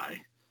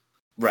July.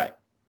 Right.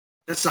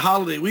 That's the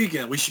holiday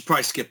weekend. We should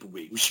probably skip a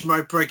week. We should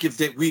probably give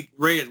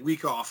Ray a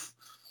week off.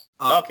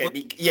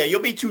 Okay. Yeah,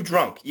 you'll be too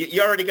drunk.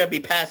 You're already going to be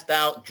passed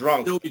out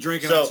drunk. You'll be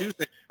drinking on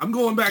Tuesday. I'm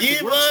going back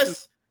to work. Give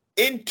us,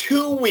 in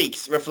 2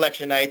 weeks,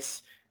 Reflection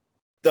Nights,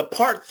 the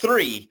part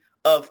 3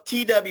 of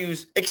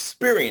TW's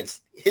experience,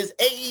 his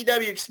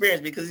AEW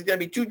experience, because he's going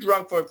to be too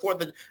drunk for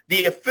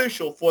the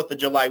official 4th of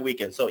July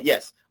weekend. So,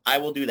 yes, I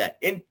will do that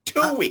in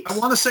 2 weeks. I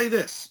want to say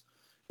this.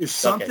 If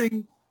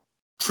something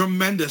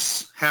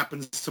tremendous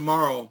happens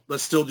tomorrow,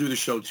 let's still do the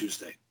show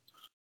Tuesday.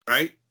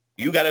 Right?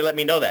 You got to let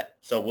me know that.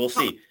 So we'll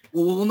see.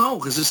 Well, we'll know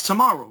because it's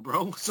tomorrow,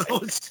 bro. So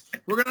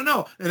we're going to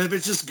know. And if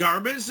it's just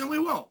garbage, then we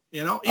won't.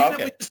 Even if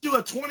we just do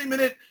a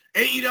 20-minute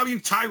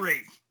AEW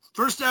tirade,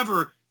 first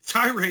ever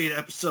tirade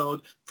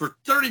episode for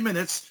 30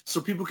 minutes so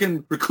people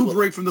can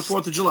recuperate from the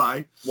 4th of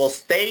July. Well,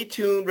 stay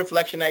tuned,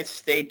 Reflection Nights.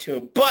 Stay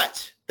tuned.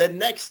 But the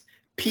next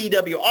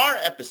PWR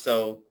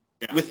episode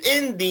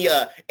within the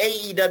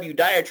AEW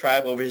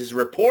diatribe over his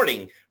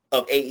reporting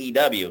of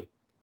AEW,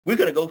 we're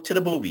going to go to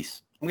the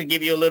movies. I'm going to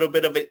give you a little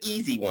bit of an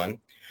easy one.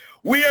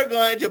 We are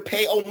going to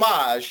pay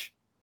homage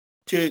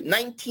to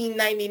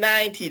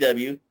 1999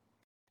 TW,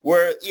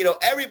 where,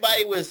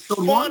 everybody was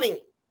fawning.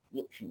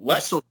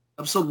 What?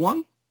 Episode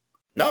 1?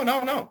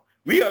 No.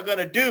 We are going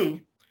to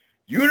do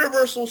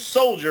Universal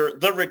Soldier: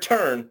 The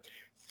Return,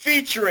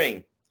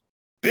 featuring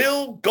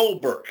Bill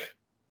Goldberg.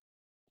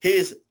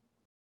 His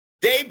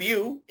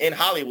debut in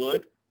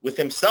Hollywood with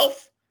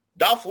himself,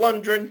 Dolph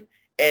Lundgren,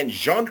 and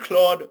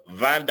Jean-Claude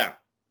Van Damme.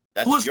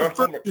 Who was the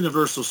first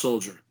Universal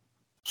Soldier?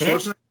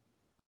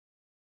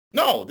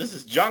 No, this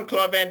is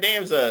Jean-Claude Van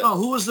Damme's...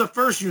 who was the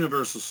first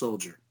Universal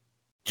Soldier?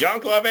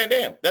 Jean-Claude Van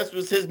Damme. That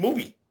was his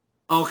movie.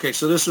 Okay,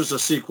 so this was a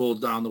sequel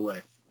down the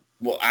way.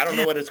 Well, I don't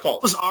know what it's called.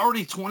 It was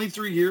already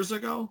 23 years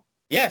ago?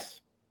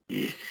 Yes.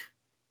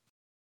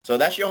 So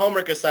that's your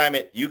homework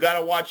assignment. You got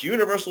to watch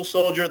Universal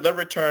Soldier: The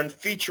Return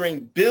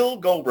featuring Bill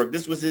Goldberg.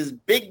 This was his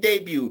big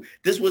debut.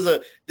 This was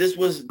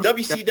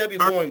WCW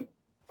going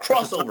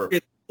crossover.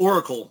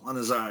 Oracle on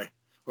his eye.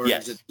 Or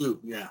yes. Is it blue?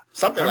 Yeah.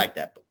 Something like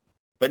that.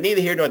 But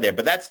neither here nor there.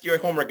 But that's your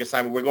homework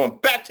assignment. We're going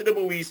back to the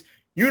movies.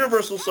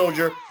 Universal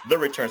Soldier: The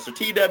Return. So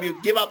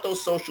TW, give out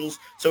those socials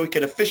so we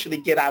can officially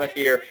get out of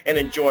here and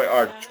enjoy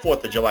our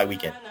 4th of July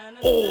weekend.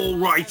 All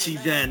righty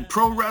then.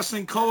 Pro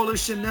Wrestling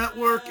Coalition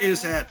Network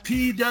is at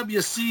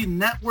PWC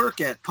Network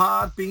at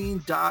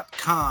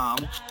podbean.com.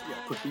 Yeah,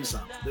 put these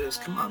on for this.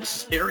 Come on,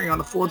 this is airing on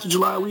the 4th of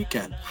July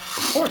weekend.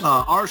 Of course.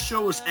 Our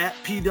show is at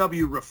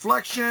PW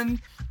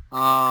Reflection.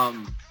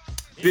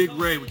 Big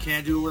Ray, we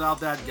can't do it without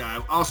that guy.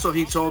 Also,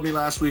 he told me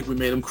last week we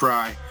made him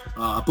cry.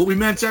 But we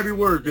meant every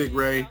word, Big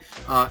Ray.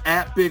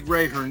 At Big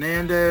Ray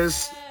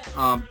Hernandez.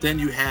 Then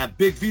you have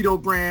Big Vito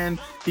Brand.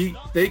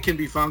 They can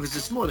be found because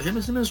it's more than him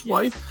and his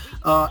wife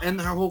and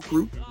their whole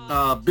group.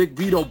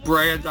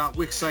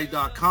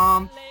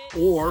 BigVitoBrand.wixsite.com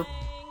or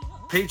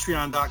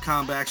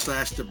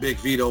Patreon.com/The Big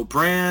Vito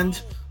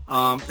Brand.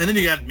 And then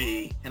you got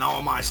me and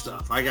all my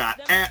stuff. I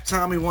got at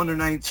Tommy Wonder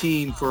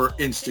 19 for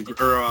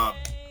Instagram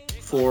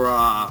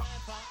for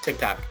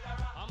TikTok.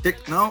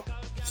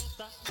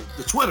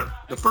 The Twitter,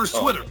 the first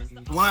Twitter,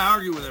 the one I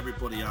argue with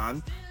everybody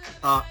on.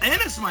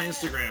 And it's my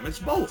Instagram. It's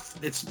both.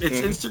 It's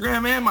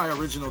Instagram and my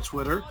original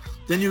Twitter.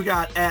 Then you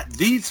got at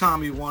The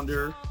Tommy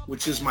Wonder,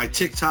 which is my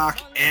TikTok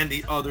and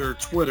the other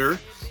Twitter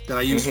that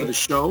I use for the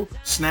show.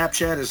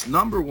 Snapchat is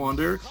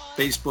 #Wonder.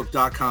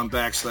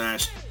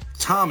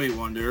 Facebook.com/Tommy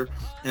Wonder.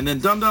 And then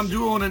Dum Dum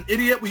Duo and an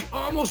Idiot. We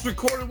almost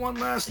recorded one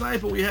last night,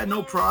 but we had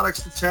no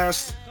products to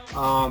test.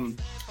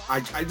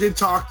 I did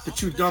talk the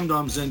two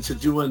dum-dums into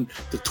doing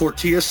the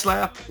tortilla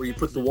slap, where you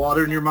put the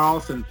water in your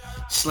mouth and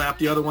slap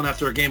the other one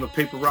after a game of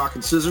paper, rock,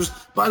 and scissors.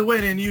 By the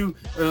way, then you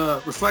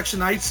Reflection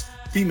Nights,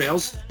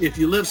 females, if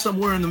you live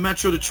somewhere in the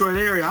Metro Detroit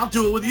area, I'll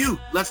do it with you.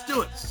 Let's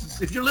do it.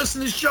 If you're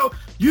listening to this show,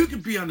 you can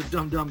be on the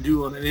Dum Dum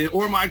Duo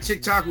or my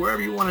TikTok,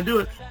 wherever you want to do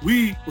it.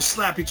 We will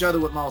slap each other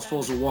with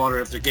mouthfuls of water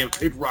after game of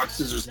paper, rock,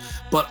 scissors.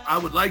 But I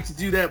would like to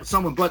do that with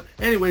someone. But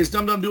anyways,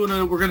 Dum Dum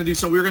Duo, we're going to do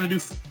something. We're going to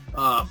do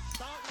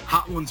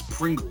Hot Ones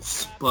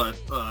Pringles, but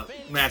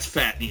Matt's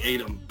fat and he ate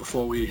them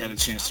before we had a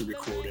chance to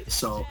record it.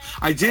 So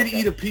I did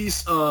eat a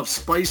piece of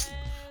spiced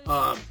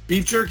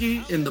beef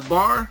jerky in the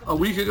bar a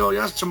week ago.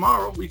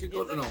 A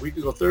week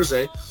ago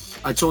Thursday.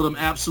 I told him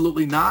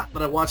absolutely not,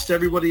 but I watched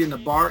everybody in the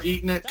bar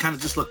eating it, kind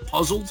of just looked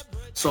puzzled.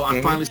 So I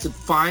finally said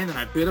fine, and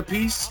I bit a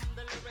piece.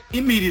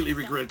 Immediately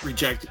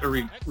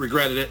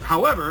regretted it.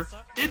 However,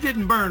 it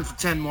didn't burn for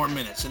 10 more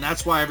minutes, and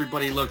that's why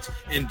everybody looked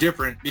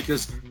indifferent,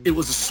 because it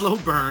was a slow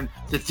burn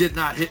that did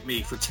not hit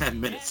me for 10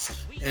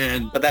 minutes.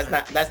 But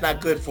that's not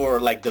good for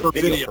like the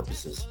video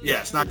purposes. Yeah,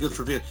 it's not good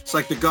for video. It's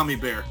like the gummy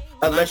bear.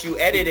 Unless you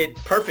edit it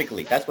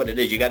perfectly. That's what it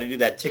is. You got to do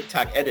that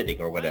TikTok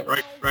editing or whatever.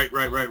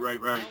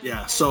 Right.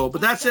 Yeah. So,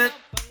 but that's it.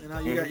 And now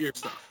you got your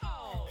stuff.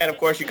 And of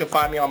course, you can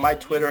find me on my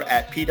Twitter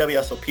at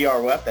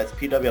PWSOPROF. That's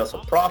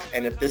PWSOProf.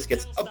 And if this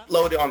gets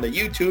uploaded on the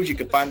YouTubes, you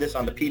can find this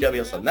on the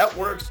PWSO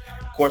networks.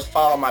 Of course,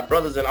 follow my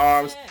brothers in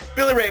arms,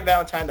 Billy Ray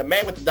Valentine, the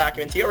man with the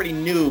documents. He already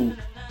knew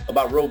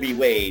about Roe v.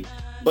 Wade,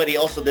 but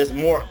there's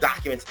more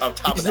documents on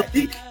top of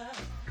that.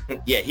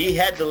 Yeah, he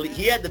had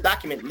the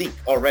document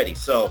leaked already.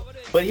 So,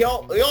 but he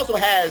also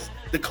has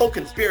the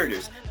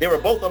co-conspirators. They were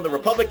both on the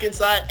Republican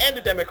side and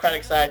the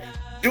Democratic side,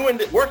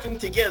 working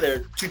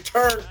together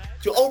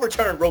to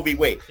overturn Roe v.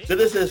 Wade. So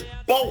this is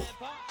both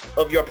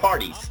of your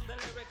parties,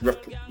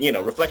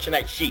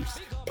 Reflectionite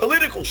sheeps,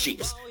 political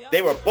sheeps.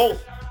 They were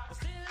both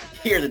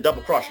here to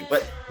double cross you,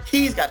 but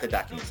he's got the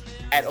documents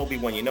at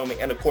Obi-Wan, you know me.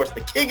 And of course,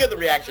 the king of the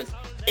reactions,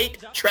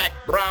 8-Track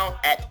Brown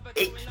at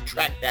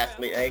 8-Track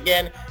Athlete. And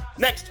again,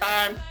 next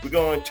time we're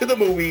going to the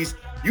movies,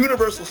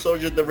 Universal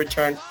Soldier: The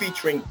Return,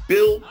 featuring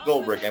Bill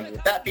Goldberg. And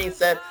with that being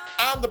said,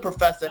 I'm the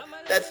professor.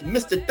 That's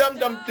Mr. Dum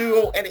Dum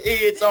Duo and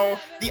its own,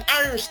 the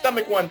Iron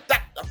Stomach one,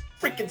 Dr.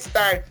 Freaking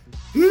Stein.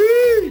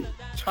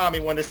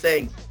 Tommy wanted to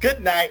say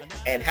good night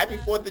and happy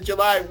 4th of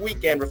July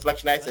weekend,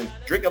 Reflectionites, and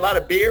drink a lot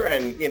of beer,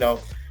 and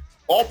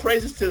all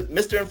praises to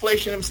Mr.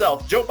 Inflation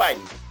himself, Joe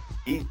Biden.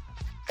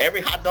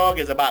 Every hot dog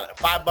is about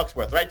 $5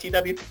 worth, right,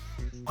 TW?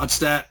 Watch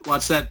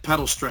that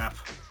pedal strap.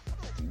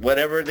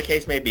 Whatever the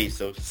case may be.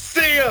 So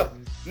see ya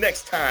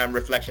next time,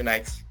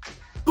 Reflectionites.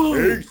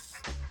 Boom. Peace.